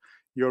us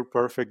your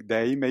perfect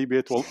day. Maybe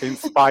it will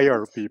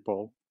inspire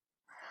people.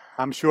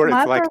 I'm sure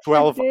it's My like perfect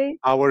 12 day.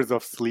 hours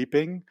of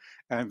sleeping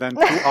and then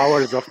 2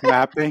 hours of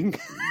napping.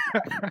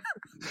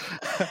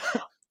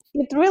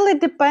 It really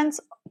depends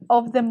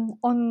of the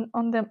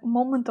on the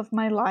moment of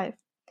my life.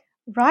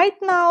 Right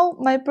now,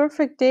 my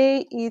perfect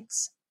day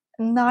it's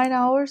 9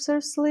 hours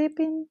of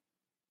sleeping,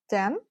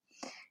 10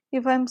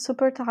 if I'm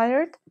super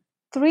tired,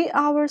 3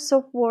 hours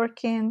of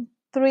working,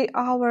 3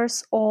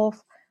 hours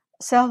of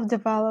self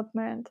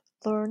development,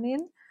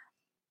 learning.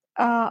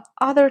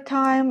 Other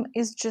time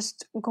is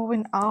just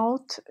going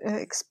out,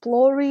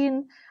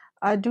 exploring,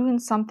 doing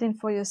something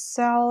for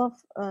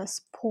yourself,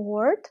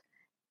 sport,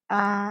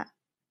 uh,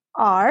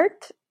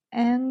 art,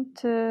 and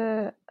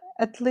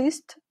at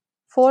least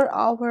 4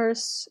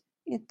 hours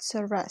it's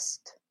a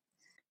rest.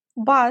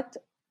 But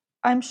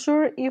I'm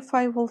sure if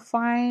I will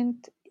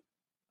find,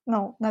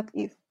 no, not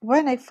if,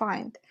 when I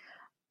find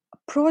a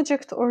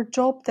project or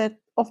job that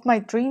of my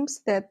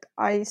dreams that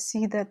I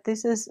see that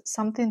this is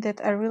something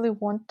that I really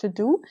want to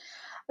do,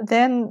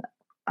 then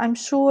I'm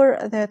sure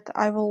that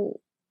I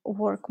will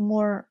work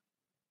more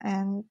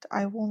and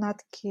I will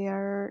not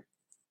care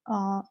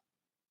uh,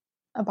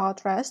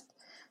 about rest.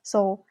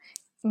 So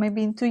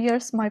maybe in 2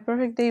 years, my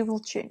perfect day will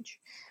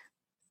change.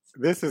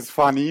 This is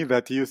funny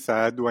that you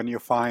said when you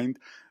find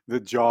the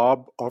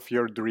job of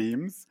your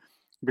dreams,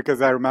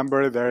 because I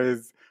remember there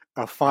is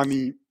a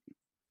funny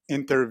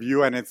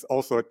interview and it's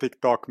also a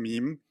TikTok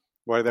meme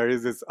where there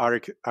is this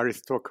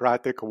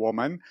aristocratic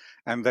woman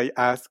and they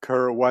ask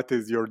her, what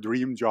is your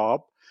dream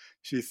job?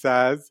 She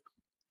says,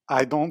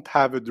 I don't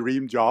have a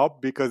dream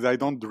job because I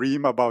don't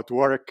dream about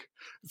work.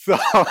 So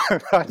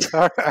that's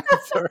her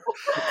answer.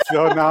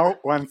 So now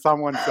when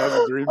someone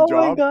says dream Oh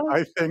my job, god,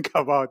 I think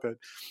about it.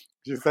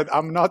 She said,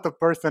 I'm not a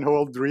person who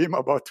will dream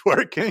about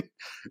working.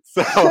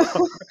 So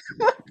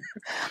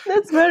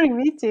that's very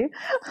witty.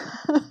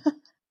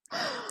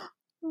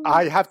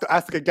 I have to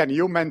ask again.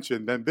 You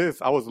mentioned, and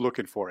this, I was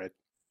looking for it.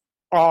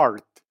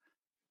 Art.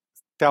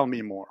 Tell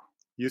me more.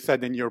 You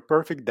said in your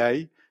perfect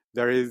day,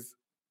 there is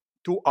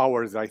 2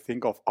 hours, I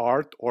think, of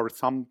art or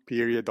some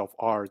period of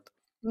art.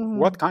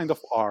 What Mm. kind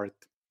of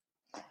art?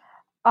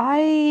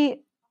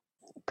 I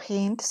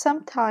paint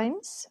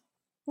sometimes,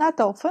 not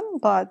often,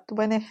 but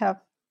when I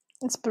have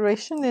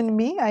inspiration in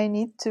me, I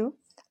need to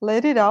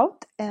let it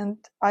out, and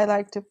I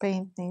like to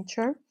paint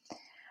nature.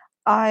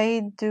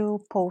 I do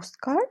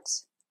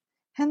postcards,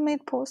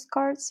 handmade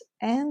postcards,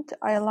 and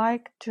I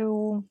like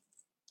to,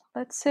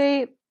 let's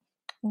say,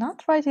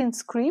 not write in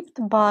script,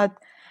 but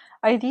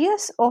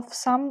ideas of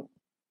some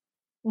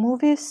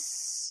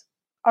movies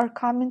are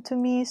coming to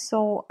me,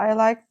 so I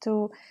like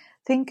to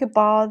think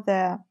about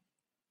the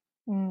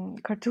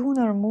cartoon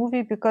or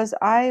movie because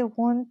I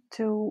want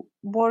to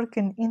work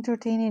in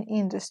entertaining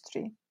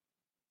industry,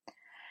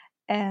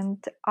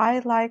 and I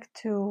like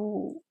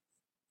to,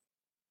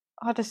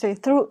 how to say,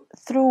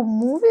 through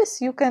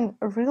movies you can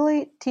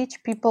really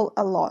teach people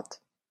a lot,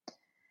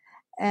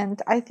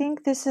 and I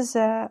think this is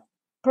a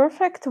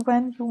perfect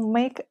when you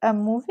make a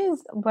movie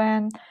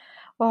when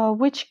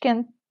which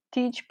can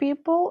teach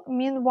people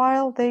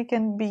meanwhile they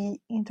can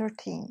be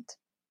entertained.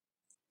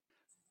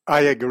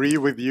 I agree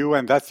with you,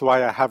 and that's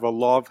why I have a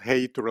love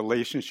hate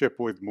relationship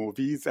with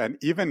movies and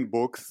even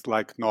books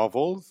like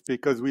novels,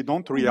 because we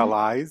don't Mhm.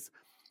 realize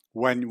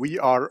when we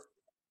are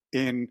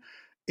in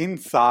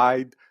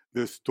inside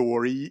the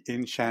story,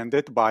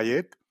 enchanted by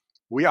it,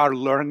 we are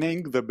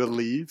learning the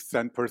beliefs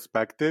and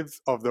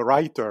perspectives of the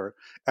writer.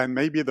 And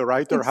maybe the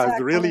writer has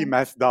really Exactly.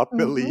 messed up Hmm.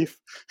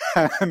 belief,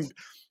 and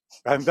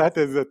and that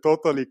is a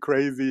totally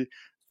crazy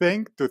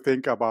thing to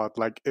think about.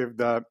 Like if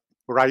the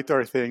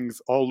writer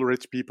thinks all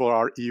rich people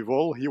are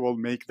evil, he will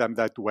make them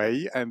that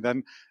way, and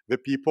then the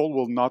people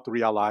will not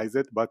realize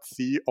it but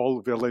see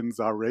all villains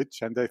are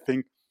rich and they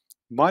think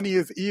money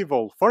is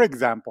evil, for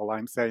example.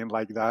 I'm saying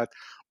like that.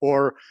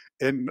 Or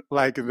in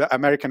like the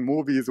American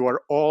movies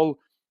where all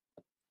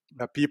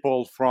the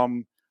people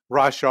from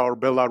Russia or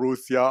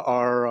Belarusia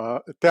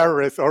are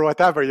terrorists or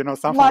whatever,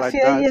 something like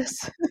Mafia, that.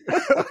 yes.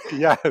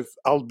 Yes,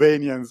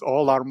 Albanians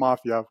all are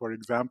mafia, for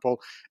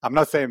example. I'm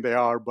not saying they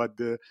are, but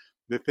the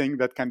thing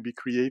that can be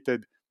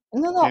created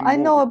No, no, in I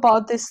know movies.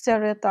 about this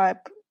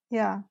stereotype.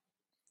 Yeah.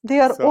 They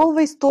are So,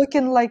 always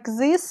talking like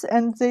this,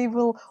 and they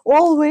will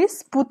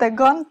always put a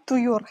gun to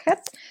your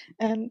head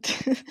and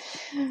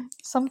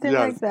something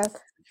yes, like that.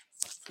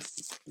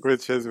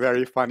 which is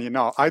very funny.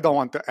 No, I don't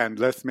want to end.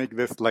 Let's make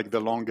this like the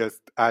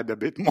longest, add a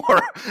bit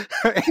more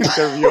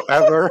interview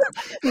ever.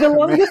 The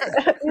longest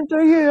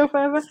interview you've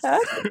ever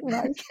had?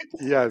 Nice.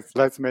 Yes,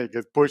 let's make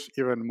it push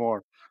even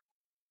more.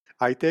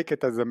 I take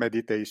it as a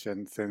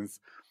meditation since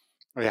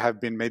I have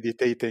been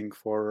meditating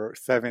for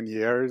 7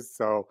 years.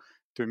 So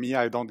to me,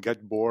 I don't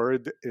get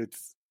bored.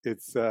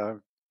 It's a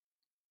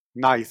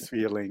nice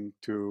feeling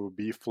to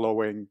be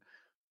flowing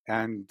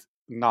and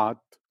not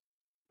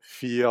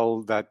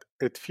feel that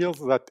it feels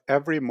that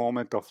every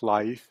moment of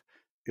life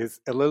is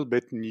a little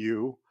bit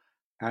new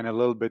and a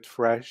little bit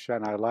fresh,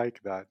 and I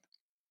like that.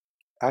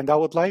 And I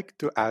would like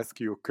to ask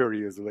you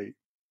curiously,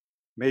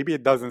 maybe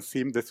it doesn't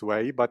seem this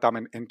way, but I'm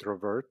an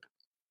introvert,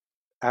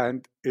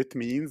 and it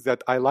means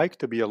that I like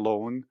to be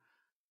alone.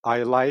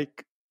 I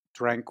like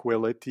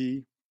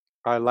tranquility.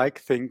 I like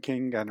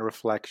thinking and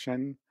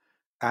reflection.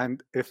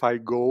 And if I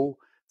go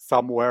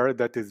somewhere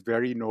that is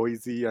very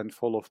noisy and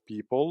full of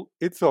people,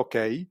 it's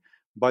okay.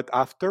 But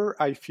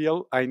after I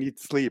feel I need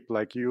sleep,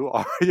 like you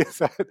already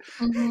said,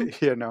 Mm-hmm.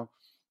 you know,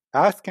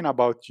 asking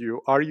about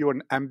you, are you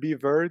an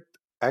ambivert,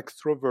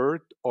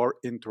 extrovert, or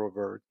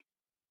introvert?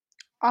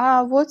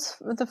 What's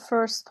the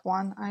first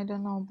one? I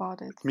don't know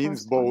about it. It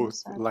means First one you both,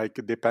 said. like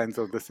it depends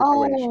on the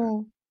situation.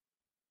 Oh,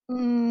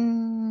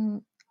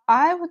 mm,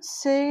 I would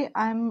say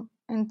I'm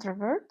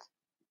introvert,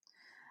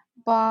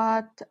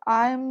 but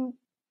I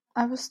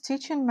was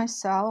teaching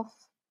myself,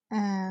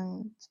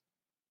 and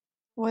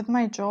with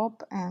my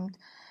job and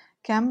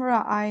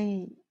camera,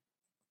 I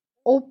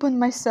open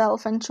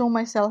myself and show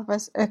myself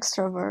as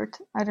extrovert.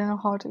 I don't know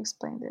how to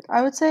explain it.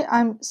 I would say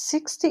I'm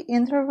 60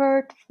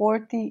 introvert,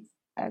 40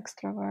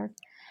 extrovert,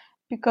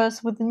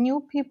 because with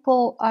new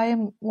people I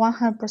am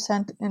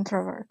 100%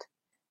 introvert.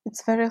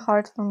 It's very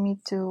hard for me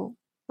to,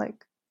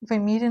 like, if I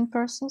meet in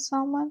person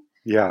someone,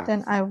 Yeah.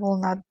 then I will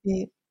not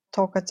be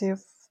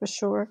talkative for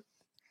sure.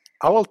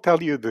 I will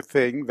tell you the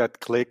thing that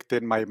clicked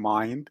in my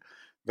mind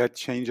that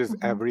changes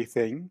Hmm.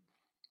 everything.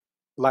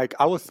 Like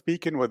I was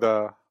speaking with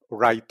a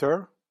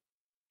writer.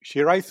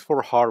 She writes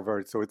for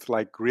Harvard, so it's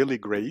like really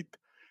great.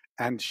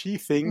 And she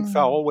thinks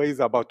Mm. always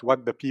about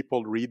what the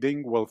people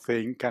reading will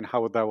think and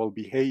how they will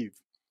behave.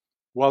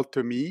 Well,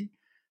 to me,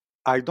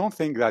 I don't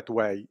think that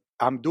way.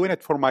 I'm doing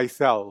it for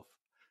myself.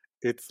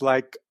 It's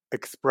like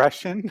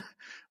expression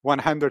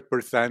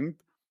 100%,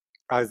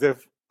 as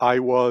if I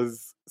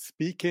was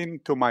speaking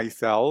to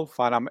myself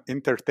and I'm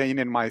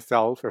entertaining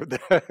myself,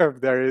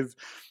 if there is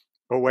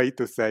a way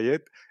to say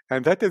it.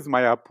 And that is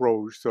my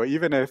approach. So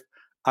even if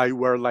I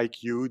were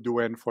like you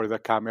doing for the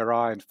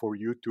camera and for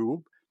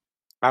YouTube,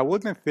 I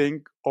wouldn't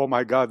think, oh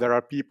my God, there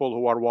are people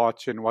who are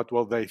watching. What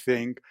will they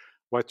think?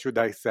 What should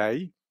I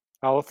say?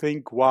 I'll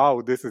think,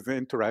 wow, this is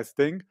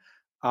interesting.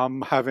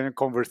 I'm having a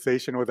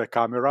conversation with a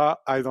camera.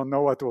 I don't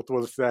know what it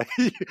will say,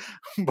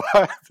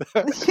 but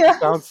it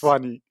sounds Yes,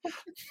 funny.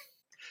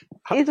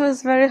 it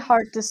was very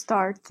hard to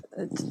start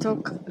to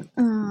talk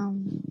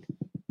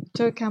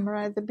to a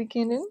camera at the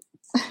beginning,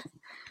 but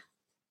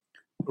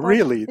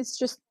Really? it's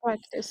just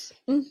practice.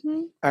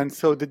 Hmm. And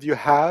so, did you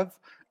have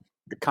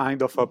a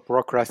kind of a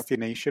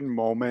procrastination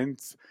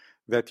moments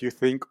that you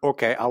think,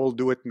 okay, I will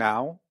do it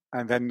now,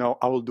 and then no,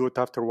 I will do it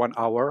after 1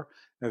 hour,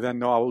 and then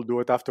no, I will do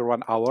it after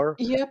 1 hour,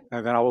 Yep.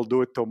 and then I will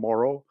do it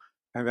tomorrow,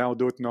 and then I'll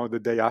do it no the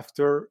day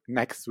after,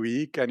 next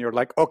week, and you're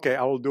like, okay,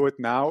 I will do it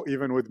now,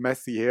 even with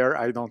messy hair,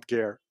 I don't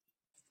care.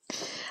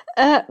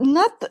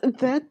 Not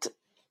that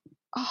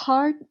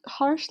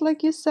harsh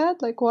like you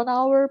said, like 1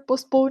 hour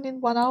postponing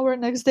 1 hour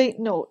next day.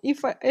 No,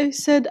 if I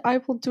said I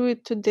will do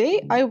it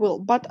today, I will.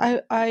 But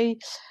I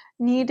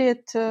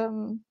needed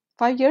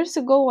 5 years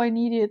ago. I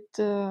needed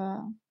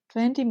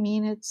 20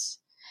 minutes,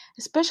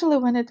 especially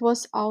when it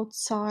was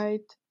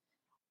outside.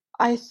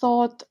 I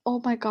thought,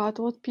 oh my god,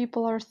 what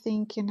people are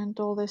thinking and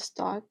all this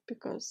stuff,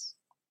 because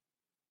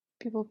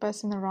people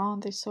passing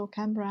around, they saw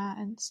camera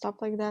and stuff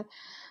like that.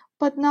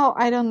 But now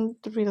I don't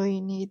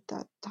really need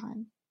that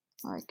time.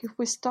 Like, if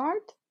we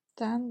start,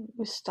 then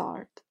we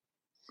start.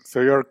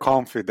 So you're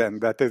confident,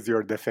 that is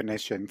your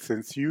definition.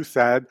 Since you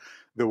said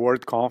the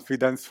word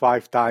confidence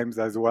 5 times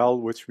as well,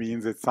 which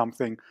means it's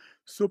something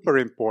super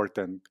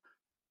important.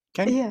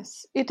 Can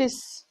Yes, it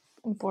is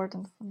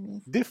important for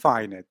me.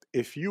 define it.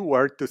 If you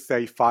were to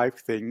say 5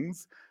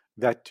 things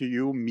that to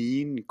you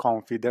mean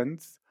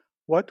confidence,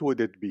 what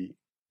would it be?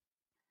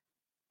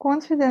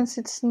 Confidence,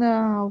 it's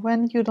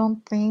when you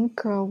don't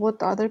think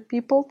what other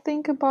people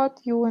think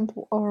about you and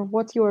or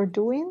what you are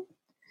doing.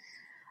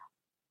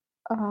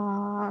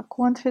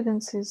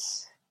 Confidence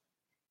is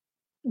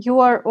you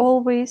are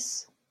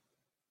always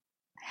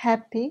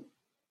happy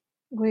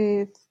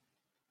with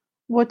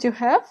what you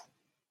have,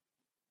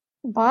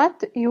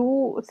 but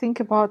you think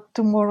about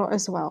tomorrow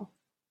as well.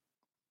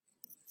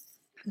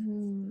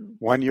 Mm,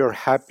 When you're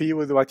happy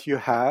with what you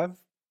have,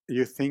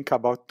 you think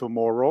about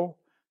tomorrow,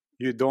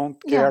 you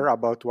don't yeah. care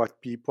about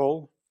what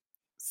people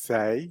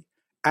say,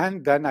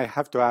 And then I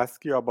have to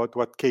ask you about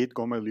what Kate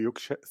Gomeliuk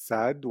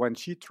said. When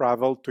she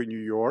traveled to New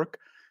York,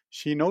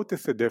 she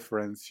noticed a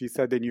difference. She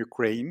said in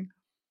Ukraine,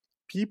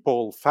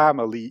 people,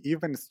 family,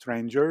 even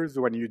strangers,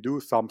 when you do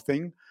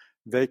something,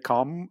 they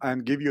come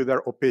and give you their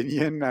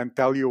opinion and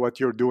tell you what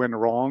you're doing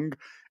wrong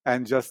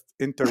and just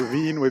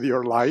intervene with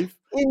your life.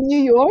 In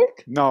New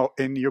York? No,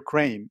 in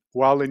Ukraine.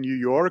 While in New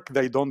York,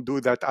 they don't do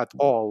that at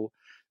all.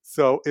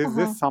 So is Uh-huh.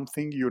 this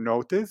something you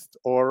noticed,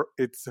 or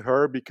it's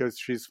her because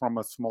she's from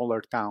a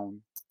smaller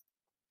town?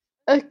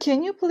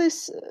 Can you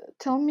please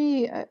tell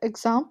me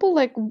example,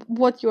 like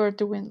what you are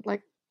doing,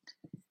 like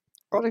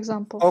Oh, for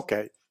example?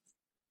 okay.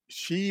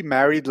 She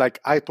married, like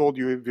I told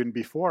you even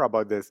before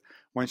about this,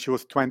 when she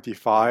was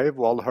 25,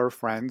 while her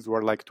friends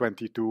were like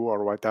 22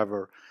 or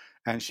whatever.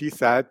 And she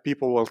said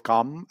people will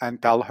come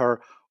and tell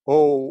her,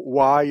 oh,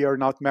 why you're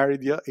not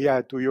married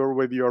yet? You're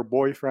with your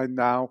boyfriend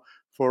now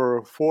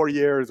for 4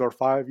 years or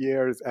 5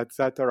 years,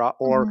 etc.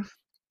 Or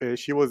Mm-hmm.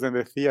 she was in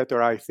the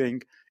theater, I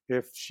think.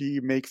 If she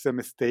makes a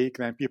mistake,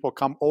 then people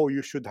come, oh,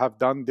 you should have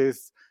done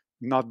this,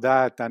 not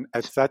that, and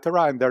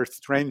etc. And they're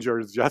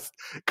strangers just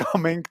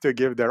coming to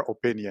give their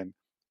opinion.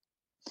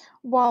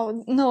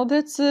 Wow, no,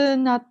 that's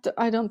not.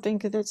 I don't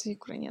think that's a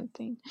Ukrainian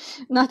thing.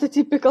 Not a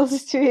typical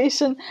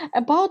situation.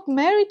 About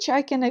marriage,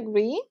 I can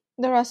agree.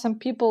 There are some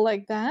people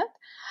like that.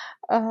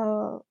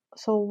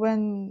 So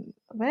when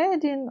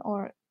wedding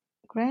or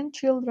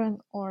grandchildren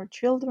or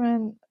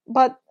children,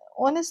 but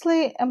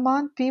honestly,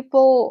 among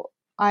people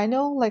I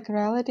know, like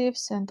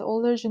relatives and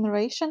older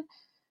generation,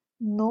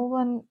 no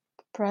one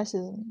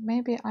presses me.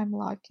 Maybe I'm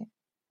lucky.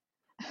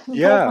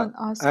 No Yeah, one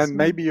asks and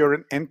me maybe you're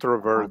an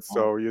about introvert,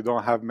 that. so you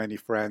don't have many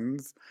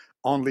friends,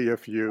 only a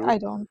few, I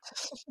don't.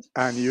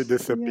 and you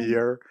Yeah.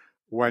 disappear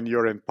when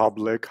you're in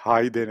public,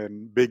 hiding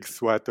in big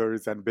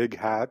sweaters and big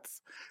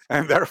hats.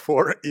 And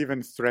therefore,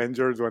 even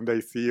strangers, when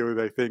they see you,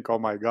 they think, oh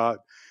my God,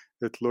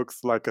 it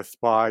looks like a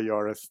spy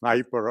or a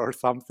sniper or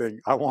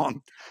something. I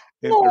won't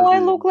No, I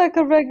look intervene. like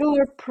a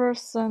regular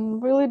person.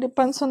 Really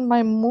depends on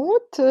my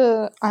mood.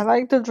 I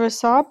like to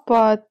dress up,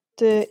 but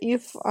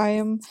if I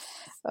am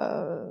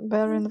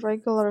wearing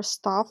regular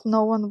stuff,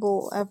 no one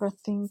will ever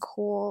think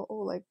who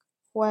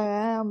I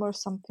am or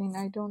something.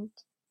 I don't,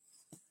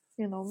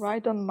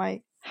 write on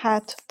my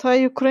hat "Thai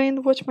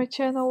Ukraine," watch my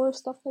channel or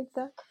stuff like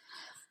that.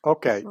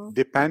 Okay, So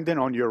depending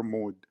on your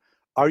mood.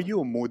 Are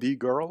you a moody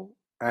girl?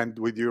 And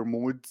with your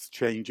moods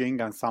changing,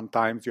 and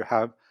sometimes you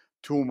have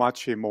too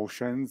much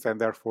emotions, and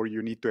therefore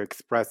you need to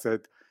express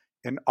it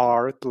in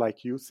art,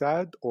 like you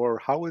said? Or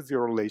how is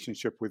your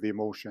relationship with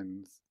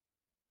emotions?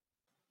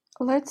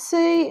 let's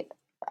say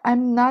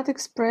I'm not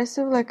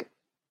expressive like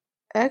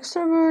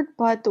extrovert,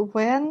 but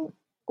when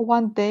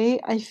one day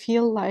I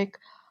feel like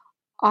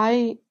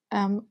I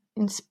am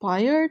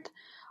inspired.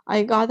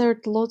 I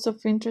gathered lots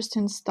of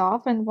interesting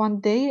stuff, and one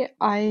day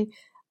I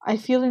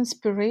feel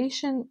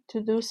inspiration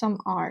to do some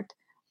art.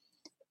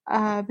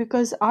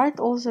 Because art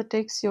also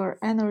takes your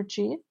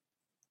energy,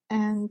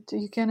 and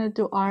you cannot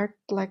do art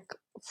like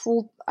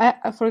full.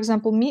 For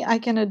example, me, I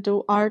cannot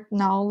do art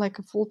now like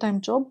a full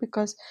time job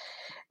because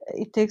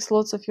it takes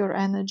lots of your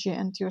energy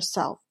and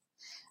yourself.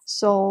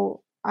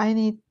 So I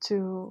need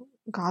to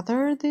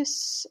gather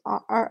this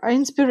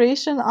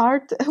inspiration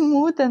art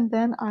mood, and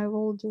then I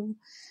will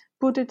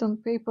put it on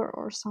paper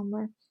or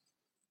somewhere.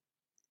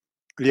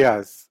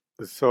 Yes.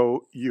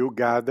 So you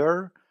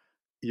gather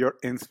your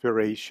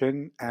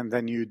inspiration and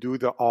then you do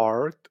the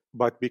art,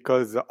 but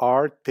because the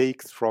art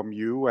takes from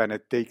you and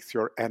it takes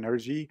your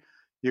energy,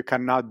 you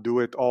cannot do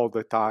it all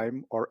the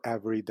time or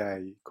every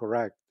day,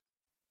 correct?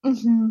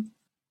 Hmm.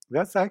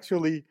 That's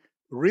actually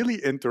really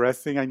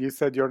interesting. And you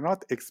said you're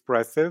not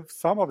expressive.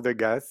 Some of the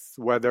guests,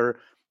 whether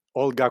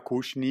Olga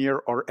Kushnir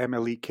or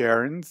Emily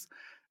Cairns,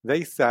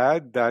 they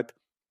said that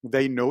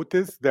they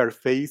notice their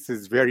face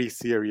is very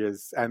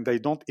serious and they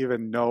don't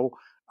even know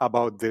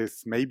about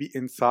this. Maybe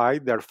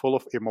inside they're full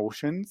of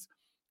emotions.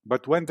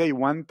 But when they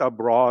went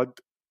abroad,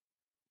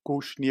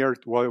 Kushnir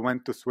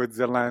went to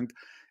Switzerland,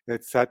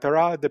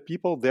 etc., the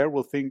people there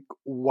will think,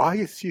 why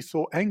is she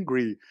so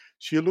angry?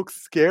 She looks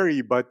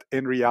scary, but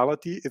in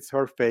reality, it's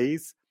her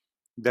face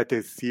that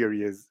is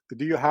serious.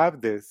 Do you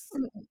have this?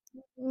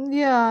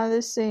 Yeah,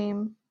 the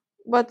same.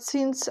 But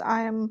since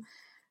I'm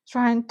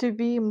trying to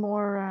be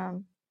more, I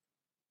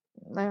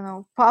don't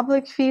know,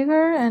 public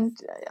figure, and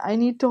I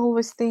need to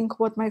always think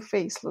what my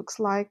face looks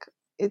like.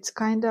 It's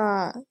kind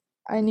of,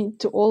 I need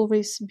to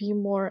always be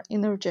more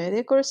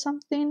energetic or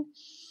something.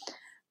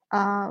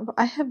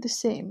 I have the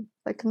same,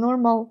 like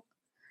normal.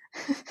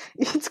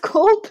 It's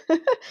called.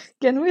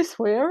 Can we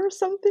swear or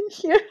something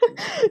here?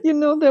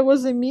 There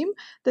was a meme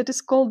that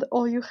is called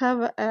 "Oh, you have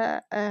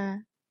a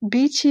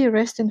beachy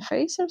resting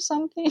face" or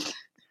something.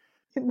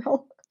 you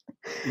know.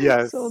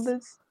 So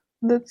Yes.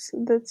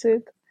 that's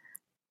it.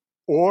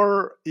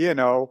 Or,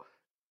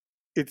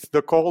 it's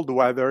the cold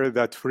weather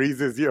that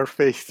freezes your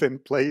face in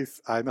place.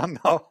 I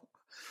don't know.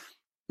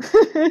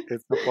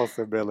 It's a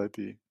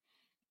possibility.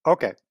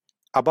 Okay.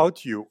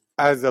 About you.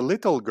 As a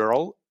little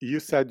girl, you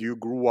said you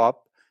grew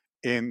up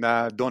in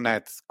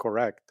Donetsk,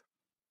 correct?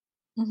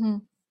 Hmm.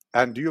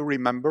 And do you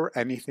remember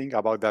anything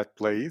about that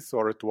place,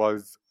 or it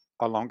was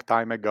a long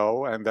time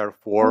ago and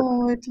therefore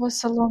Oh, it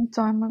was a long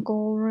time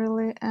ago,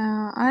 really.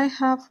 I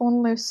have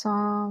only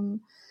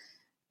some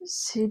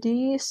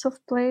CDs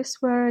of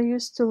place where I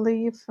used to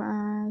live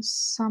and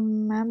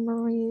some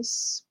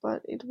memories,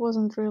 but it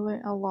wasn't really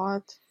a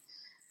lot.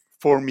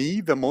 for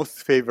me, the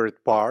most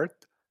favorite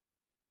part,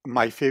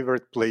 my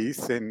favorite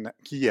place in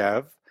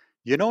Kiev,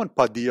 you know, in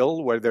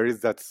Padil, where there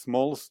is that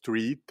small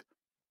street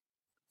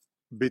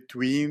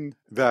between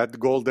that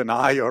Golden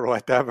Eye or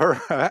whatever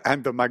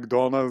and the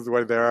McDonald's,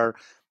 where there are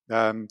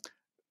um,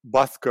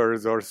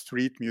 buskers or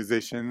street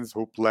musicians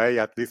who play,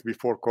 at least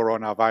before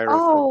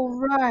coronavirus. Oh,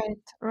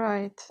 right,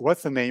 right.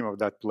 What's the name of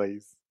that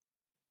place?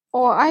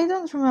 Oh, I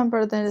don't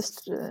remember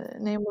the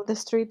name of the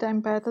street.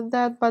 I'm bad at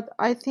that, but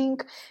I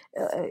think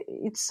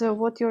it's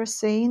what you're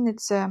saying.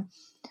 It's uh,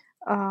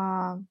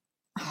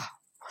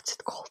 what's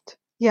it called?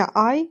 Yeah,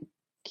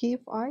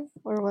 Kiev I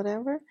or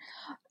whatever,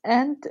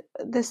 and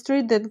the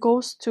street that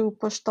goes to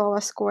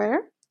Poshtova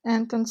Square.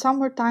 And in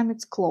summertime,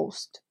 it's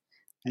closed.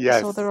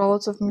 So there Yes. are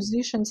lots of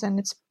musicians, and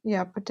it's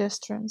yeah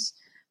pedestrians.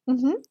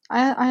 Mm-hmm.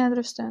 I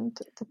understand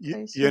the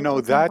place You you're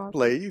know, talking that about.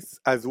 place,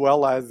 as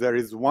well as there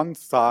is one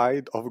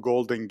side of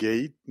Golden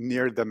Gate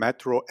near the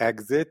metro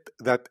exit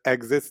that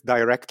exits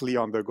directly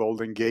on the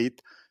Golden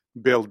Gate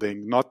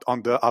building, not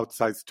on the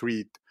outside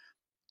street.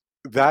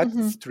 That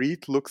Mm-hmm.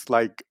 street looks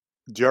like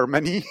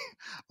Germany,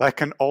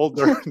 like an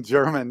older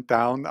German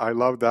town. I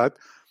love that.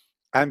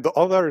 And the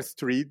other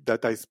street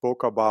that I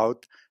spoke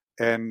about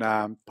in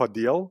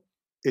Padil,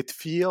 it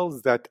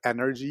feels that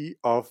energy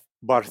of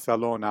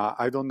Barcelona.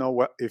 I don't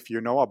know if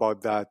you know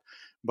about that,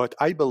 but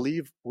I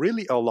believe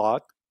really a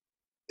lot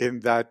in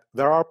that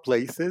there are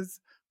places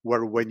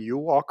where when you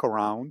walk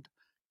around,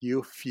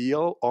 you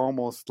feel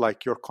almost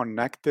like you're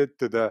connected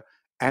to the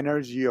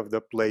energy of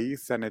the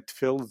place and it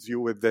fills you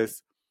with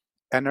this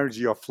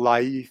energy of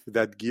life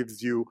that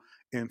gives you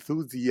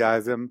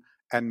enthusiasm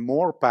and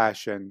more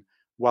passion.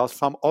 While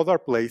some other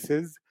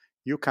places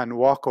you can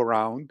walk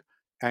around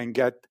and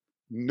get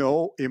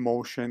no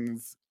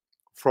emotions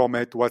from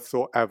it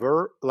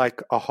whatsoever,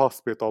 like a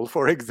hospital,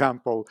 for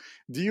example.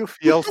 Do you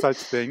feel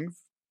such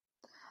things?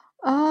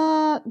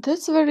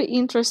 That's very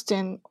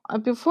interesting.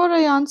 Before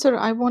I answer,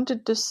 I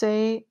wanted to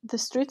say the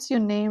streets you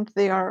named,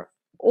 they are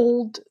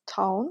old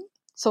town.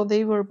 So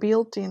they were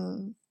built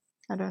in,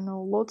 I don't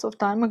know, lots of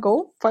time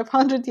ago,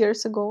 500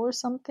 years ago or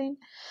something.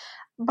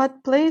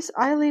 But place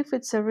I live,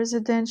 it's a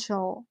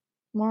residential,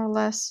 more or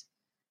less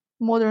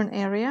modern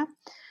area.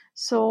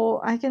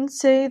 So I can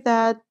say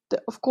that,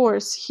 of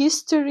course,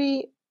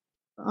 history,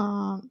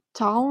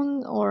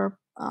 town or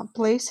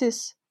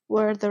places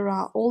where there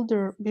are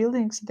older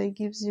buildings, they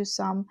gives you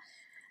some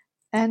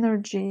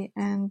energy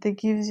and they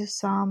gives you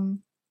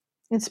some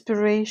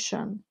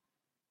inspiration,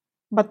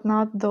 but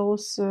not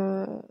those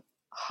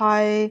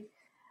high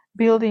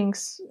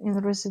buildings in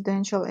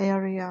residential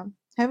area.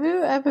 Have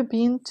you ever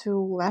been to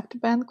left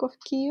bank of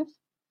Kiev?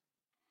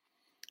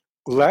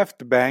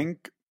 Left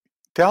bank,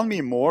 tell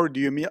me more. Do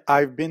you mean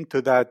I've been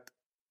to that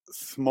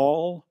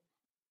small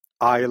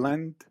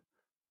island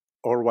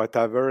or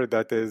whatever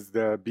that is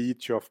the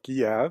beach of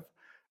Kiev,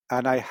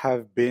 and I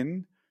have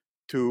been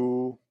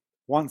to,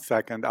 one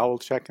second, I will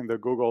check in the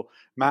Google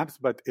Maps,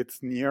 but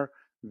it's near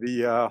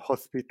the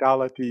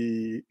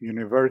Hospitality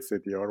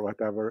University or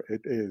whatever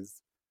it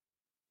is.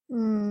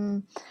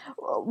 Mm.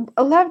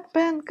 A left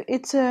bank,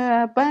 it's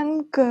a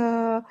bank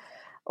of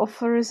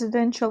a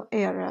residential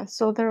area,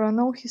 so there are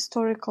no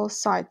historical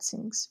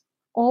sightings.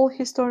 All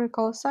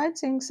historical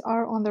sightings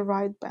are on the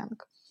right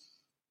bank.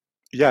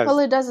 Well, Yes,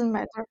 it doesn't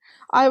matter.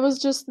 I was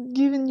just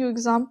giving you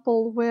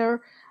example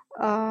where,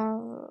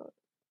 uh,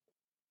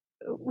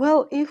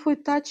 well, if we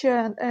touch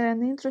an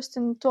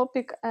interesting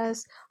topic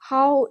as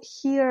how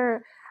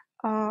here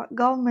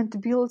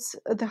government builds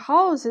the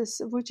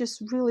houses, which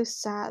is really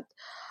sad,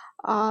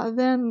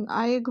 then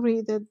I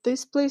agree that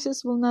these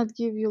places will not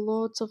give you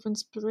lots of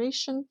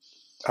inspiration.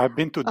 I've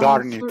been to For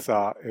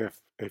Darnica.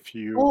 If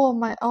you oh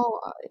my, oh,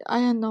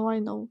 I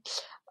know.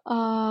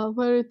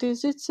 Where it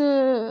is, it's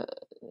a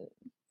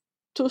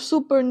to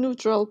super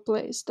neutral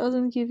place.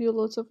 Doesn't give you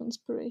lots of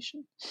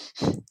inspiration.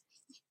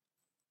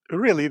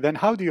 really, then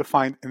how do you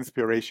find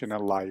inspiration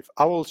in life?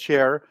 I will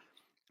share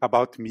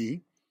about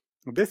me.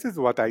 This is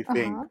what I Uh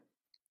think. huh.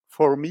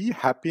 For me,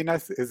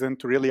 happiness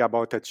isn't really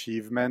about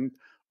achievement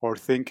or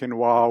thinking,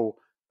 wow,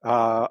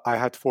 I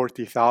had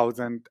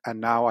 40,000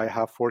 and now I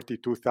have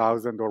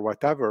 42,000 or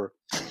whatever.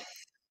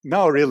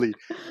 No, really,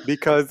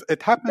 because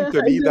it happened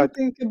to I me didn't that,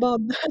 think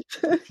about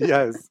that.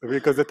 yes,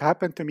 because it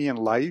happened to me in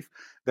life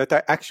that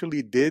I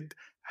actually did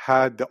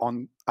had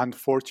the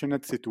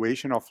unfortunate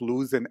situation of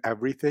losing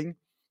everything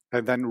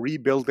and then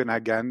rebuilding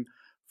again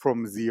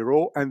from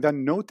zero and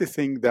then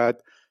noticing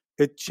that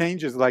it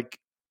changes, like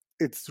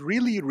it's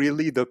really,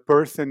 really the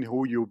person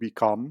who you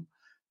become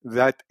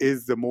that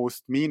is the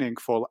most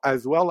meaningful,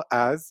 as well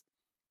as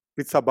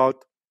it's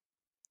about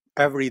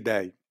every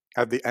day.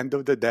 At the end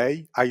of the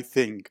day, I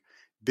think,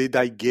 did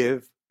I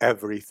give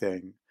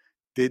everything?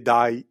 Did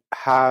I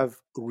have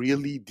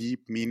really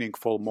deep,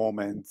 meaningful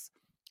moments?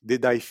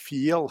 Did I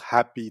feel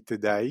happy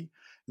today?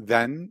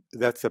 Then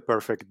that's a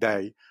perfect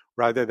day,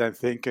 rather than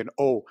thinking,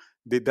 oh,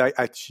 did I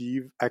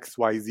achieve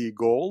XYZ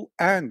goal?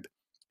 And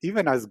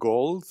even as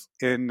goals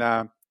in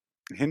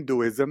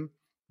Hinduism,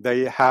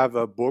 they have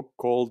a book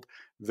called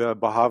the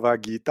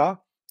Bhagavad Gita.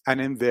 And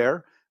in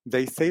there,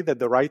 they say that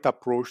the right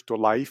approach to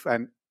life,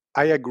 and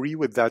I agree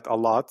with that a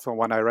lot. So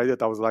when I read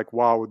it, I was like,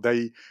 wow,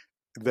 they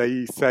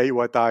say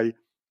what I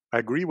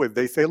agree with.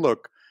 They say,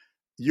 look,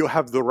 you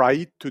have the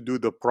right to do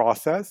the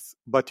process,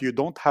 but you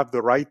don't have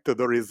the right to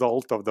the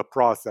result of the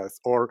process.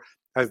 Or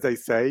as they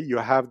say, you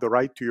have the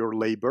right to your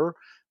labor,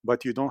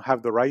 but you don't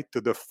have the right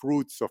to the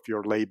fruits of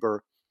your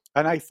labor.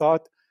 And I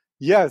thought,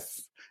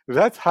 yes,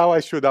 that's how I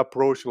should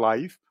approach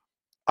life.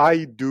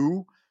 I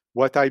do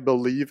what I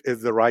believe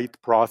is the right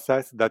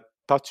process that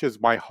touches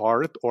my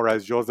heart, or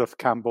as Joseph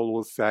Campbell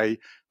will say,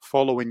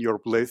 following your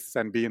bliss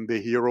and being the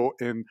hero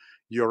in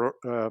your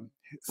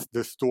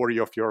the story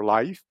of your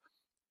life.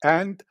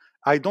 And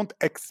I don't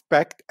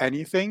expect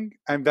anything.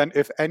 And then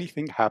if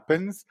anything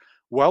happens,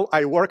 well,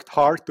 I worked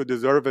hard to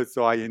deserve it,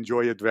 so I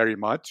enjoy it very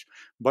much.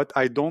 But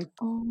I don't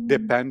Um,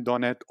 depend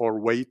on it or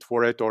wait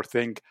for it or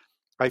think.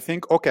 I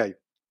think, okay,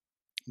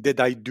 did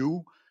I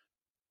do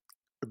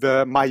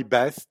my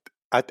best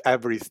at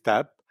every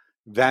step?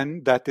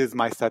 Then that is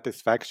my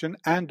satisfaction.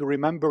 And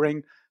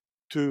remembering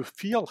to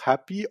feel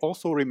happy,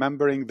 also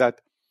remembering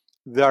that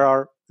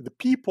the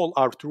people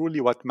are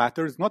truly what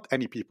matters, not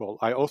any people.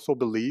 I also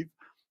believe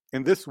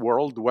in this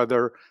world,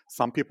 whether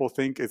some people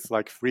think it's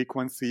like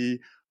frequency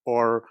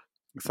or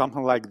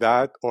something like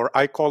that, or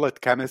I call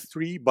it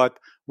chemistry, but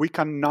we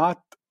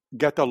cannot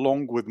get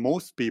along with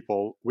most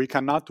people. We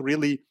cannot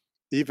really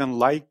even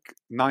like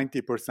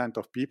 90%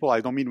 of people.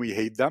 I don't mean we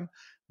hate them,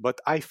 but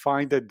I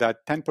find it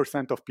that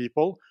 10% of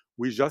people,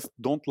 we just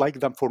don't like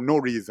them for no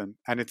reason.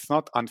 And it's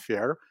not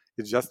unfair,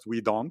 it's just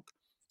we don't.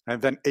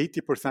 And then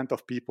 80%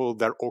 of people,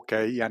 they're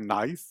okay and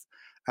nice.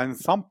 And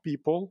some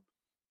people,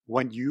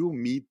 when you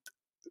meet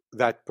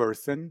that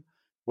person,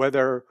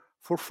 whether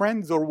for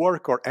friends or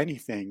work or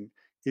anything,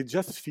 it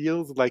just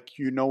feels like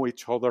you know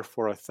each other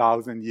for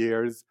 1,000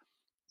 years.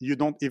 You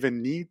don't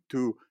even need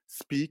to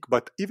speak,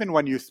 but even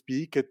when you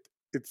speak,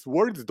 its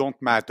words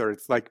don't matter.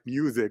 It's like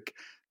music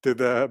to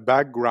the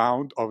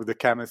background of the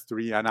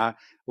chemistry. And I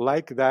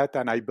like that.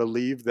 And I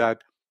believe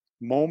that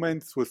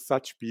moments with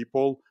such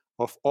people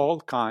of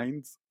all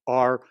kinds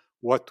are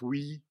what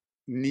we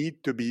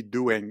need to be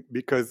doing,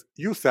 because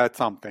you said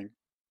something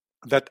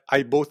that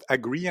I both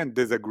agree and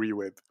disagree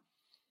with.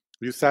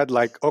 You said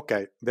like,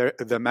 okay,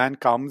 the man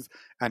comes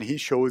and he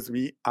shows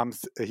me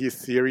he's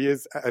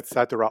serious,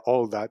 etc.,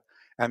 all that,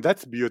 and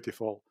that's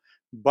beautiful.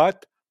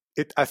 But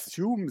it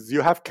assumes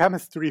you have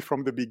chemistry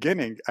from the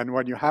beginning, and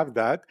when you have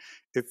that,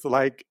 it's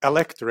like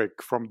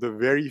electric from the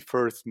very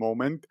first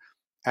moment,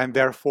 and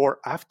therefore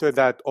after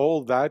that,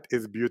 all that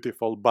is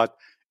beautiful. But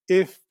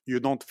if you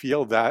don't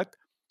feel that,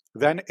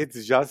 then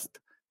it's just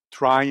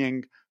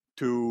trying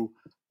to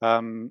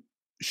um,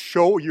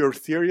 show you're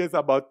serious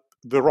about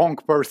the wrong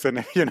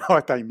person. You know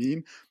what I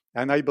mean?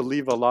 And I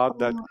believe a lot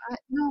that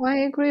no, I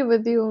agree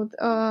with you.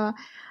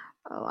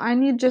 I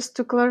need just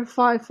to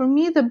clarify. For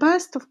me, the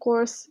best, of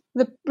course,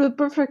 the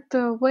perfect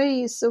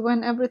way is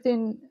when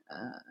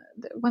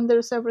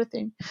there's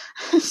everything.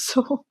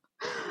 So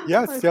I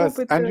yes, hope yes,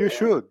 it and you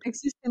should.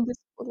 exists in this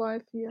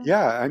life. Yeah.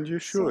 Yeah, and you So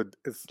should.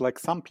 It's like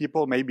some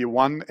people, maybe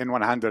one in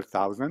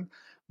 100,000,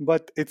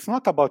 but it's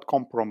not about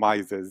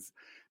compromises,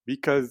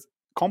 because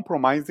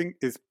compromising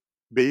is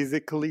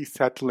basically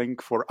settling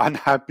for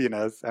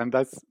unhappiness, and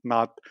that's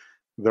not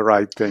the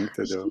right thing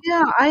to do.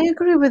 yeah, I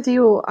agree with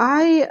you.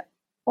 I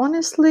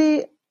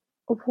honestly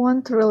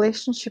want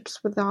relationships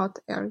without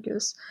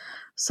argues.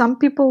 Some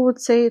people would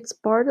say it's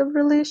part of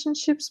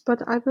relationships,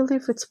 but I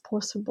believe it's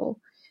possible.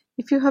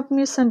 If you have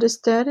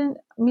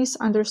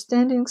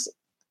misunderstandings,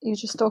 you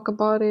just talk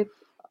about it.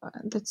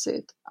 That's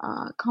it.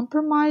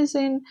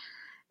 Compromising,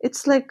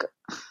 it's like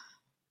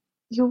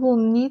you will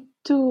need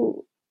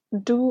to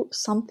do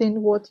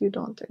something what you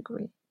don't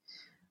agree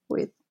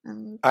with,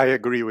 and I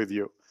agree with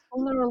you.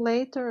 sooner or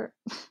later.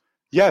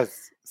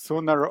 Yes,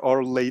 sooner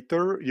or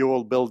later you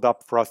will build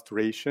up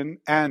frustration.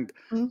 And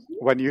Mhm.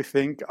 when you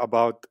think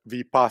about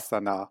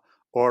Vipassana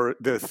or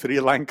the Sri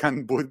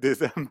Lankan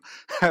Buddhism,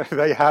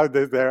 they have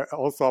this there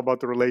also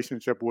about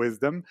relationship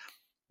wisdom.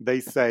 They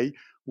say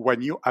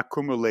when you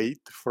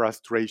accumulate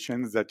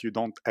frustrations that you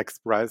don't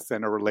express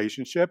in a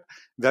relationship,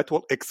 that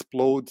will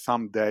explode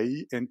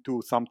someday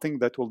into something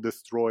that will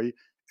destroy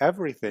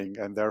everything.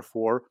 And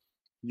therefore,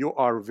 you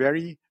are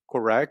very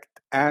correct.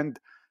 And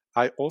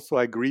I also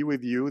agree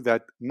with you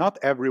that not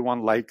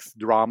everyone likes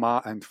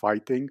drama and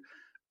fighting.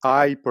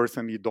 I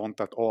personally don't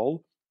at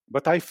all.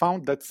 But I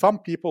found that some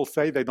people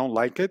say they don't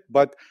like it,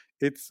 but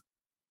it's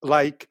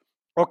like,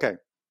 okay,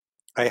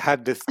 I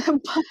had this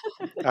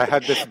I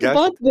had this But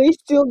guest. they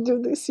still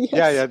do this,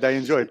 Yeah, yes. yeah, they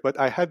enjoy it. But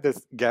I had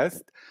this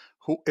guest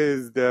who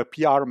is the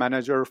PR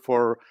manager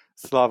for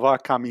Slava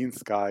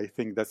Kaminska. I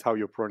think that's how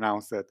you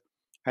pronounce it.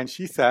 And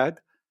she said,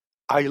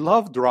 I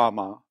love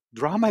drama.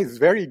 Drama is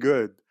very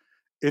good.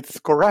 It's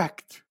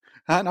correct.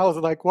 And I was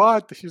like,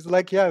 what? She's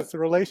like, yes,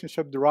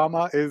 relationship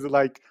drama is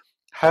like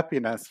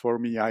happiness for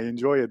me. I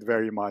enjoy it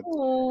very much.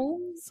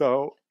 Oh,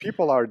 So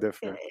people are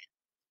different.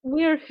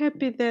 we are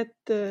happy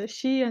that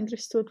she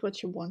understood what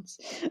she wants.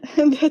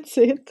 And that's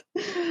it.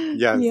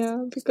 Yes.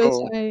 Yeah,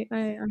 because So, I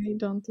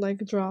don't like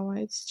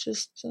drama. It's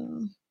just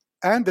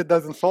and it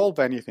doesn't solve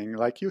anything.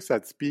 Like you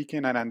said,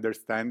 speaking and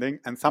understanding.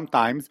 And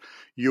sometimes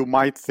you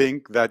might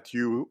think that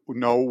you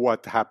know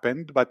what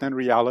happened, but in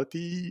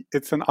reality,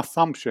 it's an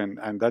assumption.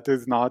 And that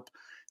is not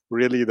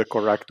really the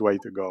correct way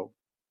to go.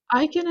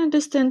 I can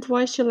understand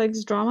why she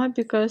likes drama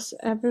because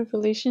every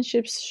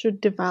relationship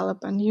should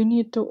develop, and you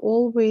need to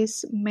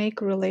always make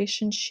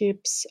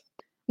relationships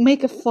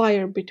make a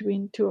fire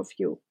between two of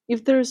you.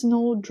 If there is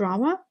no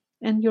drama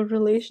and your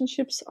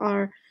relationships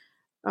are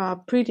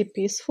pretty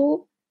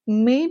peaceful,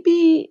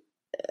 maybe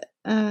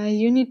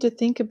you need to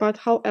think about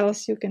how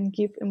else you can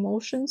give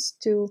emotions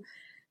to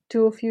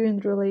two of you in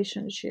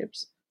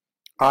relationships.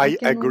 I I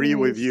can agree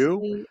with always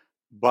you, say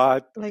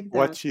but like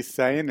what that. she's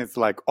saying is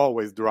like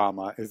always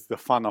drama is the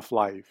fun of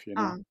life, you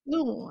know?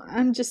 No,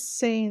 I'm just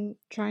saying,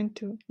 trying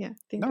to, yeah,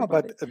 think No,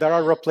 about but it. there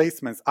are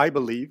replacements. I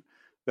believe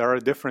there are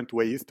different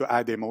ways to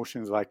add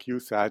emotions, like you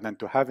said, and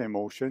to have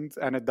emotions,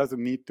 and it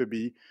doesn't need to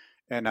be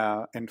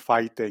in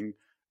fighting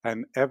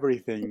and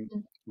everything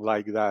Mhm.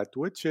 like that,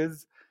 which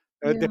is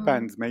it Yeah,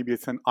 depends. Maybe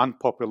it's an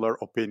unpopular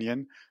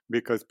opinion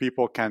because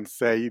people can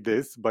say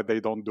this, but they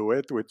don't do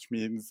it, which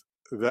means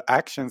the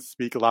actions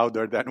speak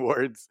louder than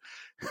words.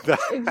 That-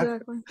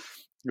 exactly.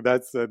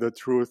 That's the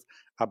truth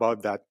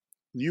about that.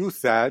 You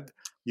said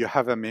you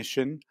have a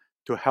mission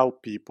to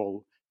help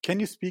people. Can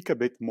you speak a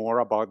bit more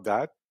about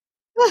that?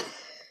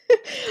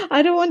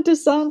 I don't want to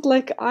sound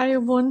like I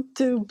want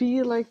to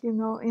be like, in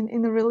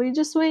a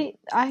religious way.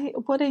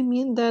 What I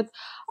mean that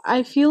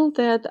I feel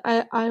that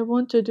I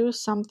want to do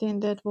something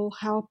that will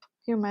help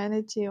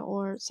humanity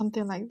or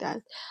something like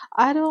that.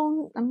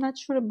 I'm not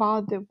sure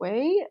about the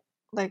way,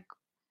 like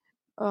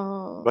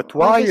But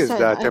like why I is said,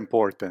 that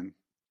important?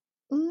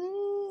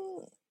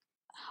 mm,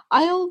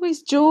 I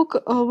always joke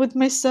with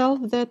myself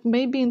that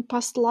maybe in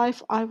past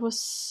life I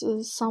was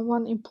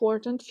someone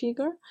important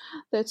figure.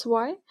 That's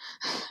why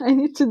I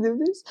need to do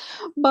this.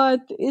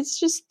 But it's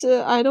just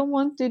I don't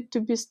want it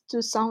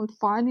to sound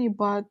funny,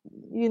 but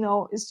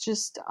it's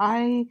just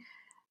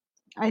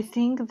I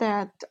think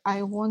that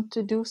I want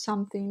to do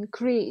something,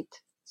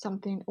 create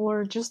something,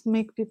 or just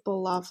make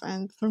people laugh,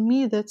 and for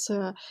me that's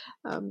a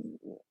um,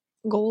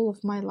 goal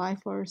of my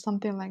life or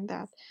something like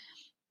that.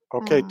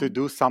 Okay, to Um,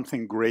 do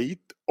something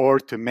great or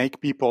to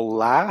make people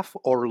laugh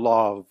or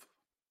love?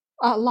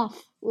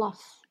 laugh,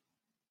 laugh.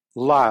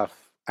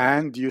 Laugh.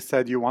 And you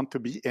said you want to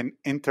be in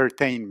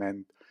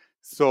entertainment.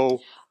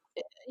 So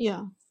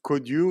Yeah.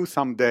 could you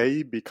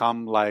someday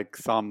become like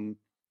some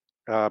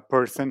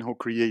person who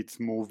creates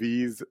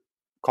movies,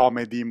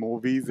 comedy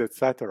movies,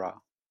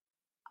 etc.?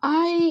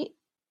 I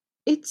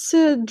It's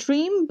a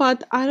dream,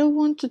 but I don't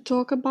want to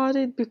talk about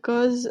it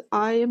because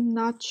I am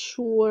not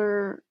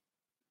sure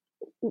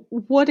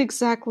what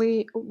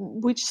exactly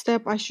which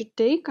step I should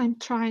take. I'm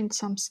trying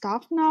some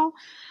stuff now.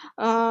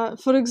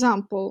 For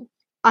example,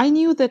 I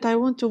knew that I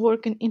want to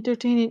work in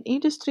entertainment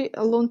industry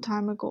a long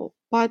time ago,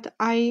 but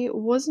I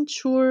wasn't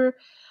sure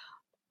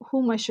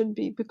whom I should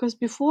be because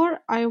before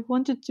I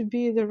wanted to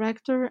be a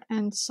director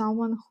and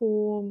someone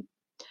who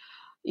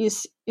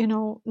is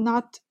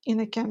not in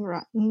a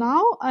camera.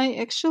 Now I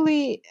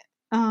actually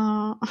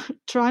uh,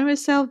 try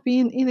myself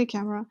being in a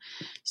camera,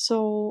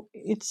 so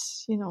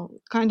it's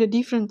kind of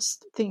different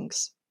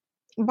things.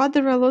 But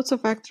there are lots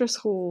of actors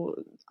who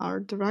are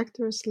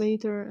directors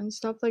later and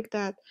stuff like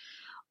that.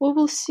 We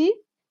will see.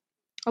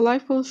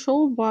 Life will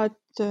show, but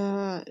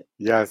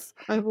Yes,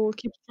 I will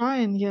keep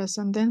trying. Yes,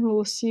 and then we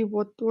will see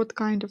what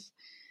kind of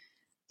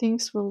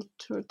things will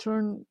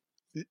turn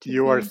to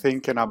you are be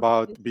thinking out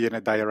of it. about being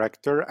a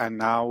director and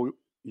now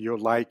you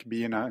like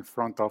being in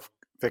front of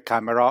the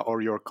camera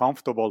or you're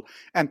comfortable.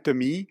 And to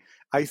me,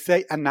 I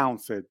say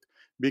announce it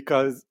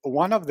because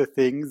one of the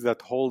things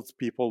that holds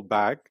people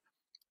back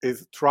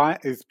is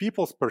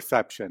people's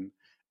perception.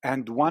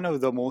 And one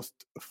of the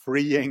most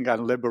freeing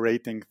and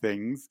liberating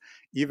things,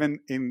 even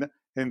in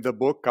the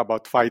book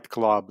about Fight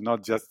Club,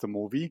 not just the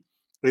movie,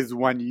 is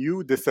when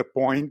you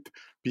disappoint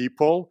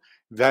people,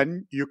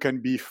 then you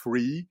can be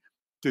free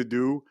to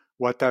do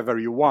whatever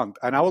you want.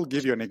 And I will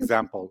give you an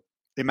example.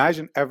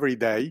 Imagine every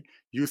day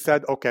you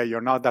said, okay,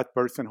 you're not that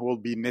person who will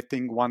be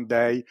knitting one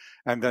day,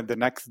 and then the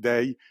next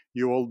day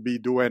you will be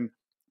doing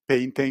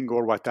painting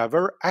or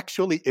whatever.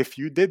 Actually, if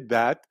you did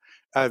that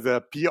as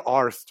a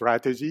PR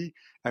strategy,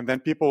 and then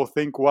people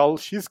think, well,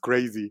 she's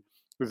crazy,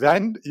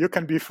 then you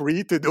can be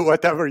free to do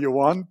whatever you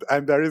want,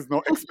 and there is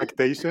no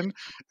expectation.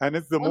 And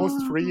it's the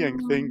most freeing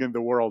thing Um, in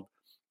the world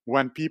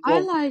when I people,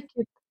 like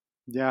it.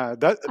 yeah,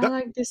 I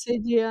like this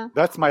idea.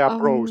 that's my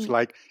approach. Um,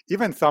 Like,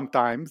 even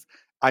sometimes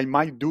I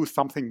might do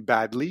something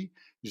badly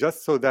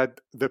just so that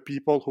the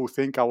people who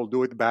think I will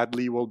do it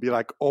badly will be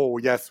like, oh,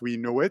 yes, we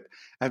knew it.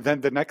 And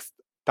then the next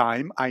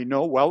time, I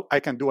know, well, I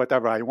can do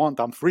whatever I want.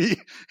 I'm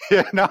free,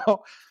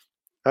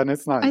 and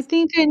it's I nice.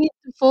 think I need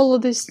to follow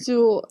this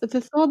too.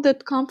 The thought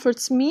that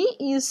comforts me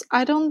is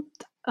I don't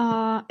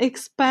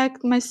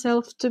expect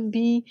myself to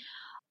be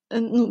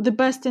the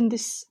best in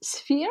this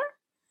sphere.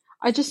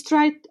 I just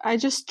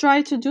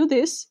try to do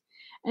this,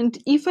 and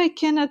if I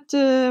cannot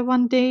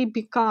one day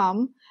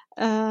become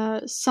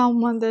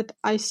someone that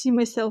I see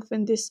myself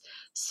in this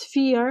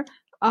sphere,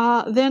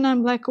 then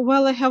I'm like,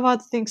 well, I have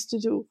other things to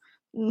do.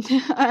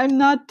 I'm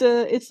not.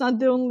 It's not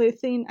the only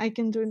thing I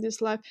can do in this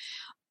life.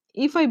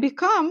 If I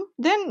become,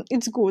 then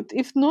it's good.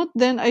 If not,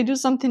 then I do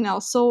something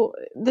else. So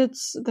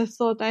that's the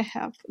thought I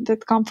have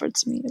that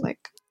comforts me.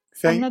 Like I'm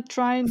Thank, not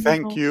trying,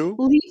 thank you.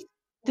 live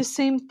the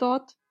same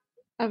thought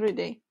every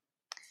day.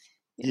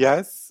 Yes.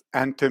 Yes,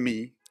 and to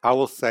me, I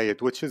will say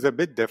it, which is a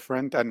bit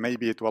different, and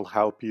maybe it will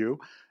help you.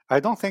 I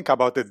don't think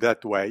about it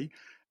that way.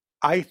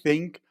 I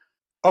think,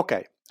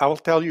 okay, I will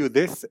tell you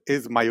this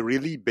is my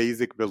really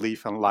basic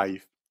belief in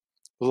life.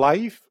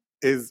 Life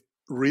is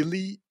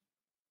really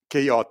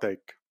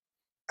chaotic,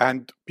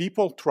 and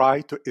people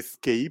try to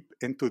escape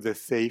into the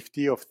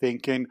safety of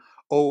thinking,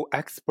 oh,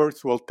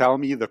 experts will tell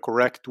me the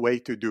correct way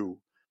to do.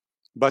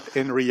 But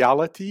in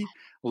reality,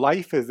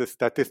 life is a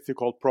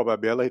statistical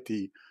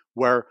probability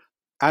where,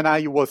 and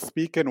I was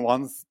speaking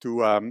once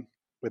to an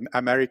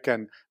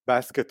American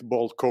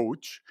basketball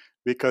coach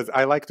because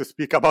I like to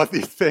speak about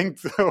these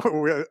things,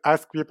 we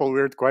ask people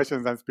weird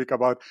questions and speak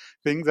about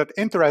things that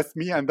interest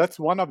me. And that's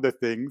one of the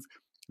things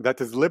that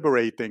is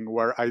liberating,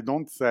 where I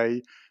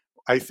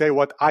say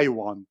what I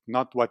want,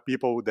 not what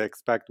people would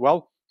expect.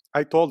 Well,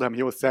 I told him,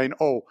 he was saying,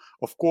 oh,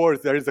 of course,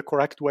 there is a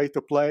correct way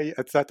to play,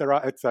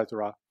 etc.,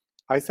 etc.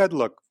 I said,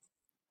 look,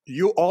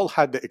 you all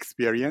had the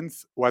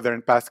experience, whether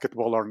in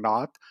basketball or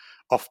not,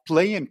 of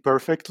playing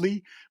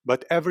perfectly,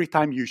 but every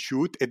time you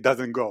shoot, it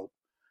doesn't go.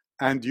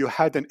 And you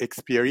had an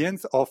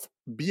experience of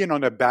being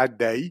on a bad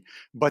day,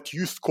 but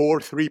you score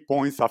 3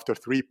 points after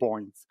 3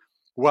 points.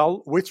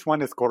 Well, which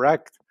one is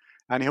correct?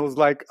 And he was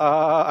like,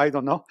 I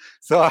don't know.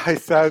 So I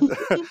said,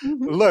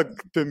 look,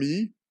 to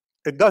me,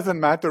 it doesn't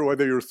matter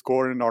whether you're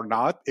scoring or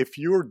not. If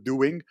you're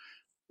doing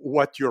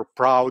what you're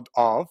proud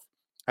of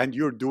and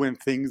you're doing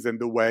things in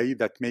the way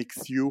that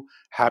makes you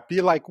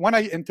happy. Like when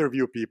I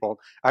interview people,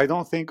 I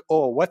don't think,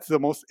 oh, what's the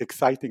most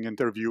exciting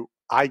interview?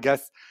 I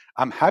guess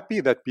I'm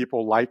happy that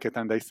people like it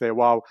and they say,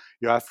 wow,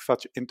 you ask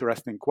such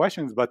interesting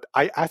questions, but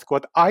I ask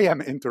what I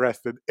am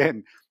interested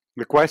in.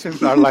 The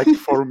questions are like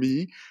for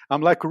me,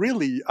 I'm like,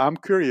 really, I'm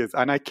curious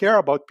and I care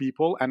about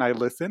people and I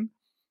listen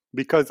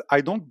because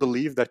I don't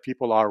believe that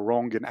people are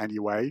wrong in any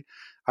way.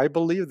 I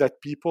believe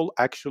that people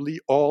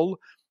actually all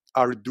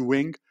are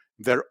doing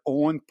their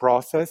own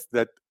process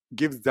that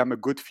gives them a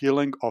good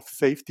feeling of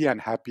safety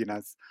and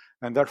happiness.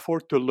 And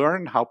therefore, to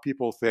learn how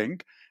people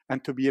think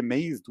and to be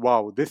amazed,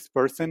 wow, this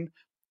person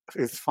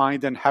is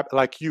finding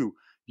like you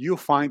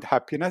find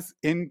happiness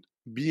in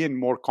being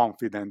more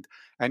confident,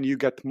 and you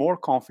get more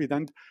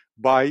confident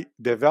by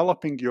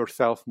developing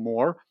yourself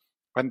more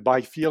and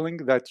by feeling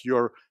that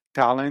your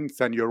talents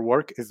and your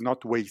work is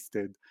not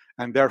wasted.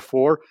 And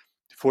therefore,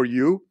 for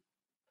you,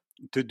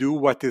 to do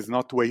what is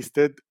not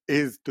wasted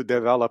is to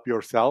develop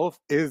yourself,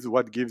 is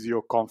what gives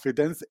you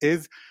confidence,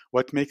 is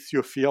what makes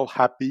you feel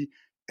happy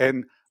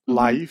in Hmm.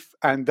 life.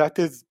 And that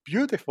is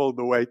beautiful,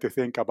 the way to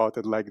think about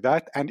it like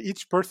that. And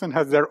each person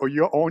has their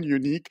your own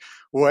unique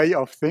way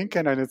of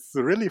thinking, and it's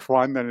really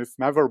fun and it's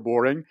never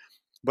boring.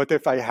 But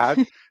if I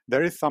had,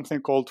 there is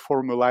something called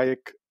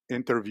formulaic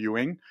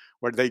interviewing,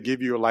 where they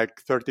give you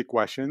like 30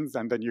 questions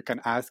and then you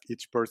can ask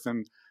each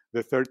person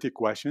the 30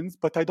 questions.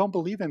 But I don't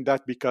believe in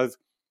that because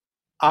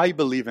I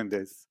believe in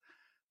this.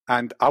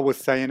 And I was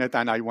saying it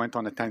and I went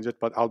on a tangent,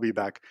 but I'll be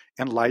back.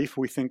 In life,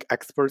 we think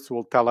experts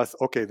will tell us,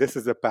 okay, this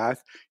is a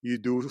path. You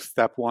do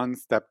step one,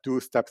 step two,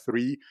 step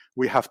three.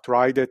 We have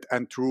tried it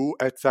and true,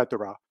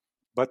 etc.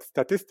 But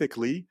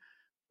statistically,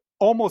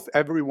 almost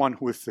everyone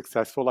who is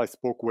successful I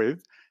spoke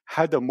with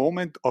had a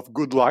moment of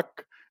good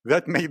luck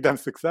that made them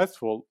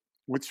successful,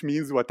 which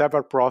means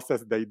whatever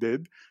process they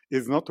did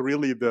is not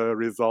really the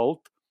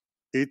result,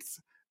 it's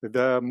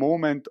the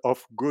moment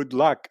of good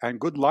luck. And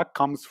good luck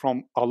comes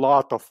from a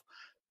lot of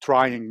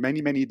trying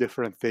many, many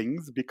different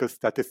things because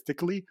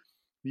statistically,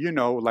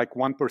 like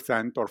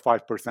 1% or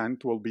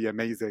 5% will be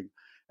amazing.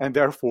 And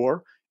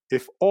therefore,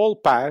 if all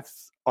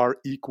paths are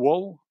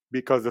equal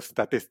because of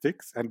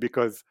statistics and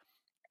because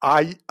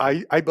I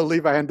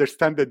believe I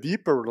understand the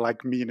deeper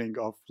like meaning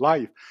of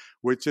life,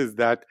 which is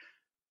that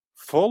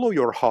follow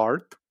your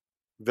heart.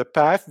 The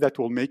path that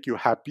will make you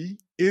happy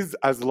is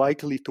as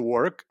likely to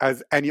work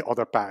as any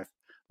other path.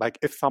 Like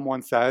if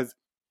someone says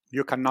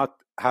you cannot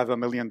have $1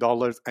 million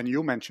and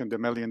you mentioned $1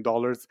 million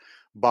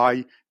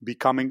by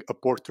becoming a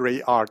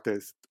portrait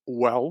artist,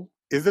 well,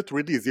 is it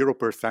really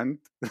 0%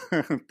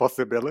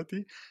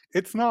 possibility?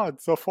 It's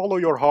not. So follow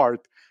your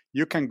heart.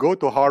 You can go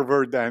to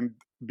Harvard and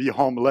be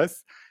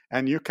homeless,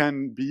 and you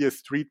can be a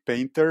street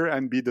painter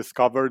and be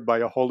discovered by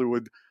a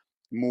Hollywood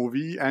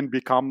movie and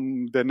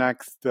become the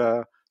next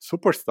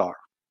superstar.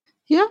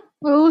 Yeah,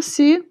 we'll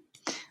see.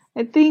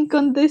 I think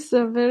on this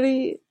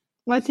very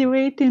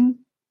motivating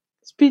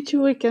speech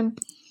we can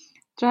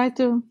try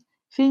to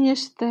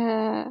finish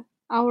the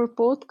our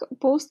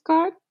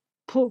postcard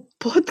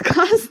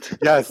podcast.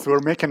 Yes,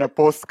 we're making a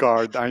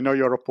postcard. I know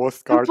you're a A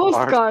postcard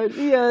postcard,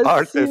 yes.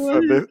 artist,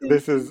 so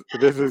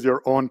this is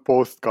your own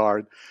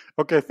postcard.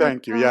 Okay,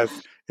 thank you. Yeah.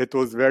 Yes, it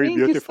was very Thank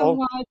you so beautiful.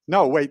 much.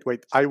 No, wait.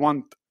 I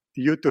want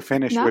you to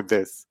finish with Not?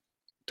 this.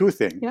 Two Yeah.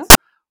 things.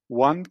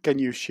 One, can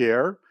you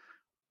share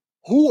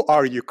who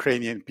are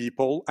Ukrainian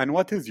people and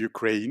what is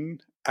Ukraine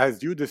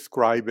as you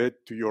describe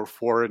it to your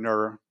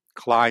foreigner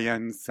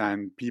clients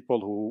and people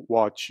who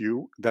watch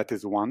you? That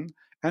is one.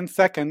 And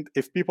second,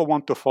 if people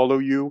want to follow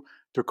you,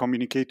 to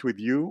communicate with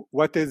you,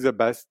 what is the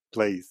best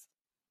place?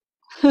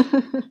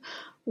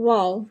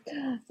 Wow.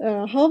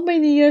 How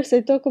many years I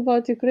talk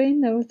about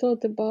Ukraine, never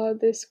thought about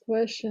this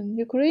question.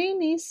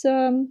 Ukraine is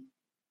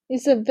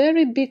a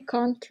very big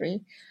country.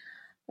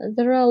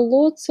 There are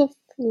lots of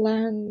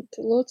land,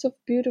 lots of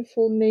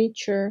beautiful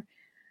nature,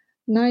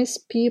 nice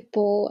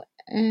people,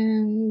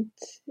 and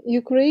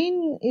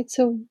Ukraine, it's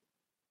a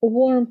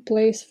warm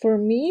place for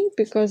me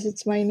because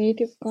it's my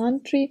native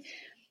country,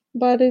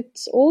 but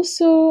it's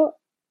also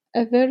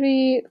a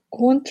very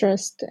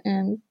contrast,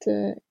 and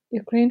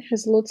Ukraine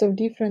has lots of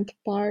different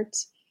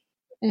parts,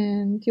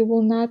 and you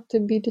will not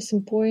be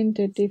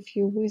disappointed if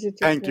you visit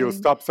Thank you.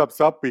 Ukraine.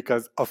 Stop,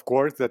 because of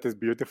course that is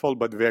beautiful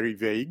but very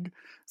vague.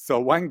 So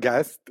one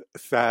guest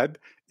said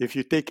if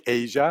you take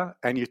Asia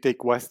and you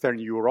take Western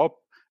Europe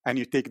and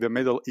you take the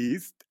Middle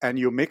East and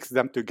you mix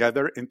them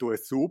together into a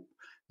soup,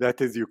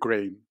 that is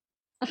Ukraine.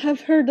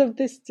 I've heard of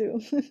this too.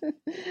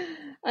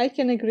 I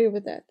can agree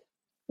with that.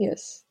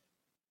 Yes.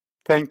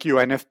 Thank you.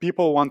 And if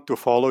people want to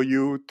follow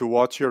you, to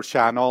watch your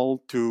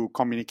channel, to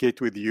communicate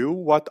with you,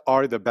 what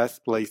are the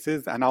best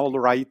places? And I'll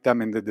write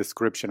them in the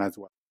description as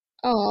well.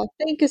 Oh,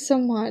 thank you so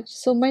much.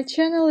 So my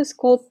channel is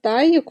called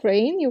Thai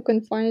Ukraine. You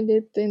can find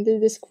it in the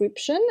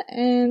description,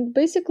 and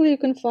basically you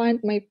can find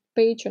my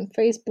page on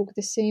Facebook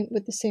the same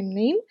with the same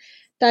name,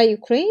 Thai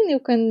Ukraine. You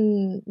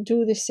can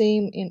do the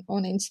same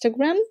on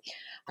Instagram.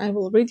 I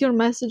will read your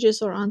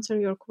messages or answer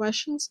your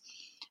questions,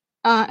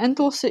 and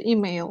also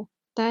email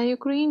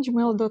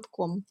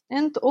thaiukraine@gmail.com.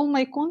 And all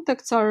my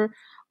contacts are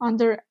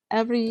under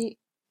every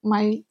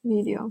my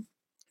video.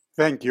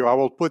 Thank you. I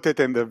will put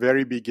it in the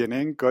very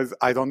beginning because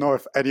I don't know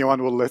if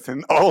anyone will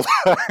listen all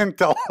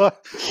until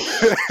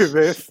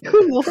this.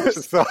 Who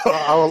knows? So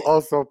I will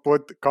also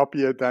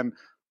copy it and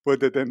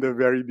put it in the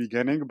very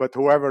beginning. But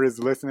whoever is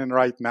listening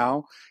right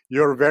now,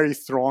 you're very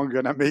strong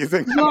and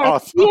amazing and You're a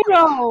awesome.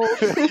 hero.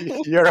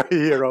 You're a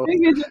hero.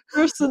 Maybe the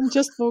person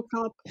just woke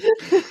up.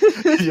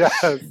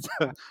 Yes.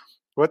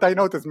 What I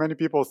notice many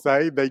people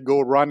say they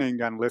go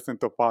running and listen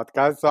to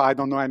podcasts. So I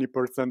don't know any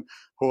person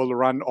who will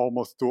run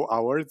almost 2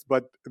 hours,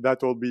 but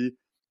that will be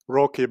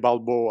Rocky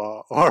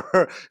Balboa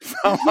or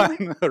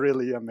someone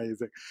really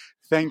amazing.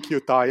 Thank you,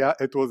 Taya.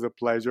 It was a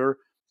pleasure.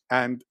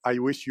 And I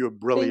wish you a Thank you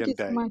brilliant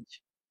so day.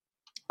 much.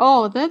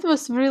 Oh, that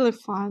was really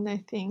fun, I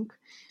think.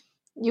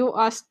 You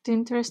asked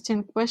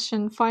interesting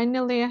question.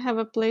 Finally, I have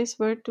a place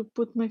where to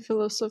put my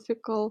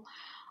philosophical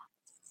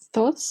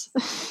thoughts.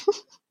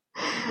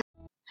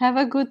 Have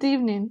a good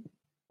evening.